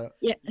was it?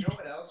 Yeah. You know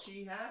what else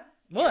she had?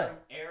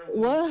 What? Heirloom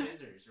What?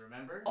 scissors,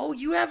 remember? Oh,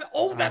 you have.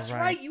 Oh, that's right.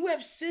 right. You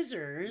have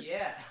scissors.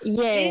 Yeah.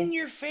 Yeah. In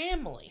your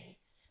family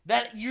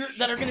that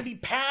are going to be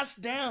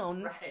passed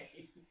down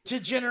Right. to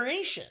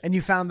generations. And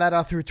you found that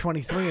out through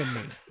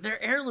 23andMe.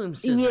 They're heirloom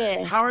scissors.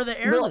 Yeah. How are the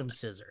heirloom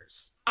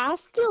scissors? I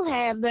still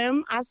have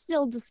them. I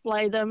still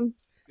display them.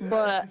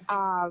 But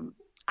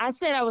I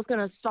said I was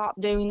going to stop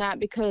doing that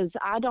because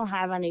I don't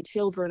have any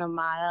children of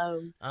my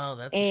own. Oh,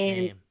 that's a And-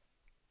 shame.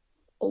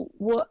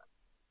 What?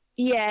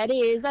 Yeah, it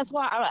is. That's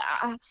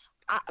why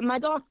my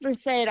doctor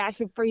said I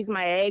should freeze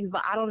my eggs,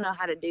 but I don't know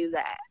how to do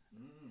that.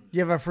 You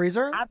have a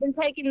freezer? I've been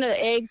taking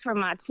the eggs from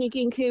my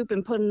chicken coop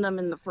and putting them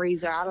in the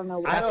freezer. I don't know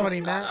what. That's what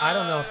he meant? I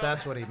don't know if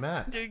that's what he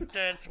meant. I think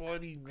that's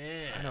what he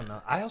meant. I don't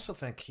know. I also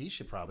think he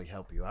should probably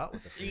help you out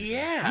with the freezer.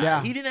 Yeah.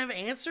 Yeah. He didn't have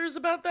answers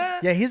about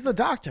that? Yeah, he's the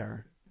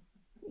doctor.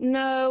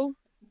 No,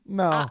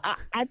 No.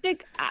 I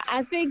think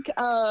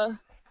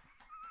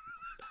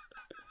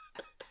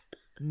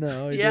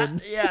No, he Yeah,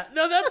 didn't. yeah.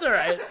 No, that's all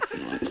right.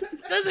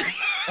 That's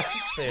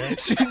Fair.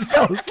 She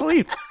fell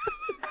asleep.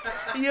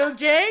 You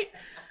okay?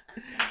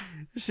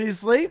 She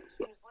asleep?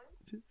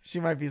 She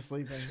might be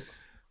sleeping.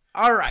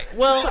 All right.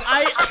 Well,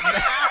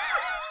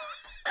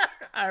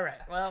 all right.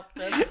 Well,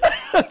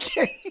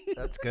 Okay.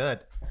 That's good.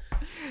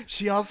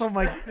 She also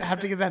might have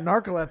to get that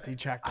narcolepsy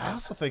checked I out.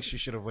 also think she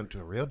should have went to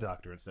a real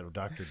doctor instead of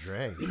Dr.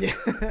 Dre.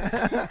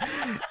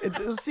 It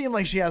does seem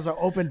like she has an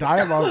open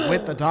dialogue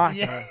with the doctor,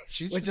 Yeah,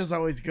 which is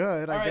always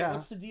good, all I right. guess.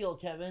 What's the deal,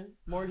 Kevin?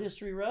 More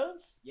history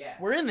roads? Yeah.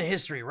 We're in the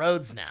history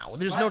roads now.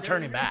 There's no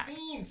turning back.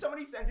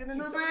 Somebody sent in a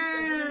new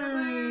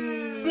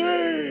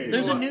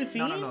There's a new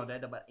theme. No,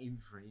 that's about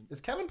in-frame.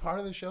 Is Kevin part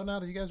of the show now?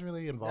 Do you guys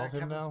really involve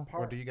him Kevin's now?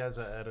 part. Or do you guys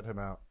edit him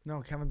out?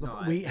 No, Kevin's.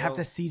 No, we I have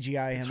to don't-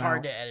 CGI him It's out.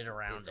 hard to edit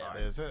around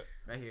it. Is it?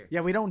 Right here.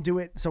 Yeah, we don't do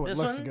it so it This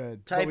looks one?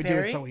 good, Ty but we do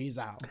Perry? it so he's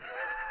out.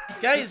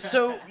 Guys,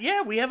 so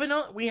yeah, we have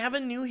a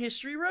new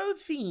history road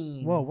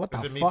theme. Whoa, what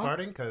Is the it me fuck?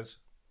 farting? Because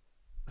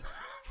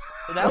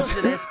That was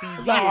an SBD.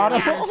 Is that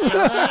audible?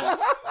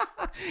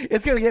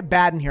 It's gonna get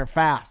bad in here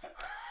fast.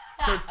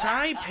 So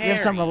Ty Perry. You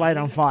have something to light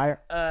on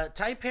fire.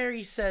 Ty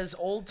Perry says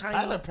old timey.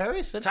 Tyler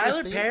Perry sent you a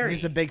Tyler theme? Perry.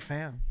 He's a big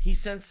fan. He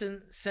sent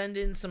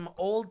in some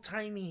old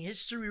timey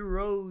history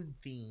road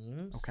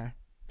themes. Okay.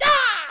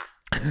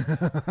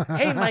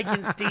 Hey, Mike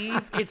and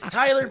Steve, it's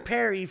Tyler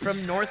Perry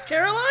from North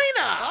Carolina.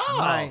 Oh,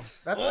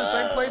 Nice. That's the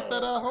same place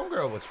that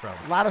Homegirl was from.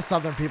 A lot of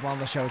Southern people on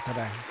the show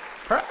today.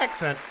 Her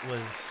accent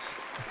was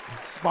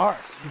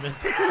Sparse.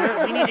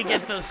 We need to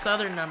get those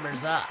Southern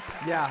numbers up.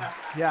 Yeah,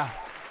 yeah.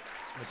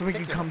 So we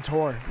can come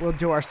tour. We'll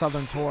do our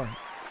Southern tour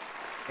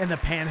in the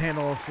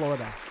Panhandle of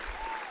Florida.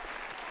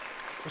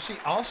 Was she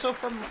also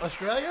from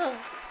Australia?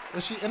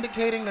 Was she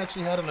indicating that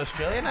she had an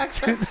Australian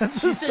accent?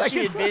 She said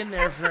she had been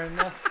there for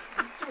enough.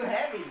 It's too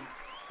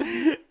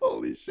heavy.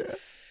 Holy shit.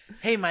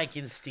 Hey, Mike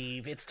and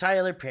Steve, it's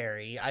Tyler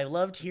Perry. I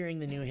loved hearing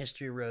the new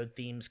History Road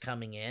themes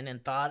coming in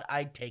and thought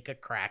I'd take a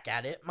crack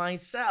at it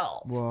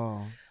myself.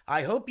 Whoa.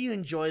 I hope you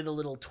enjoy the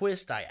little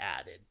twist I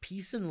added.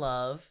 Peace and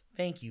love.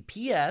 Thank you.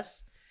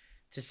 P.S.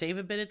 To save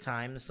a bit of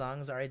time, the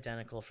songs are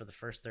identical for the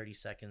first 30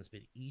 seconds,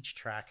 but each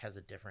track has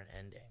a different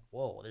ending.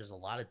 Whoa, there's a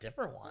lot of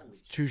different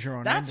ones. Choose your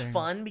own That's ending.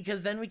 fun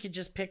because then we could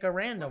just pick a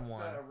random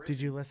one.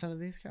 Did you listen to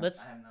these guys?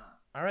 Let's. I have not.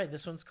 All right,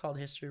 this one's called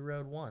History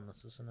Road 1.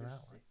 Let's listen to that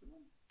one.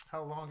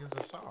 How long is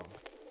the song?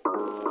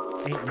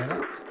 8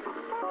 minutes.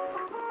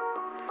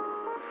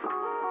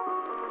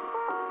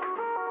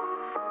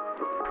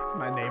 It's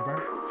my neighbor.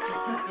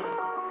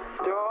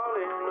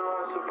 Darling, I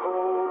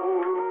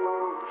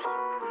suppose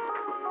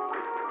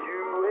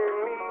you and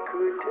me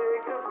could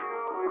take the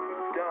view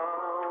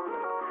down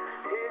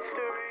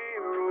history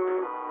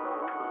road.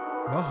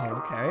 Whoa,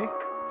 okay.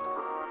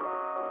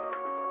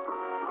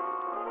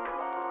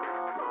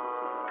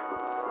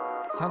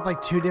 Sounds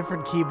like two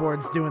different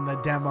keyboards doing the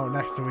demo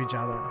next to each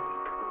other.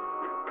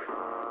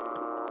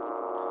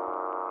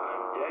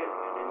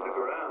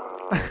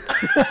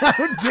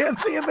 I'm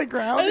dancing in the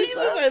ground. I think he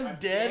says I'm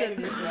dead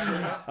and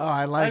Oh,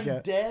 I like I'm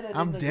it. dead and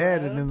I'm in the dead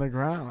ground. and in the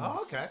ground. Oh,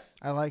 okay.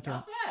 I like it.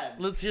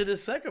 Let's hear the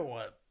second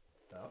one.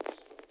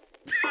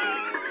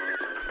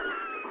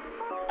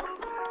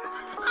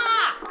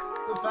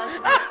 The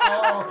fact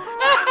that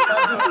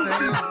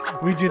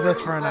We do this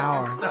for an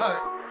hour.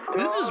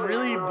 This is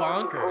really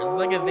bonkers. It's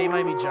like a They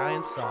Might Be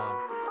Giants song.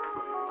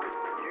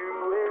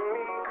 You and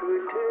me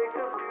could take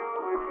the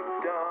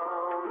view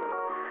down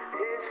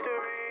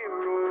history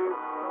road.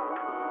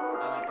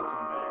 I like this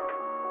one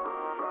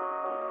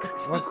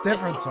better. What's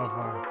different so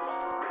far?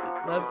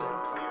 That's This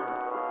one's it.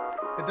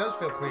 clearer. it does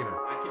feel cleaner.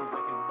 I can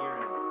hear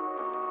it.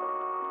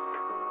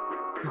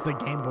 It's the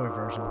Game Boy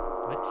version.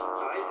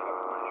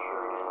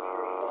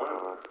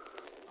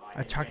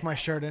 I tucked my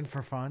shirt in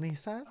for fun, he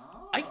said.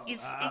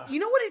 You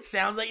know what it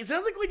sounds like? It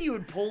sounds like when you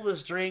would pull the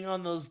string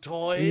on those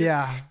toys.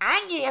 Yeah.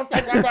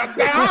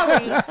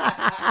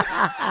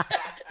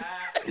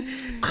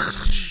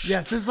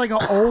 Yes, this is like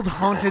an old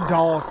haunted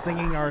doll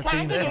singing our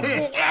theme song.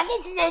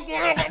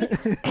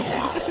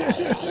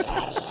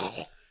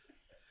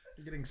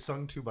 You're getting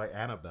sung to by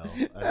Annabelle.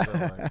 I feel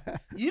like.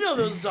 You know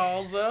those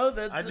dolls, though.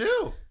 That's I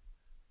do.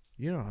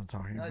 You know what I'm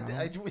talking about.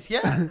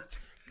 Yeah.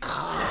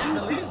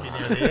 Believe me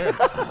near the end.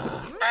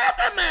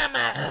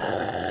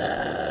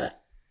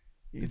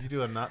 Did you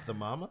do a not the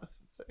mama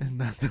thing?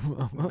 Not the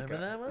mama. Remember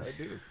that one? I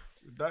do.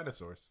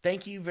 Dinosaurs.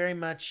 Thank you very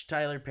much,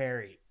 Tyler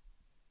Perry.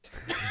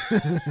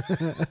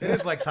 It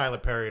is like Tyler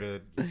Perry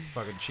to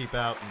fucking cheap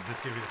out and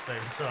just give you the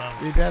same song.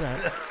 You did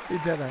it. You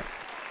did it.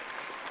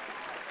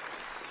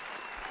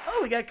 Oh,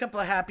 we got a couple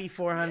of happy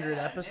 400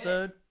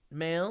 episode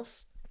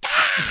mails.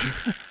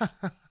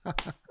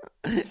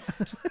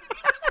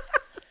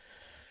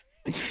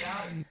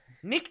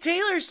 Nick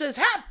Taylor says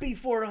happy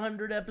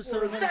 400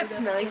 episodes. That's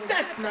nice.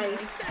 That's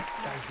nice.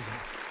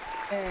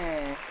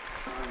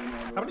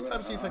 How many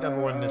times do you think I've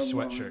worn this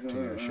sweatshirt to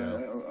your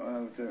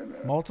show?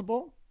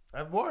 Multiple?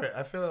 I've worn it.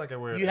 I feel like I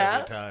wear it You every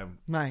have? time.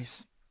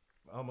 Nice.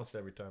 Almost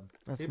every time.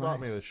 That's He bought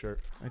me nice. this shirt.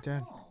 I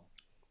did.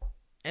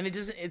 And it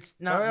doesn't. It's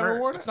I not ever merch.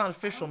 worn It's it? not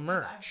official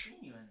merch.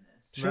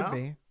 Should No?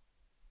 be.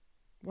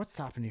 What's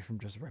stopping you from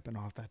just ripping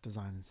off that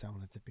design and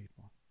selling it to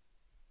people?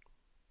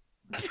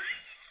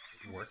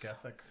 Work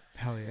ethic.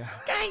 Hell yeah.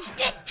 Guys,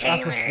 Nick That's the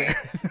Taylor. spirit.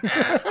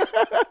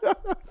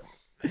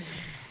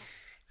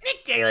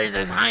 Tyler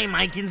says, hi,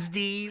 Mike and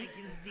Steve.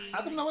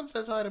 How come no one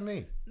says hi to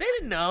me? They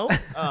didn't know.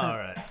 Oh, all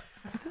right.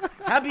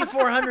 Happy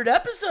 400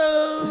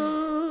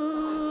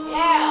 episodes.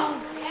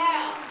 Yeah.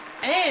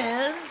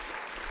 And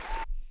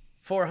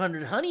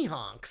 400 honey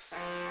honks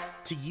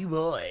to you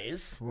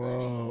boys.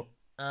 Whoa.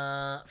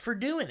 For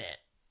doing it.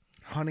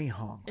 Honey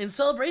honks. In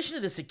celebration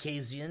of this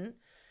occasion,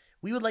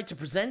 we would like to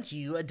present to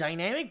you a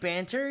Dynamic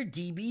Banter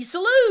DB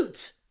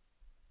salute.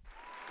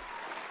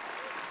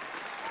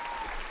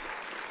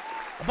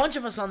 A bunch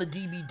of us on the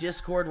DB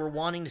Discord were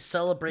wanting to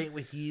celebrate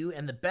with you,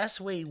 and the best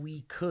way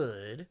we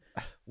could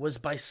was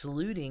by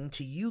saluting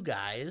to you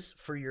guys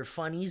for your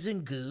funnies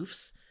and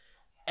goofs.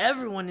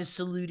 Everyone is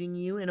saluting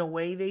you in a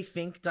way they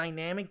think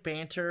Dynamic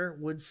Banter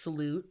would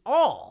salute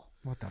all.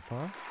 What the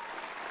fuck?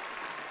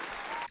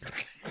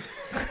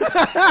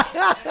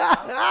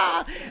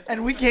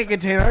 And we can't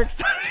contain our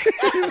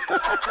excitement.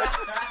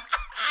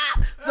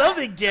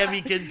 Something can't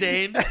be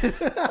contained.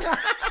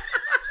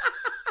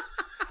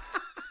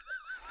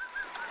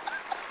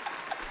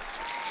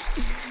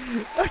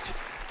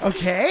 Okay.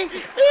 Okay.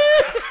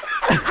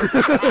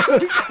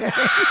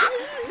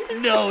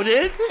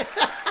 Noted.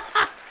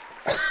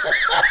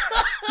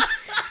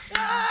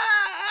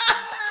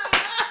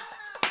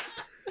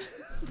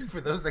 For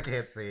those that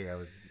can't see, I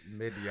was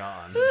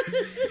mid-yawn,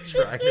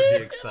 trying to be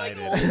excited.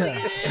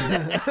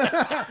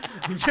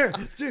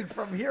 Dude,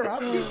 from here up.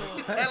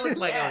 That looked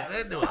like I was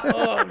into it.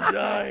 Oh, I'm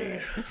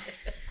dying.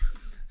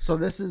 So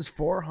this is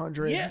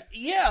 400.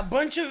 Yeah, a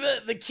bunch of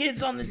the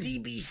kids on the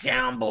DB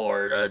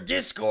soundboard,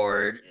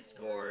 Discord.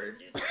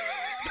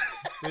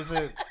 There's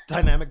a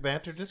Dynamic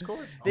Banter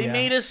Discord? They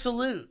made a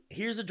salute.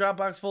 Here's a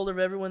Dropbox folder of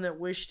everyone that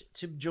wished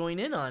to join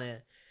in on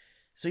it.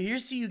 So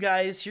here's to you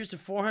guys. Here's to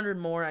 400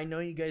 more. I know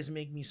you guys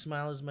make me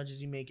smile as much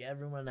as you make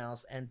everyone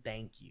else. And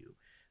thank you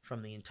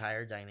from the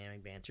entire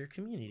Dynamic Banter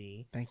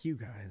community. Thank you,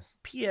 guys.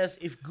 P.S.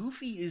 If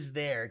Goofy is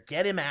there,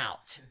 get him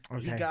out.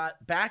 Okay. He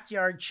got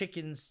backyard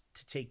chickens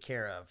to take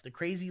care of. The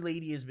crazy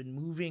lady has been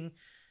moving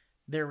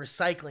their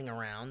recycling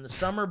around. The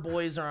summer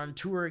boys are on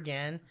tour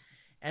again.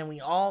 And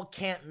we all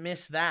can't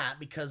miss that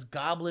because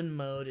Goblin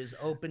Mode is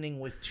opening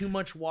with too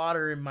much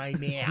water in my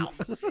mouth.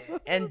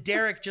 And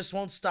Derek just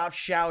won't stop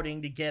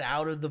shouting to get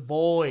out of the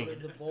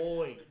void.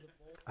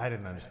 I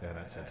didn't understand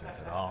that sentence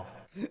at all.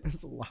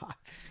 There's a lot.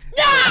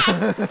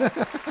 Hit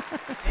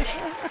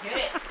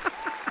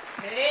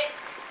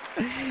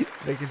it.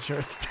 Making sure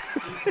it's...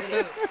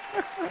 Hit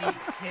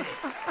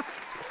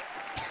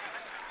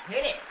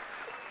it.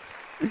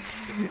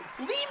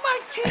 Leave my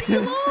titty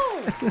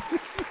alone.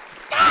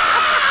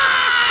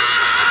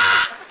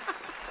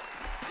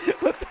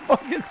 What the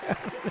fuck is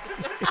happening?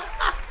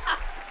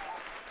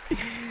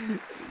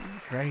 This is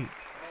great.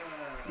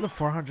 The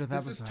 400th This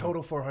episode. is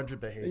total 400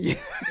 behavior. Yeah.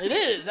 It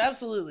is,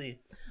 absolutely.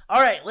 All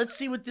right, let's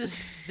see what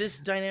this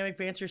Dynamic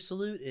Banter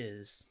salute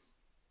is.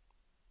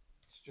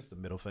 It's just a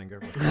middle finger.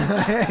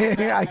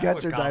 I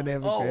got your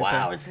Dynamic Oh, Banter.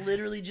 wow. It's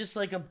literally just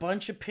like a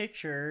bunch of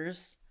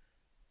pictures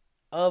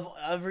of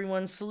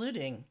everyone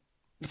saluting.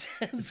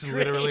 It's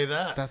literally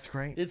that. That's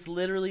great. It's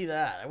literally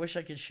that. I wish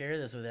I could share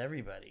this with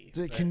everybody.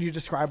 Can you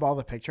describe all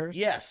the pictures?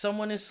 Yeah,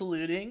 someone is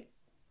saluting.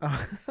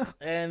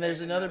 And there's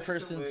another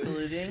person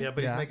saluting. Yeah,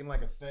 but he's making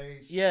like a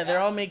face. Yeah,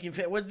 they're all making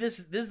what this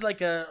is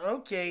like a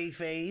okay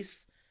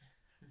face.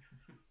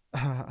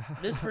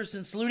 This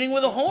person's saluting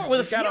with a horn, with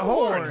a few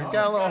horns. He's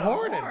got a little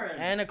horn in it.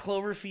 And a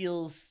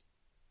Cloverfield's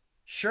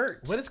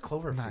shirt. What is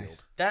Cloverfield? Nice.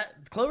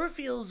 That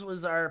Cloverfield's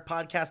was our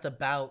podcast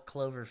about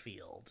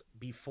Cloverfield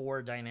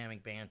before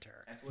Dynamic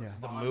Banter.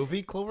 The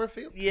movie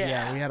Cloverfield?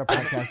 Yeah, we had a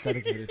podcast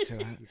dedicated to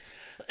it.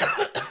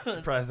 I'm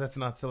surprised that's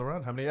not still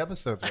around. How many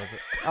episodes was it?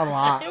 A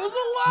lot. It was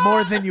a lot.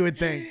 More than you would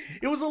think.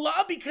 It was a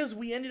lot because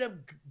we ended up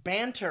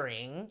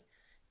bantering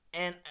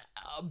and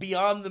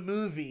beyond the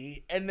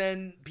movie, and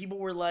then people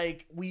were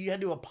like, we had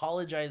to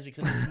apologize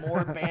because it was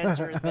more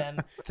banter than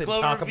To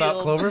Cloverfield. talk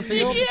about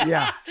Cloverfield?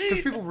 Yeah.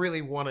 Because people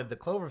really wanted the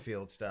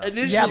Cloverfield stuff.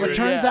 Initially, Yeah, but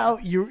turns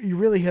out you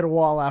really hit a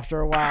wall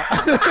after a while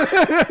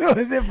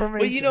with information.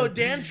 Well, you know,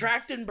 Dan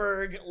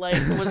Trachtenberg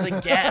was a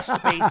guest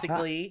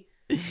basically,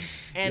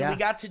 and we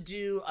got to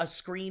do a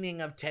screening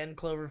of 10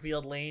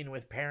 Cloverfield Lane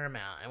with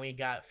Paramount, and we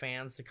got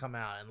fans to come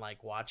out and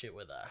watch it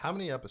with us. How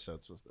many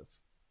episodes was this?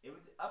 It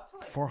was up to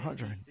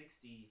 400. 50,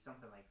 60,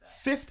 something like that.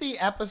 50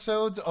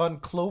 episodes on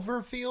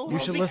Cloverfield? You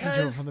should listen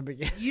to it from the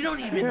beginning. You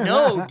don't even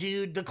know,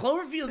 dude. The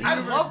Cloverfield universe. I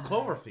love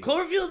Cloverfield.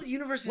 Cloverfield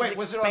universe is Wait,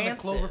 was it on the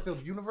expansive.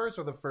 Cloverfield universe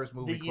or the first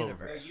movie The Cloverfield?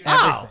 universe.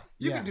 Oh!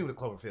 You Yeah. can do the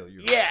Cloverfield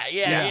universe.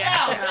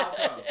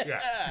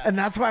 Yeah. And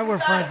that's why we're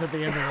friends at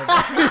the end of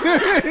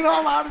it. In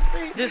all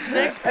honesty. This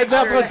next picture. And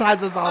that's what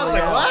ties us all I was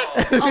together. like,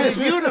 what? Oh,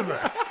 the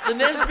universe. The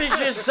next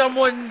picture is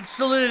someone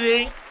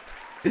saluting.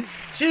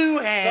 Two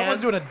hands.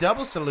 Someone's doing a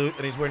double salute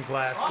and he's wearing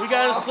glasses. We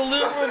got a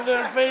salute with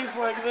their face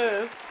like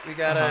this. We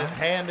got a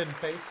hand and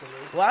face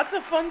salute. Lots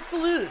of fun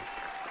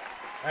salutes.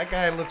 That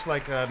guy looks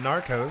like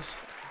Narcos.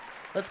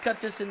 Let's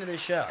cut this into the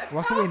show.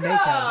 What can we make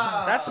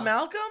out of That's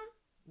Malcolm?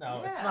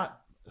 No, it's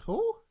not.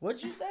 Who?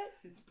 What'd you say?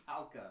 It's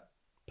Palka.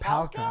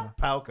 Palka.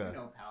 Palka.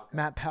 No, Palka.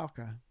 Matt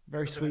Palka.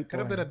 Very sweet Could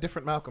have boy. been a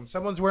different Malcolm.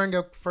 Someone's wearing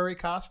a furry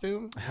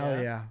costume.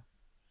 Hell yeah.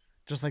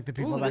 Just like the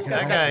people Ooh, that this can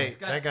That guy's touch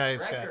guy. it. That guy's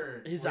got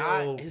Record. His real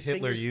eye, his Hitler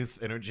fingers, Youth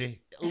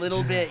energy. a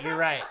little bit. You're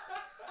right,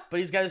 but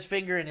he's got his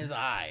finger in his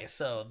eye,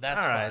 so that's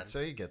All fun. right,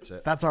 so he gets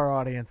it. That's our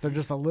audience. They're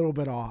just a little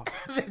bit off.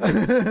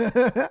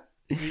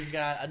 We've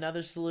got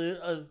another salute.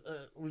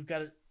 We've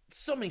got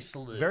so many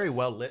salutes. Very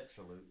well lit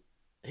salute.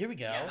 Here we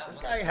go. Yeah, that This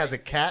was guy has a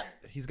cat.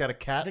 He's got a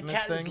cat The in this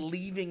cat is thing.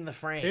 leaving the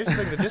frame. Here's the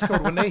thing: the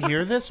Discord. When they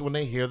hear this, when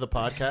they hear the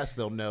podcast,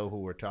 they'll know who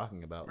we're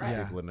talking about. The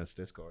Yeah. people in this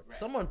Discord.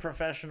 Someone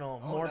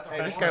professional, more that's- Hey,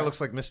 professional. this guy looks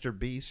like Mr.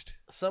 Beast.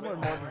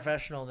 Someone more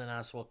professional than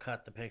us will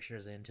cut the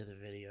pictures into the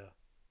video.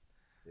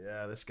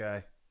 Yeah, this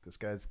guy. This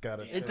guy's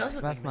got It does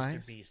look That's like Mr.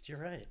 nice. Beast. You're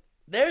right.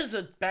 There's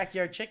a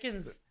backyard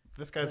chickens.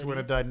 This guy's wearing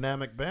a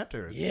Dynamic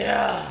Banter.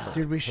 Yeah.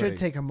 Dude, we should Hoodie.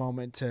 take a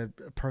moment to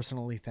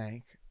personally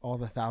thank all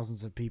the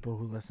thousands of people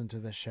who listen to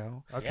this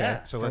show. Okay,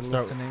 Yeah. so for let's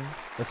start. listening.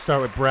 Let's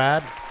start with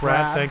Brad.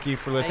 Brad. Thank you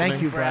for listening.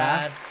 Thank you,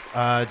 Brad.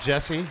 Jesse.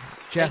 Jesse,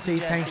 Jesse.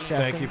 thanks,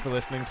 Jesse. Thank you for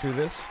listening to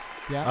this.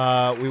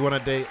 Yeah. We want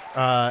to date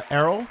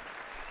Errol.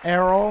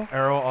 Errol.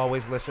 Errol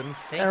always listens.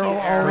 Thank Errol you,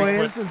 Errol.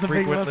 always is the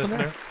big frequent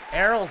listener.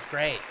 Errol's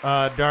great.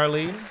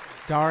 Darlene.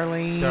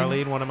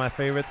 Darlene. One of my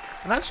favorites.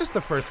 And that's just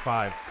the first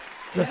 5.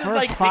 The This is first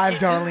like 5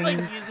 this is Darlenes.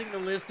 like using the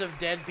list of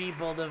dead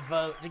people to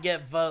vote to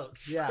get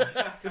votes. Yeah.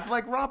 It's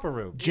like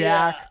Romperoo.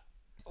 Jack. Yeah.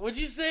 What'd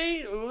you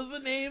say? What was the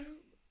name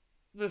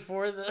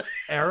before the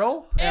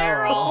Errol?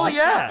 Errol? Oh,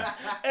 yeah.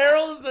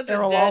 Errol is such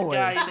Errol a dead always.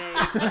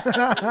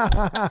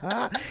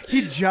 guy name.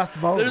 He just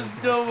voted. There's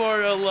no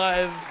more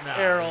alive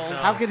Errols.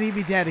 How could he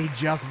be dead? He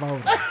just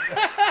voted.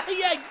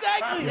 Yeah,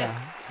 exactly.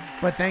 Yeah.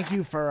 But thank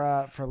you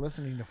for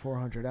listening to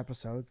 400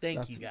 episodes. Thank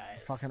That's you, guys.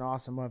 Fucking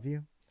awesome of you.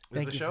 Is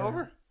Thank the you show for-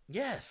 over?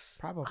 Yes.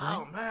 Probably.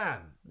 Oh, man.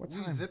 What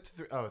We time? zipped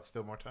through. Oh, it's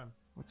still more time.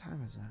 What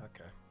time is that?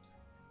 Okay.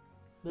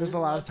 There's a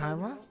lot of time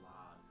left.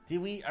 Did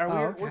we? Are Oh,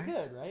 we? okay. We're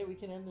good, right? We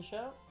can end the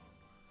show.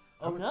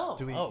 How Oh much- no!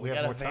 do we- oh, we we have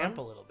gotta more time? vamp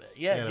a little bit.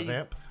 Yeah. Yeah, can the you-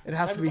 vamp. It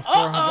has to be Oh,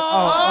 400.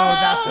 Oh,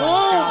 that's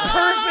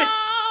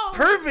Whoa!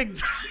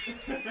 Perfect.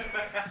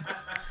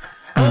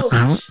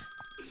 Holy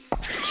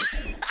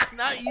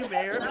Not you,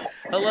 Mayor.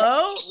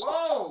 Hello?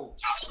 Whoa!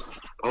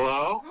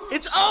 Hello?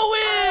 It's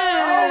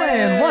Owen!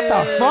 Owen, what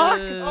the fuck?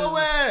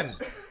 Owen!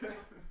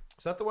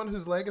 Is that the one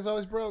whose leg is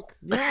always broke?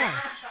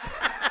 Yes.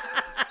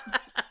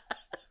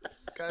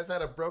 Guy's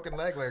had a broken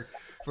leg like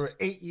for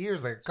 8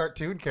 years, like a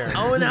cartoon character.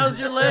 Owen, how's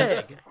your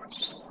leg?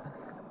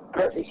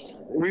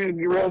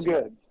 Real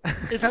good.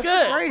 It's That's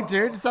good. great,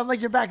 dude. Sound like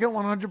you're back at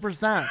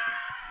 100%.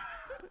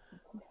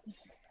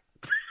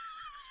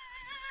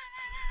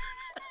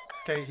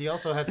 Okay, he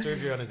also had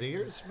surgery on his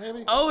ears,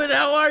 maybe? Owen,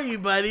 how are you,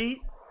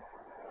 buddy?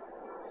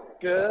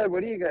 Good.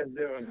 What are you guys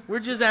doing? We're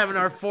just having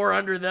our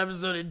 400th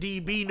episode of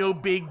DB. No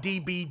big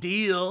DB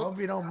deal. Hope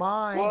you don't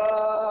mind.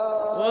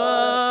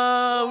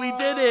 Whoa, we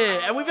did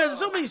it. And we've had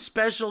so many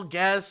special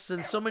guests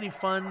and so many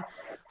fun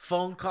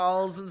phone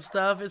calls and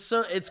stuff.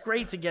 It's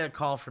great to get a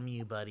call from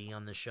you, buddy,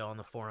 on the show on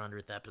the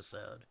 400th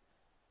episode.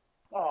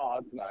 Oh,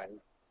 it's nice.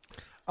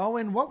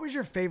 Owen, what was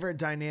your favorite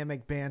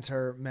Dynamic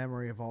Banter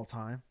memory of all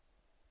time?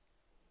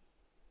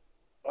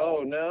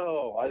 Oh,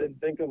 no. I didn't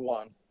think of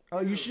one. Oh,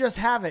 you should just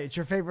have it. It's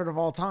your favorite of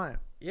all time.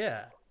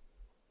 Yeah.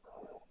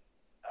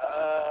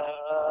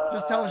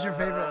 Just tell us your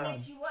favorite one.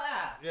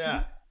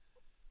 Yeah.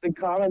 The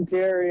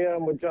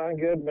commentarium with John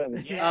Goodman.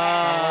 Oh,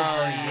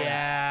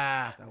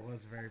 yeah. That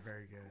was very,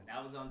 very good.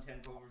 That was on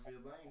 10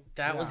 Cloverfield Lane.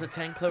 That was a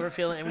 10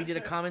 Cloverfield, and we did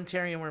a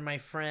commentary where my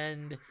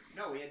friend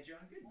No, we had John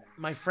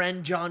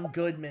Goodman. John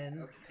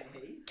Goodman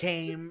Okay.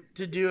 came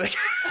to do it.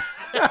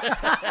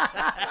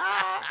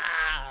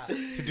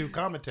 To do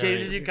commentary. Came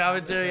to do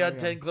commentary on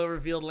 10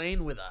 Cloverfield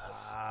Lane with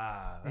us.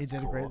 Ah, He that's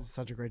did cool.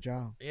 such a great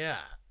job. Yeah.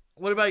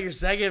 What about your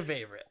second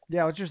favorite?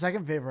 Yeah, what's your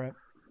second favorite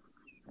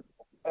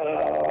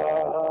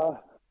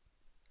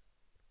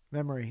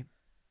memory?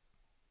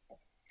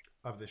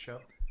 Of the show?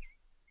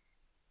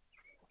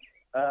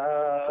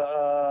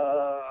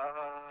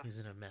 He's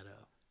in a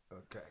meadow.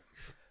 Okay.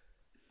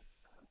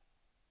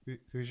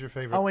 Who's your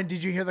favorite? Owen,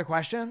 did you hear the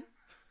question?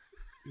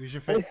 Who's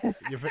your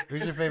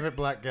who's your favorite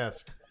black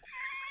guest?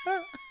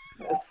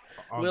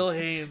 Will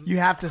Haynes. You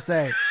have to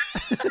say.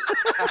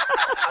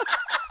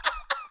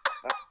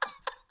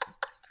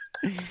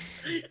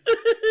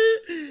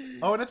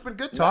 Oh, and it's been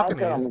good talking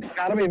to Malcolm. you. It's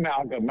gotta be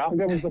Malcolm.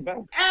 Malcolm is the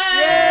best.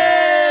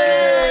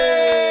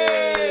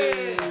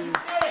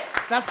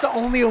 That's the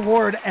only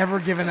award ever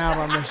given out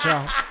on this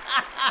show.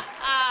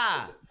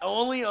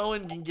 Only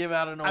Owen can give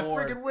out an I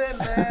award. freaking win,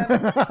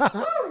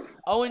 man.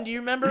 Owen, do you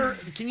remember?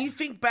 Can you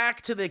think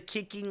back to the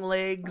kicking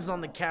legs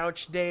on the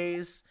couch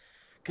days?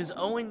 Because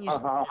Owen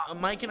used,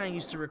 Mike and I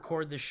used to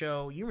record the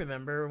show. You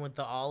remember with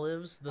the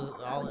olives, Yes,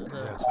 I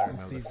remember the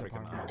Steve's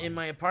freaking apartment. in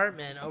my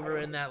apartment over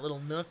in that little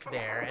nook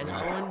there, and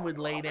Owen would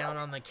lay down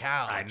on the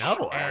couch. I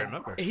know, I and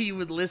remember. He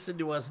would listen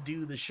to us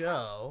do the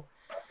show.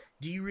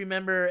 Do you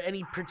remember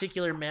any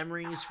particular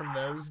memories from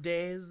those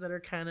days that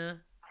are kind of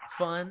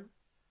fun?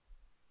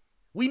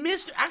 We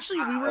missed.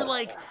 Actually, we were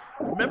like,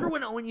 remember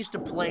when Owen used to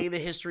play the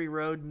History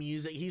Road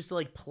music? He used to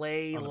like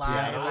play On the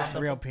live. piano or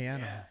something? Real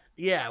piano.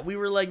 Yeah, we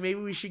were like, maybe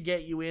we should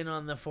get you in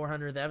on the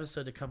 400th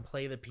episode to come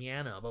play the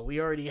piano, but we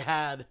already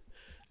had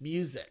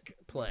music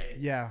played.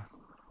 Yeah.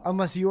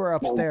 Unless you were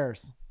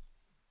upstairs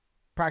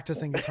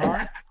practicing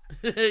guitar.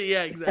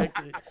 Yeah,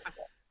 exactly.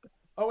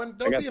 Oh, and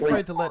don't be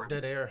afraid to let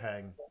dead air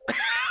hang.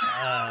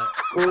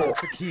 Cool.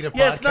 That's the key to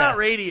Yeah, it's not podcasts.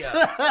 radio.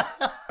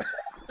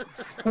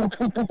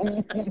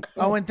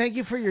 Oh, and thank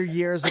you for your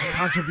years of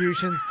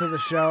contributions to the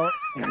show.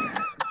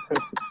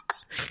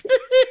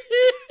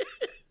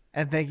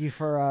 And thank you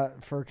for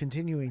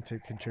continuing to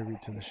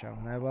contribute to the show.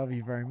 And I love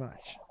you very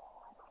much.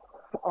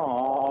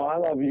 Oh, I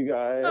love you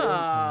guys.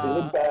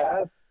 You're the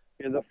best.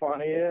 You're the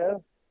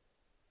funniest.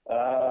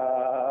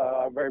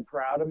 I'm very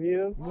proud of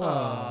you.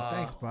 Whoa,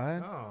 thanks,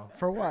 bud. Oh.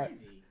 For what?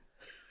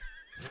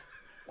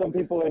 Some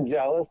people are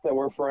jealous that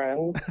we're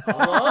friends.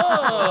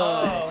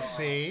 Oh,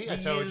 see, I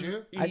told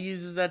you. He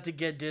uses that to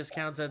get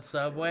discounts at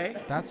Subway.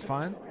 That's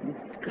fun.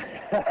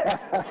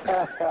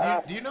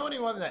 Do you know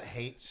anyone that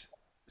hates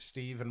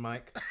Steve and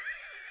Mike?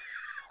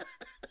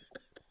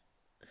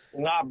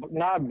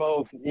 Not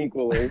both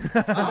equally. Oh,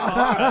 all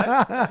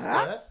right. That's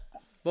good.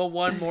 But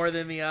one more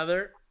than the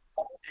other.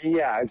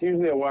 Yeah, it's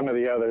usually a one or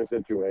the other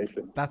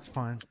situation. That's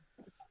fun.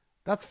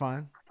 That's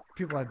fun.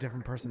 People have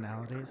different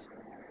personalities.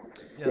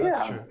 Yeah,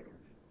 that's true.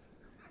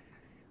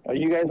 Are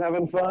you guys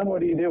having fun?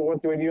 What do you do?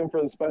 What are we doing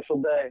for the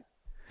special day?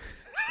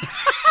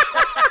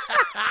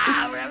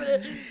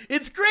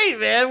 It's great,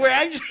 man. We're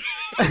actually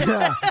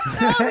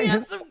we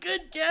had some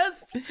good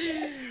guests.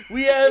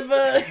 We have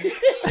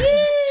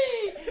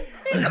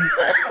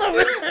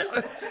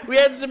we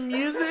had some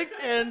music,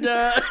 and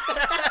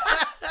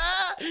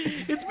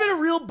it's been a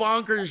real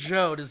bonkers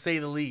show, to say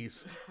the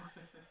least.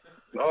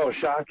 Oh,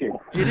 shocking.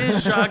 It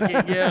is shocking,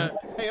 yeah.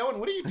 Hey, Owen,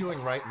 what are you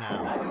doing right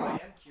now? I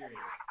am curious.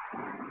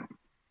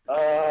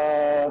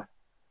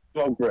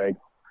 Smoke break.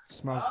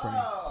 Smoke break.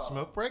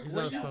 Smoke break? He's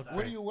Where on do you- smoke Where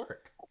break. do you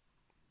work?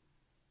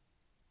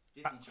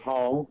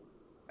 Home.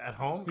 At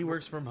home? He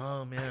works from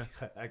home, yeah.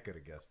 I could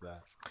have guessed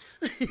that.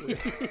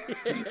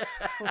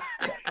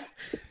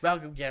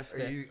 Malcolm guessed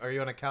it. Are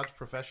you on a couch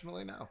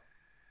professionally now?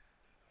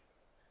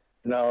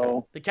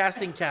 No. The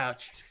casting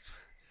couch.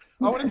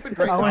 Oh, and it's been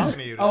great talking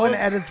to you. Owen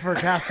edits for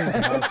casting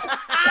couch.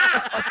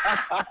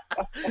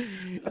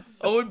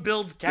 Owen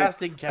builds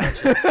casting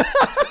couches.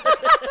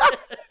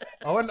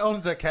 Owen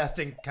owns a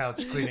casting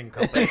couch cleaning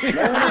company.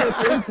 No one really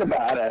thinks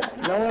about it.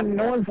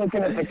 No one's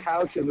looking at the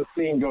couch in the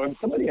scene going,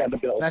 somebody had to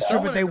build That's that.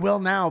 true, but they will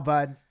now,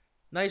 bud.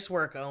 Nice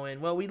work,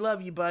 Owen. Well, we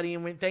love you, buddy,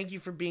 and thank you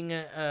for being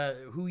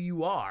who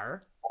you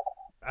are.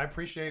 I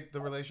appreciate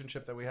the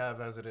relationship that we have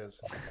as it is.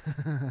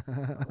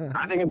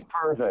 I think it's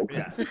perfect.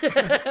 Yeah.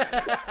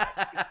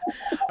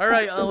 All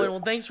right, Owen.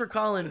 Well, thanks for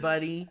calling,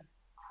 buddy.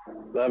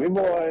 Love you,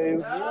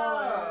 boys.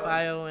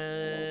 Bye,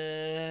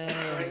 Owen.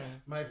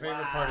 My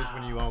favorite part is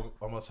when you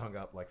almost hung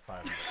up like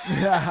 5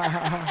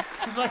 minutes.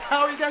 He's like,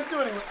 how are you guys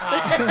doing?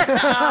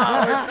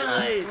 Oh, we're too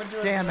late.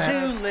 Damn it.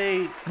 Too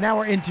late. Now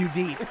we're in too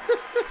deep.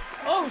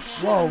 Oh,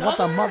 shit. Whoa, what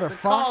the The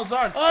motherfucker? calls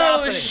aren't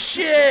stopping. Oh,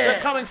 shit.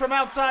 They're coming from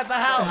outside the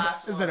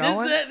house. Is it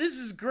Owen? This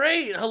is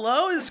great.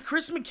 Hello, it's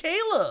Chris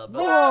McCaleb.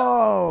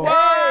 Whoa.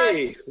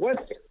 Hey,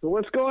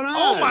 what's going on?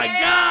 Oh, my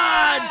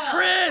God,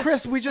 Chris.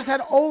 Chris, we just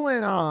had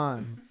Olin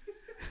on.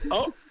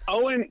 Oh,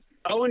 Owen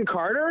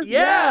Carter?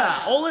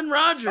 Yeah, Olin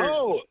Rogers.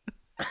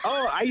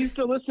 Oh, I used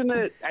to listen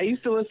to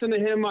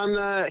him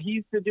on he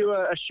used to do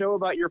a show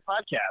about your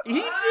podcast. He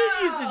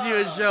did used to do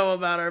a show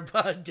about our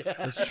podcast.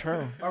 That's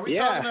true. Are we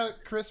Yeah. talking about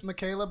Chris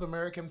McCaleb,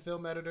 American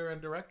film editor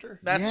and director?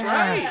 That's Yes,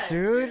 right.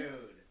 dude.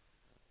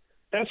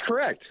 That's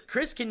correct.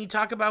 Chris, can you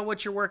talk about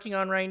what you're working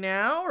on right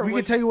now? Or We can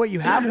what- tell you what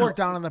you have worked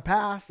on in the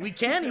past. We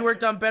can. He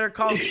worked on Better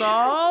Call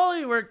Saul.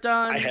 He worked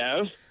on I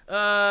have.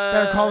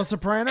 Better Call the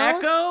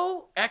Sopranos.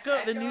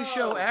 Echo, the new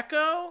show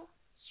Echo.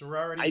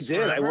 Sororities I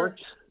did. Forever?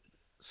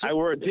 I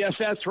worked. Yes,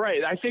 that's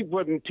right. I think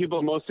what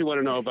people mostly want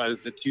to know about is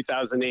the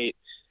 2008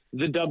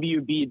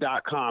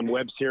 TheWB.com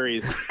web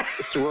series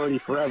Sorority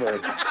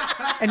Forever.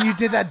 And you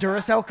did that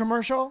Duracell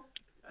commercial?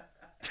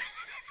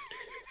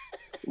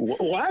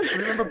 What?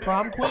 Remember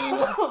Prom Queen?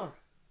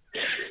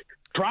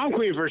 Prom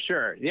Queen for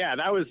sure. Yeah,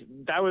 that was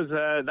man, that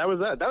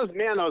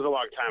was a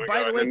long time ago. By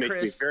the and way, it makes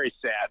Chris, me very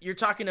sad. You're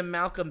talking to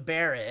Malcolm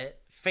Barrett,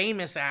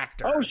 famous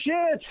actor. Oh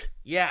shit!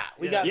 Yeah,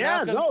 we got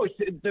Yeah, Malcolm.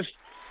 no,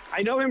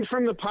 I know him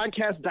from the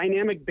podcast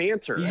Dynamic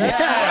Banter. That's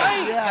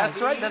right.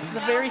 That's right. That's the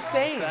very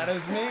same. That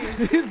is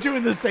me.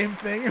 Doing the same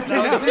thing. He's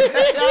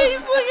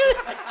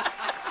looking.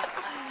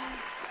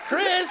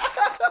 Chris.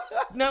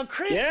 Now,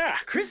 Chris. Yeah.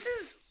 Chris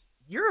is.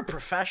 You're a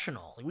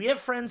professional. We have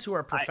friends who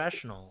are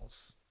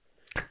professionals.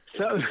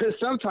 So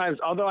sometimes,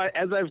 although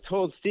as I've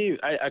told Steve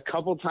a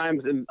couple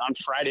times on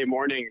Friday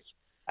mornings,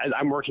 as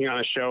I'm working on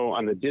a show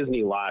on the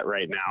Disney lot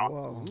right now,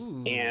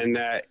 Whoa. and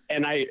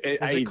I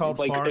Is it called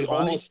Foreign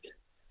Body?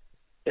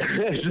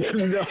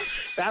 No,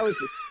 that was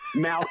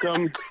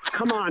Malcolm.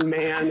 Come on,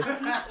 man.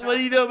 What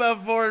do you know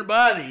about Foreign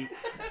Body?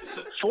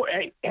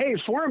 Hey,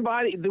 Foreign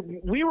Body.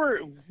 We were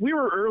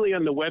early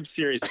on the web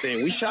series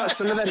thing. We shot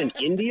some of that in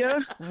India.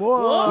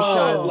 Whoa. We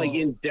shot it, like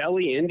in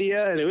Delhi,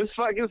 India, and it was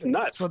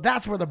nuts. So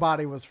that's where the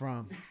body was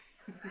from.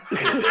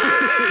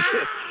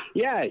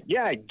 Yeah,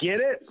 get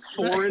it?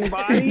 Foreign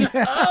Body.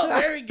 Oh,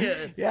 very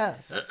good.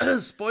 Yes.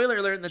 Spoiler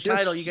alert in the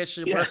title. You guys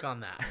should work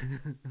on that.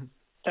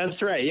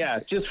 That's right. Yeah,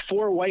 just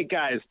 4 white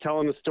guys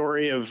telling the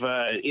story of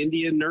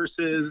Indian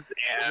nurses,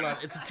 and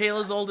it's a tale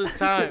as old as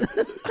time.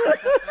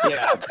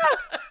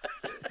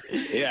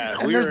 Yeah.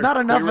 And there's not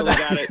enough of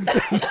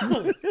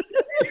that.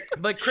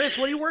 But Chris,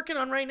 what are you working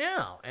on right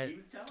now? I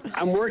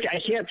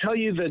can't tell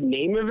you the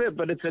name of it,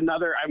 but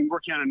I'm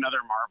working on another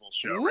Marvel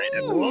show right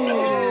now.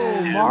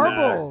 Ooh,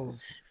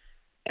 Marbles.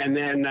 But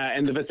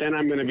then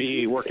I'm going to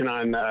be working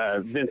on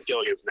Vince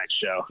Gilligan's next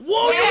show.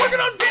 Whoa, you're working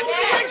on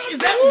Vince's next show? Is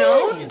that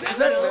known? Is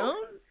that known?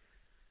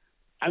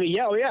 I mean,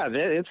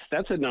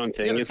 that's a known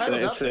thing. Yeah,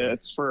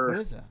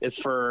 it's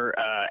for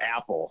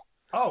Apple.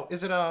 Oh,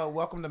 is it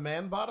Welcome to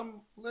Man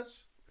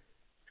Bottomless?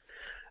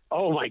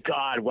 Oh my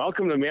God!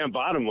 Welcome to Man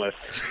Bottomless.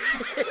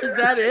 Is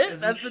that it?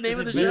 That's the name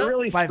of the show. You're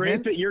really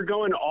great that you're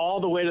going all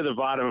the way to the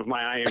bottom of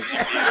my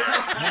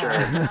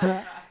IMDb.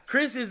 Sure.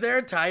 Chris, is there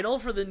a title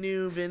for the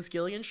new Vince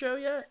Gilligan show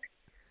yet?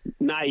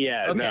 Not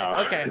yet. Okay. No.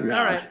 Okay. No.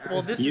 All right.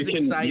 Well, this is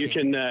exciting. You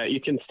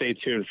can stay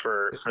tuned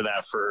for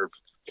that for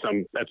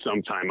some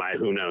time.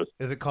 Who knows?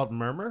 Is it called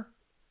Murmur?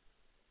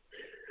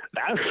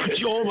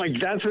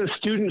 That's a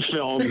student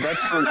film. That's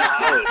from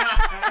college.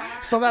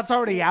 So that's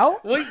already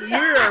out? What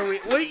year are we?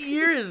 What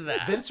year is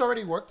that? Vince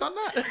already worked on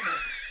that?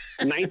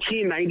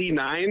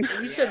 1999.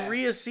 You said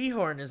Rhea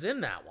Seehorn is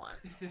in that one.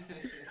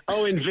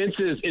 Oh, and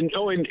Vince's in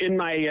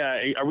my.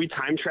 Are we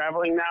time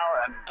traveling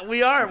now?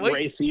 We are.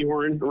 Ray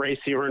Seahorn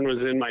was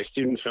in my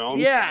student film.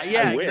 Yeah,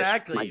 I wish.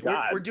 exactly. My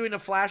God. We're doing a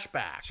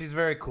flashback. She's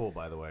very cool,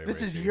 by the way.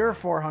 This Ray is Seahorn. your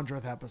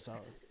 400th episode.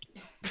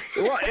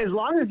 Well, as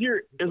long as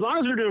we're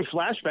doing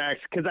flashbacks,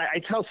 because I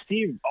tell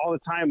Steve all the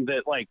time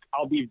that like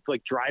I'll be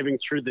like driving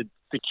through the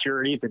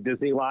security at the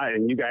Disney lot,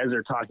 and you guys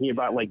are talking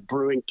about like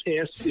brewing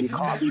Kiss in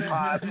coffee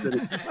pots,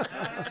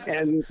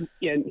 and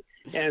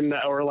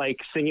or like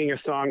singing a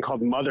song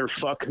called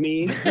 "Motherfuck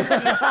Me."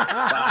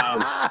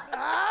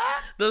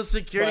 Those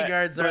security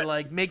guards are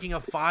like making a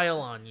file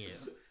on you.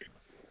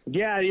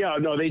 Yeah,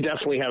 no, they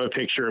definitely have a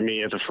picture of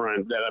me at the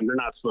front that they're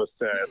not supposed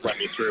to let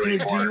me through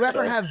Dude, anymore. do you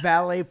ever have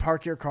valet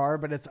park your car,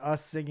 but it's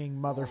us singing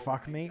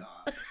 "Motherfuck Me"?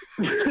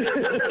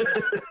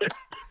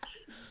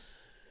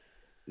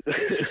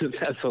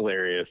 That's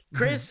hilarious.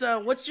 Chris,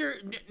 what's your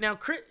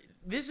Chris?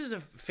 This is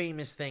a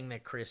famous thing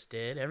that Chris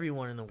did.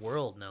 Everyone in the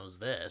world knows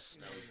this.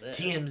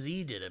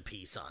 TMZ did a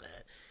piece on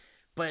it.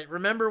 But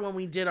remember when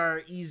we did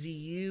our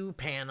EZU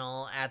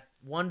panel at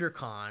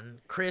WonderCon?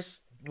 Chris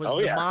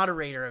was the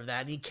moderator of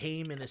that, and he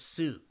came in a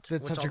suit,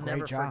 Did which such I'll a great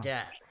never job.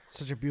 forget.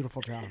 Such a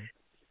beautiful job.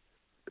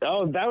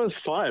 Oh, that was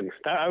fun.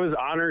 I was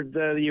honored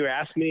that you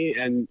asked me,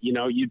 and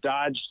you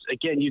dodged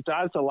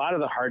a lot of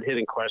the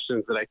hard-hitting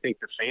questions that I think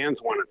the fans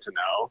wanted to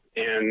know,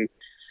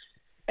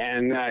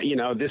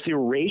 and this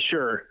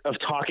erasure of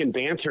talking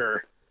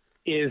banter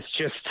is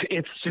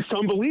it's just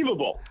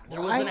unbelievable.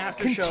 There was an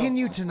after show. I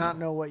continue to not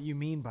know what you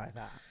mean by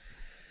that.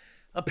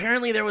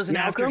 Apparently, there was an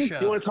Malcolm, after show.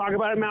 You want to talk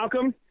about it,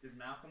 Malcolm? Does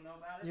Malcolm know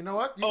about it? You know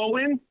what?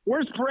 Owen,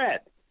 where's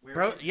Brett?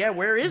 Bro, yeah,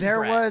 where is there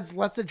Brett? was,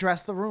 let's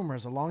address the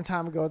rumors. A long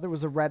time ago, there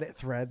was a Reddit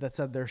thread that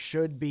said there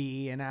should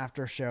be an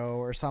after show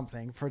or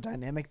something for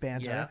Dynamic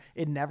Banter. Yeah.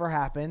 It never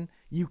happened.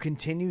 You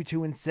continue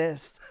to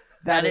insist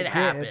that it did,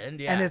 happened,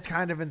 yeah. and it's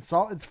kind of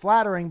it's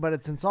flattering, but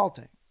it's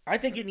insulting. I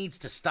think it needs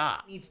to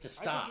stop.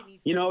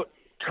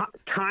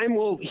 Time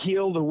will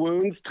heal the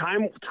wounds.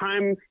 Time.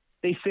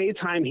 They say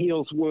time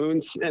heals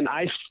wounds, and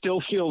I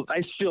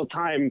feel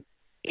time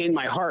in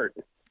my heart.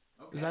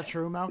 Is that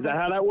true, Malcolm? Is that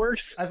how that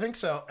works? I think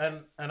so.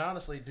 And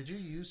honestly, did you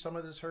use some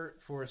of this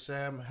hurt for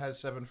Sam Has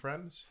 7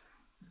 Friends?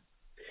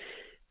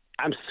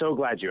 I'm so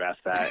glad you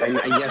asked that. And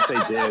yes,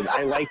 I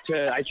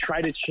did. I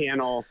try to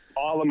channel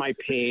all of my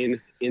pain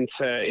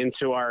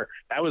into our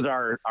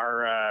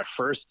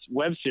first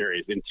web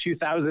series in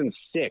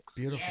 2006.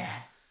 Beautiful.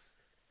 Yes.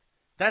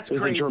 That's it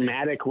was crazy. a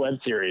dramatic web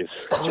series.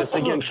 Just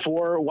again,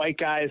 4 white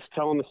guys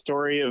telling the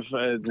story of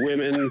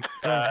women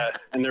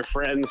and their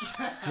friends.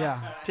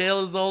 Yeah. Tale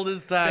as old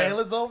as time. Tale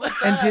as old as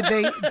time.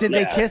 And did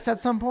they kiss at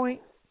some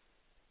point?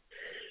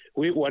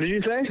 What did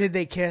you say? Did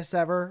they kiss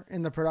ever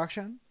in the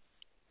production?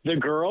 The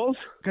girls?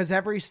 Because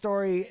every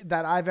story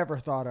that I've ever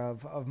thought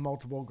of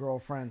multiple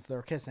girlfriends,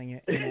 they're kissing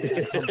it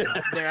at some point.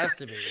 There has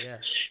to be, yeah.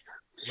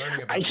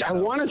 I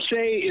want to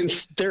say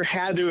there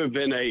had to have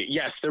been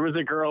there was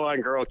a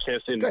girl-on-girl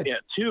kiss in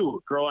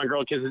 2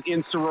 girl-on-girl kisses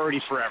in Sorority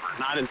Forever,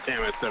 not in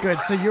Sam Has 7 Good,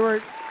 Friends. so you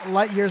were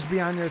light years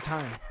beyond your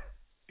time.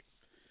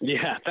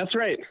 Yeah, that's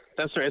right.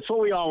 It's what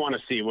we all want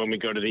to see when we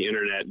go to the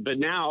internet. But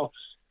now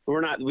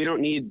we don't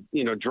need,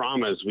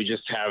 dramas. We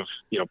just have,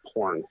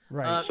 porn.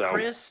 Right.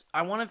 Chris,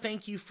 I want to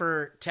thank you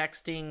for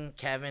texting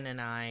Kevin and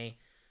I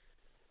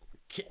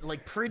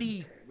like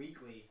pretty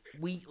weekly.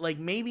 Like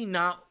maybe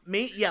not,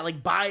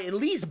 at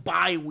least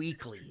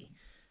bi-weekly.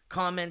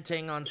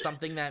 commenting on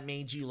something that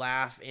made you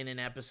laugh in an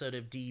episode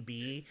of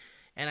DB,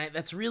 and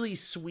that's really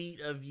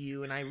sweet of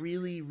you, and I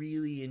really,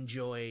 really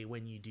enjoy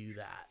when you do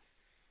that.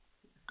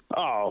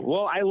 Oh,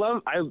 well, A,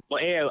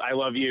 I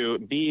love you.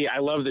 B, I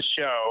love the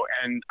show.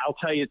 And I'll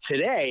tell you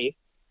today,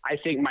 I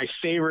think my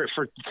favorite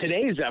for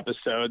today's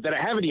episode that I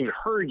haven't even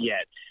heard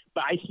yet,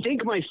 but I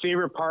think my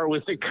favorite part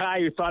was the guy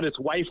who thought his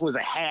wife was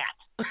a hat.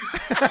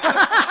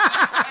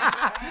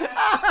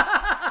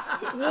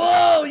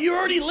 Whoa, you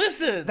already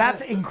listened.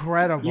 That's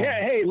incredible. Yeah,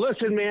 hey,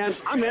 listen, man,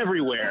 I'm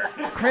everywhere.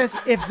 Chris,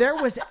 if there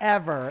was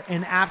ever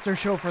an after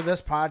show for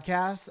this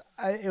podcast,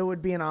 it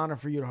would be an honor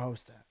for you to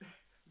host it.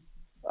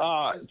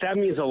 That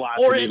means a lot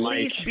Or to me, at Mike.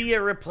 least be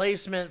a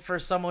replacement for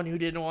someone who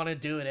didn't want to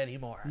do it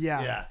anymore.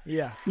 Yeah.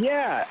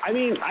 Yeah, I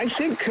mean, I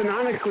think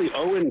canonically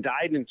Owen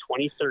died in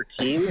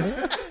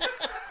 2013.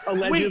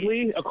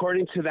 Allegedly,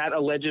 according to that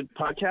alleged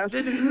podcast.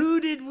 Then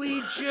who did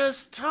we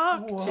just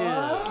talk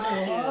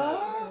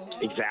to?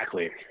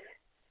 Exactly.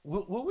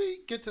 Will we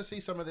get to see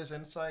some of this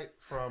insight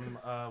from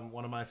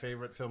one of my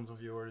favorite films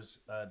of yours,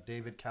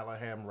 David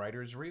Callahan,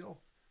 Writer's Reel?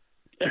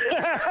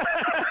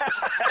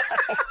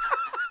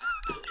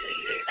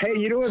 Hey,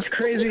 you know what's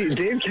crazy?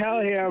 Dave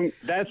Callahan,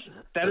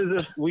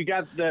 we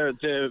got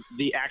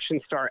the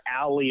action star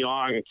Al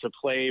Leong to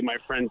play my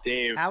friend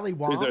Dave, Ali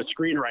Wong? who's a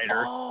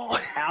screenwriter. Oh.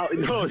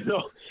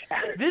 No.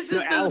 This is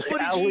the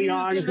footage you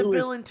used in the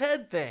Bill and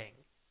Ted thing.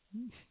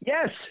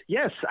 Yes.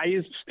 I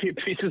used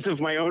pieces of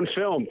my own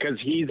film because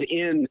he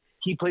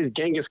plays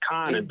Genghis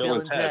Khan in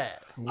Bill and Ted.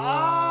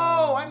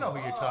 Oh, I know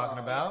who you're talking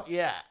about.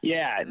 Yeah.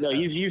 Yeah, no,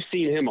 you've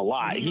seen him a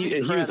lot. He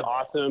was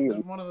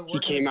awesome. He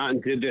came out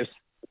and did this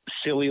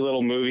silly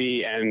little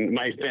movie, and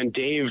my friend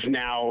Dave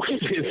now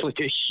is like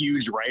a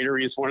huge writer.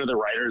 He's one of the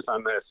writers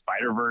on the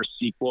Spider-Verse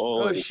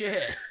sequel. Oh,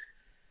 shit.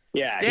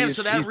 Yeah. Damn,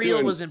 so that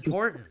reel was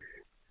important.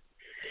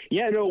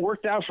 Yeah, no, it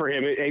worked out for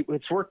him.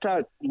 It's worked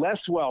out less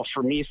well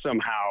for me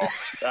somehow.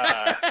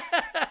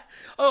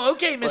 Oh,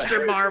 okay,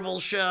 Mr. Marvel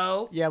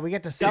Show. Yeah, we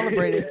get to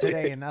celebrate it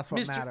today, and that's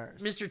what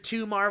matters. Mr.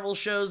 2 Marvel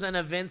shows and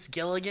a Vince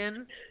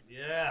Gilligan.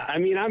 Yeah. I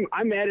mean,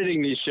 I'm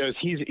editing these shows.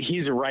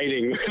 He's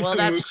writing. Well,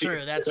 that's movies,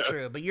 true. That's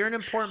true. But you're an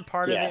important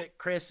part of it,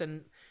 Chris,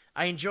 and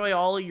I enjoy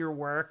all of your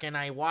work, and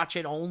I watch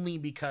it only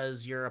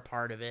because you're a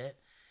part of it.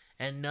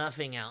 And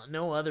nothing else,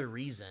 no other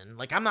reason.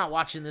 Like, I'm not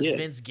watching this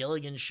Vince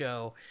Gilligan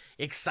show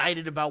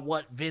excited about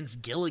what Vince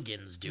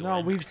Gilligan's doing.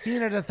 No, we've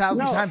seen it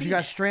 1,000 times. You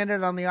got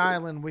stranded on the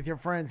island with your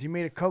friends. You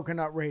made a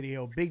coconut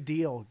radio. Big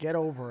deal. Get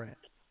over it.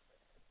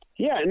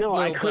 Yeah, no,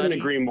 I couldn't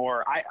agree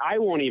more. I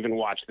won't even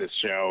watch this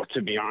show,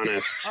 to be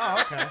honest.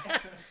 Oh, okay.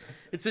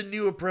 It's a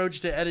new approach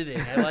to editing.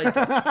 I like it.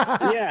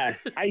 Yeah,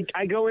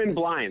 I go in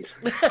blind.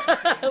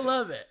 I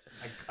love it.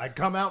 I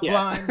come out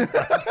blind.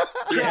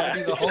 I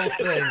do the whole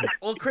thing.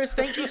 Well, Chris,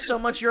 thank you so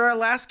much. You're our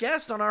last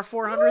guest on our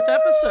 400th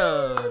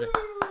episode.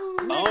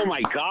 Oh,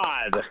 my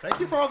God. Thank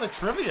you for all the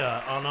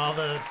trivia on all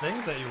the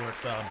things that you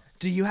worked on.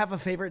 Do you have a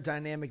favorite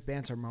Dynamic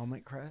Banter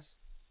moment, Chris?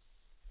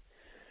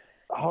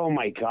 Oh,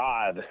 my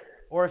God.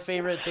 Or a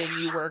favorite thing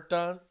you worked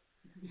on?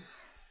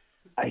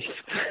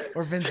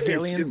 Or Vince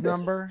Gilligan's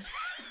number?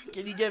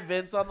 Can you get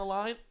Vince on the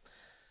line?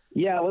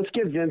 Yeah, let's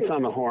get Vince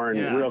on the horn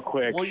real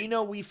quick. Well, you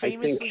know, we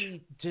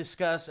famously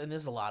discuss, and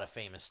there's a lot of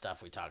famous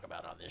stuff we talk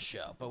about on this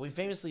show, but we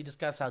famously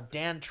discuss how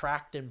Dan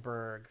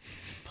Trachtenberg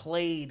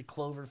played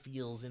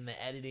Cloverfields in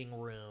the editing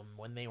room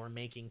when they were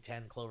making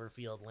 10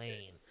 Cloverfield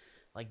Lane.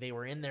 Like, they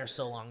were in there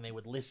so long they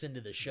would listen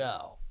to the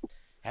show.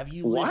 Have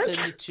you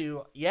listened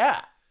to...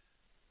 Yeah.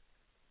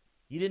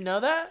 You didn't know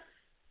that?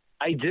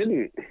 I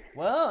didn't.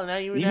 Well, now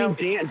you know. know.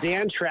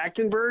 Dan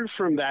Trachtenberg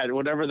from that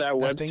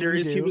web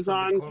series he was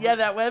on? Yeah,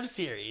 that web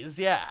series,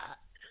 yeah.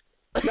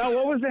 No,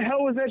 what the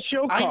hell was that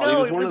show called? I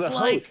know, it was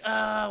like,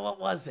 what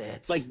was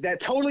it? Like that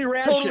Totally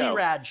Rad show. Totally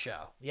Rad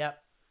show,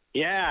 yep.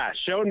 Yeah,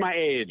 showing my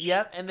age.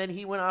 Yep, and then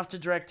he went off to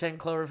direct 10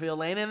 Cloverfield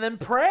Lane, and then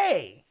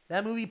Prey.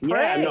 That movie,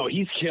 Prey. Yeah, no,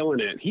 he's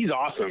killing it. He's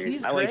awesome.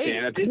 He's I great. like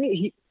Dan. Didn't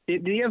he?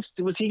 Did he have?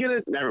 Was he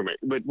gonna? Never mind.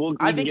 But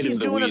I think he's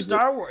doing a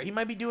Star Wars. He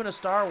might be doing a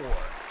Star Wars.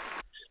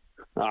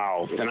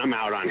 Oh, then I'm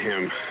out on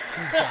him.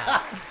 He's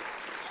down.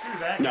 Screw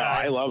that No,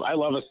 guy. I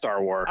love a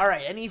Star Wars. All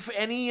right, any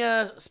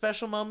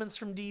special moments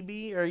from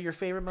DB or your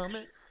favorite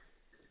moment?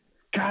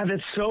 God,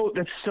 that's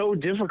so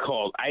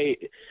difficult.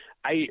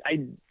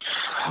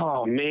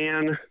 Oh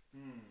man,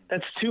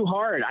 that's too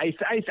hard. I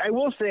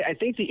will say I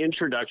think the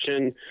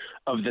introduction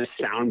of the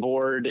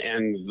soundboard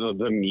and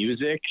the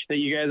music that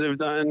you guys have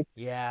done.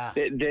 Yeah.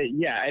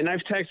 Yeah, and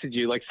I've texted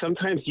you, like,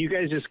 sometimes you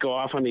guys just go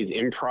off on these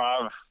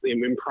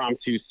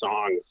impromptu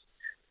songs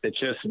that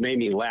just made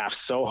me laugh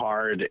so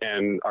hard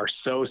and are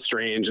so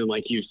strange and,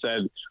 like you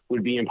said,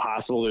 would be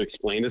impossible to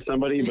explain to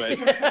somebody. But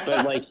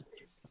but like,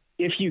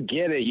 if you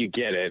get it, you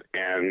get it.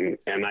 And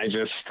I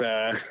just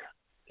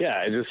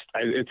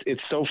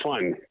it's so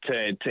fun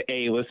to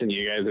A, listen to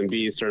you guys, and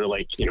B, sort of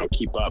like,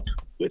 keep up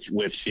with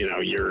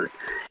your,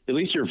 at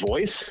least your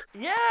voice.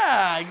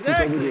 Yeah,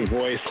 exactly. Your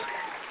voice.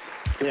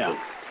 Yeah.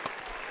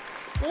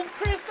 Well,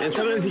 Chris, and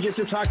sometimes you get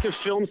to talk to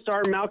film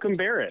star Malcolm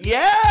Barrett.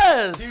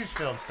 Yes. Huge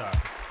film star.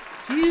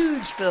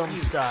 Huge film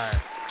star.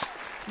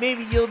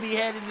 maybe you'll be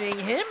editing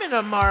him in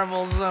a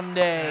Marvel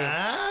someday.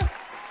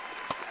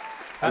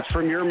 That's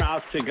from your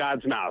mouth to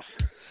God's mouth.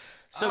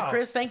 So,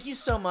 Chris, thank you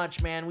so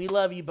much, man. We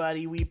love you,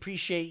 buddy. We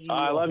appreciate you.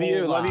 I love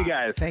you. Love you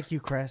guys. Thank you,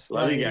 Chris.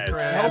 Love you guys.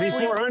 Happy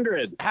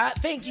 400.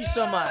 Thank you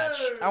so much.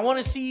 I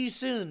want to see you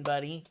soon,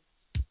 buddy.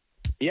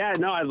 Yeah,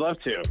 no, I'd love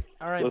to.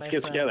 All right, let's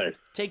get together.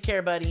 Take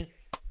care, buddy.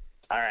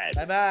 All right.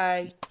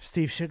 Bye-bye.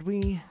 Steve, should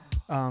we?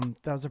 That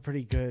was a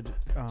pretty good.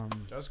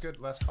 That was good.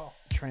 Last call.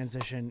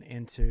 Transition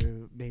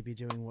into maybe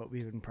doing what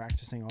we've been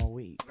practicing all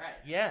week. Right.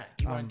 Yeah.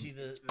 You want to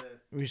do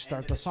we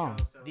start the song.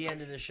 The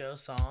end of the show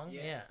song.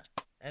 Yeah.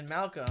 And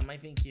Malcolm, I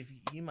think if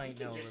you might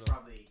know a little.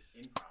 Probably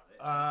improv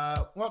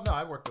it. Well, no,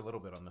 I worked a little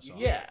bit on the song.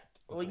 Yeah.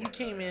 Well, you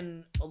came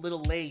in a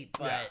little late,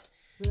 but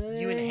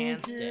you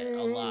enhanced it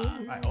a lot.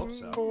 I hope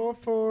so. For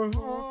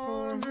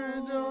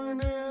 400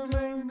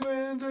 Dynamic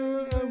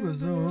Banter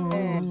episodes.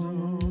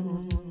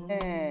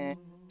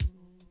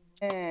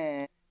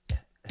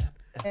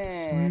 We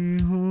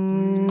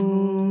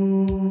hope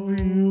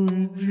you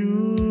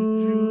enjoy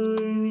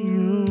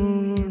your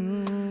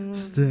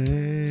stay.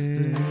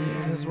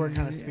 This is where it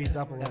kind of speeds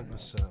up a little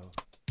bit.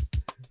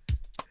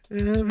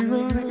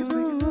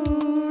 Everybody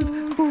knows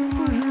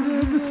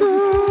 400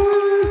 episodes.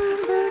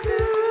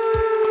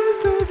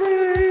 So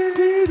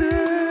crazy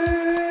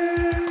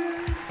day.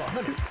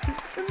 400.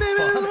 And maybe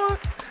there's more.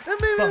 And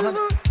maybe there's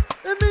more.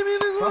 And maybe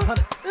there's more.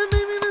 And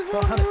maybe there's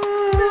more.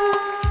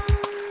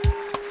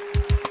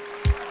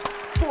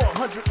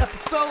 400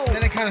 episodes.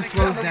 Then it kind of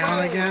slows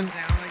down again.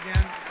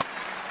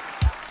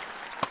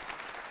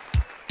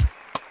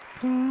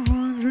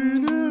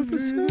 400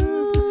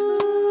 episodes.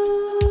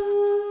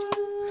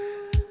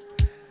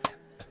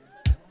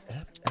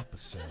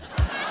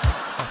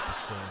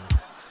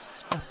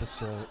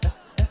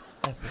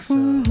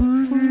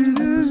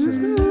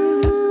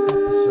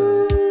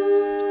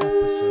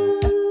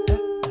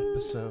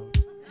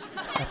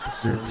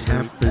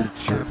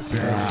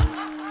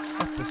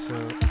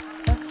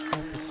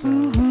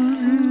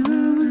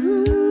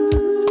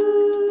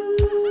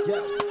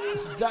 Yeah,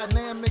 it's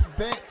dynamic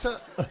banter.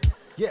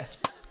 Yeah,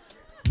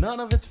 none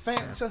of it's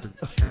Fanta.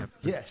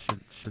 Yeah,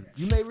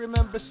 you may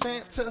remember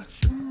Santa.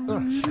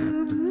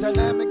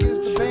 Dynamic is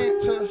the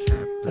banter.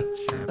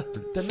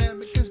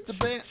 Dynamic is the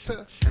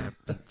banter.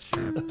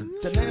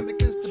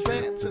 Dynamic is the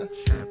banter.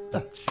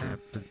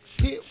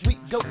 Here we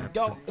go,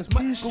 y'all. It's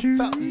Michael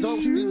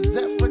Falzone, Steve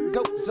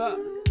Zaragoza.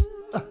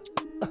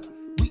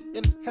 We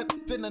in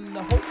heaven and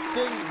the whole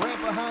thing ran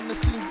behind the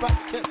scenes by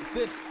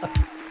Kevin.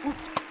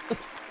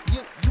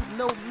 You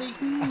know me.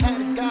 I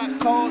had a guy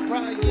called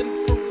Ryan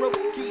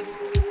Faroki.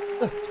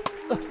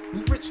 We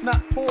rich,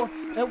 not poor,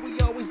 and we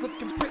always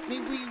looking pretty.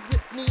 We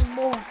Whitney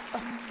more.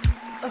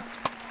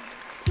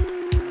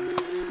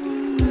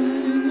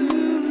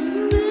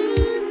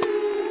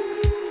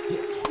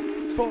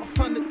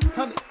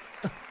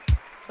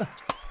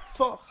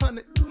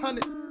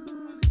 400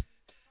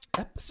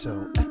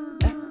 episode.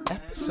 Here we go.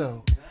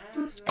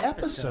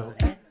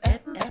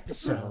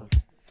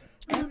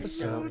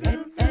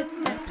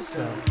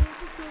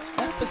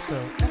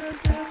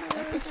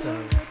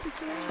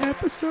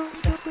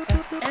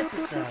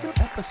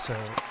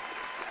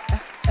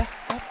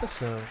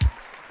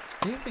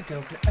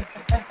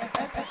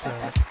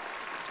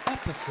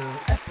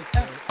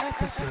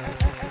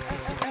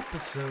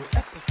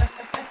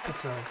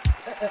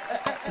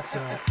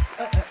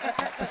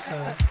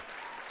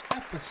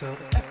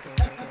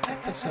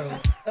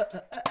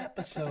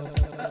 Episode.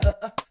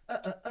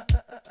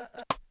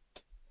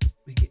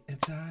 We getting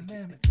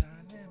dynamic.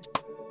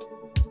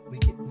 We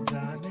getting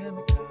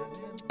dynamic.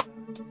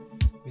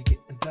 We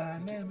getting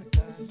dynamic.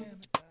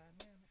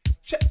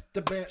 Check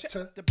the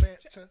banter.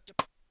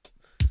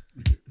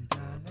 We getting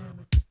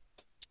dynamic.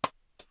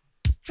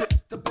 Check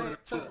the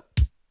banter.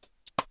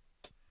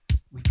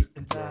 We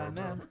getting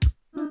dynamic.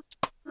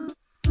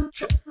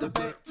 Check the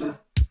banter.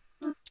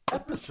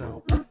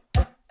 Episode.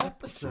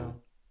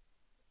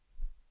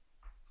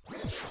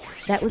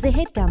 That was a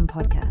HeadGum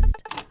podcast.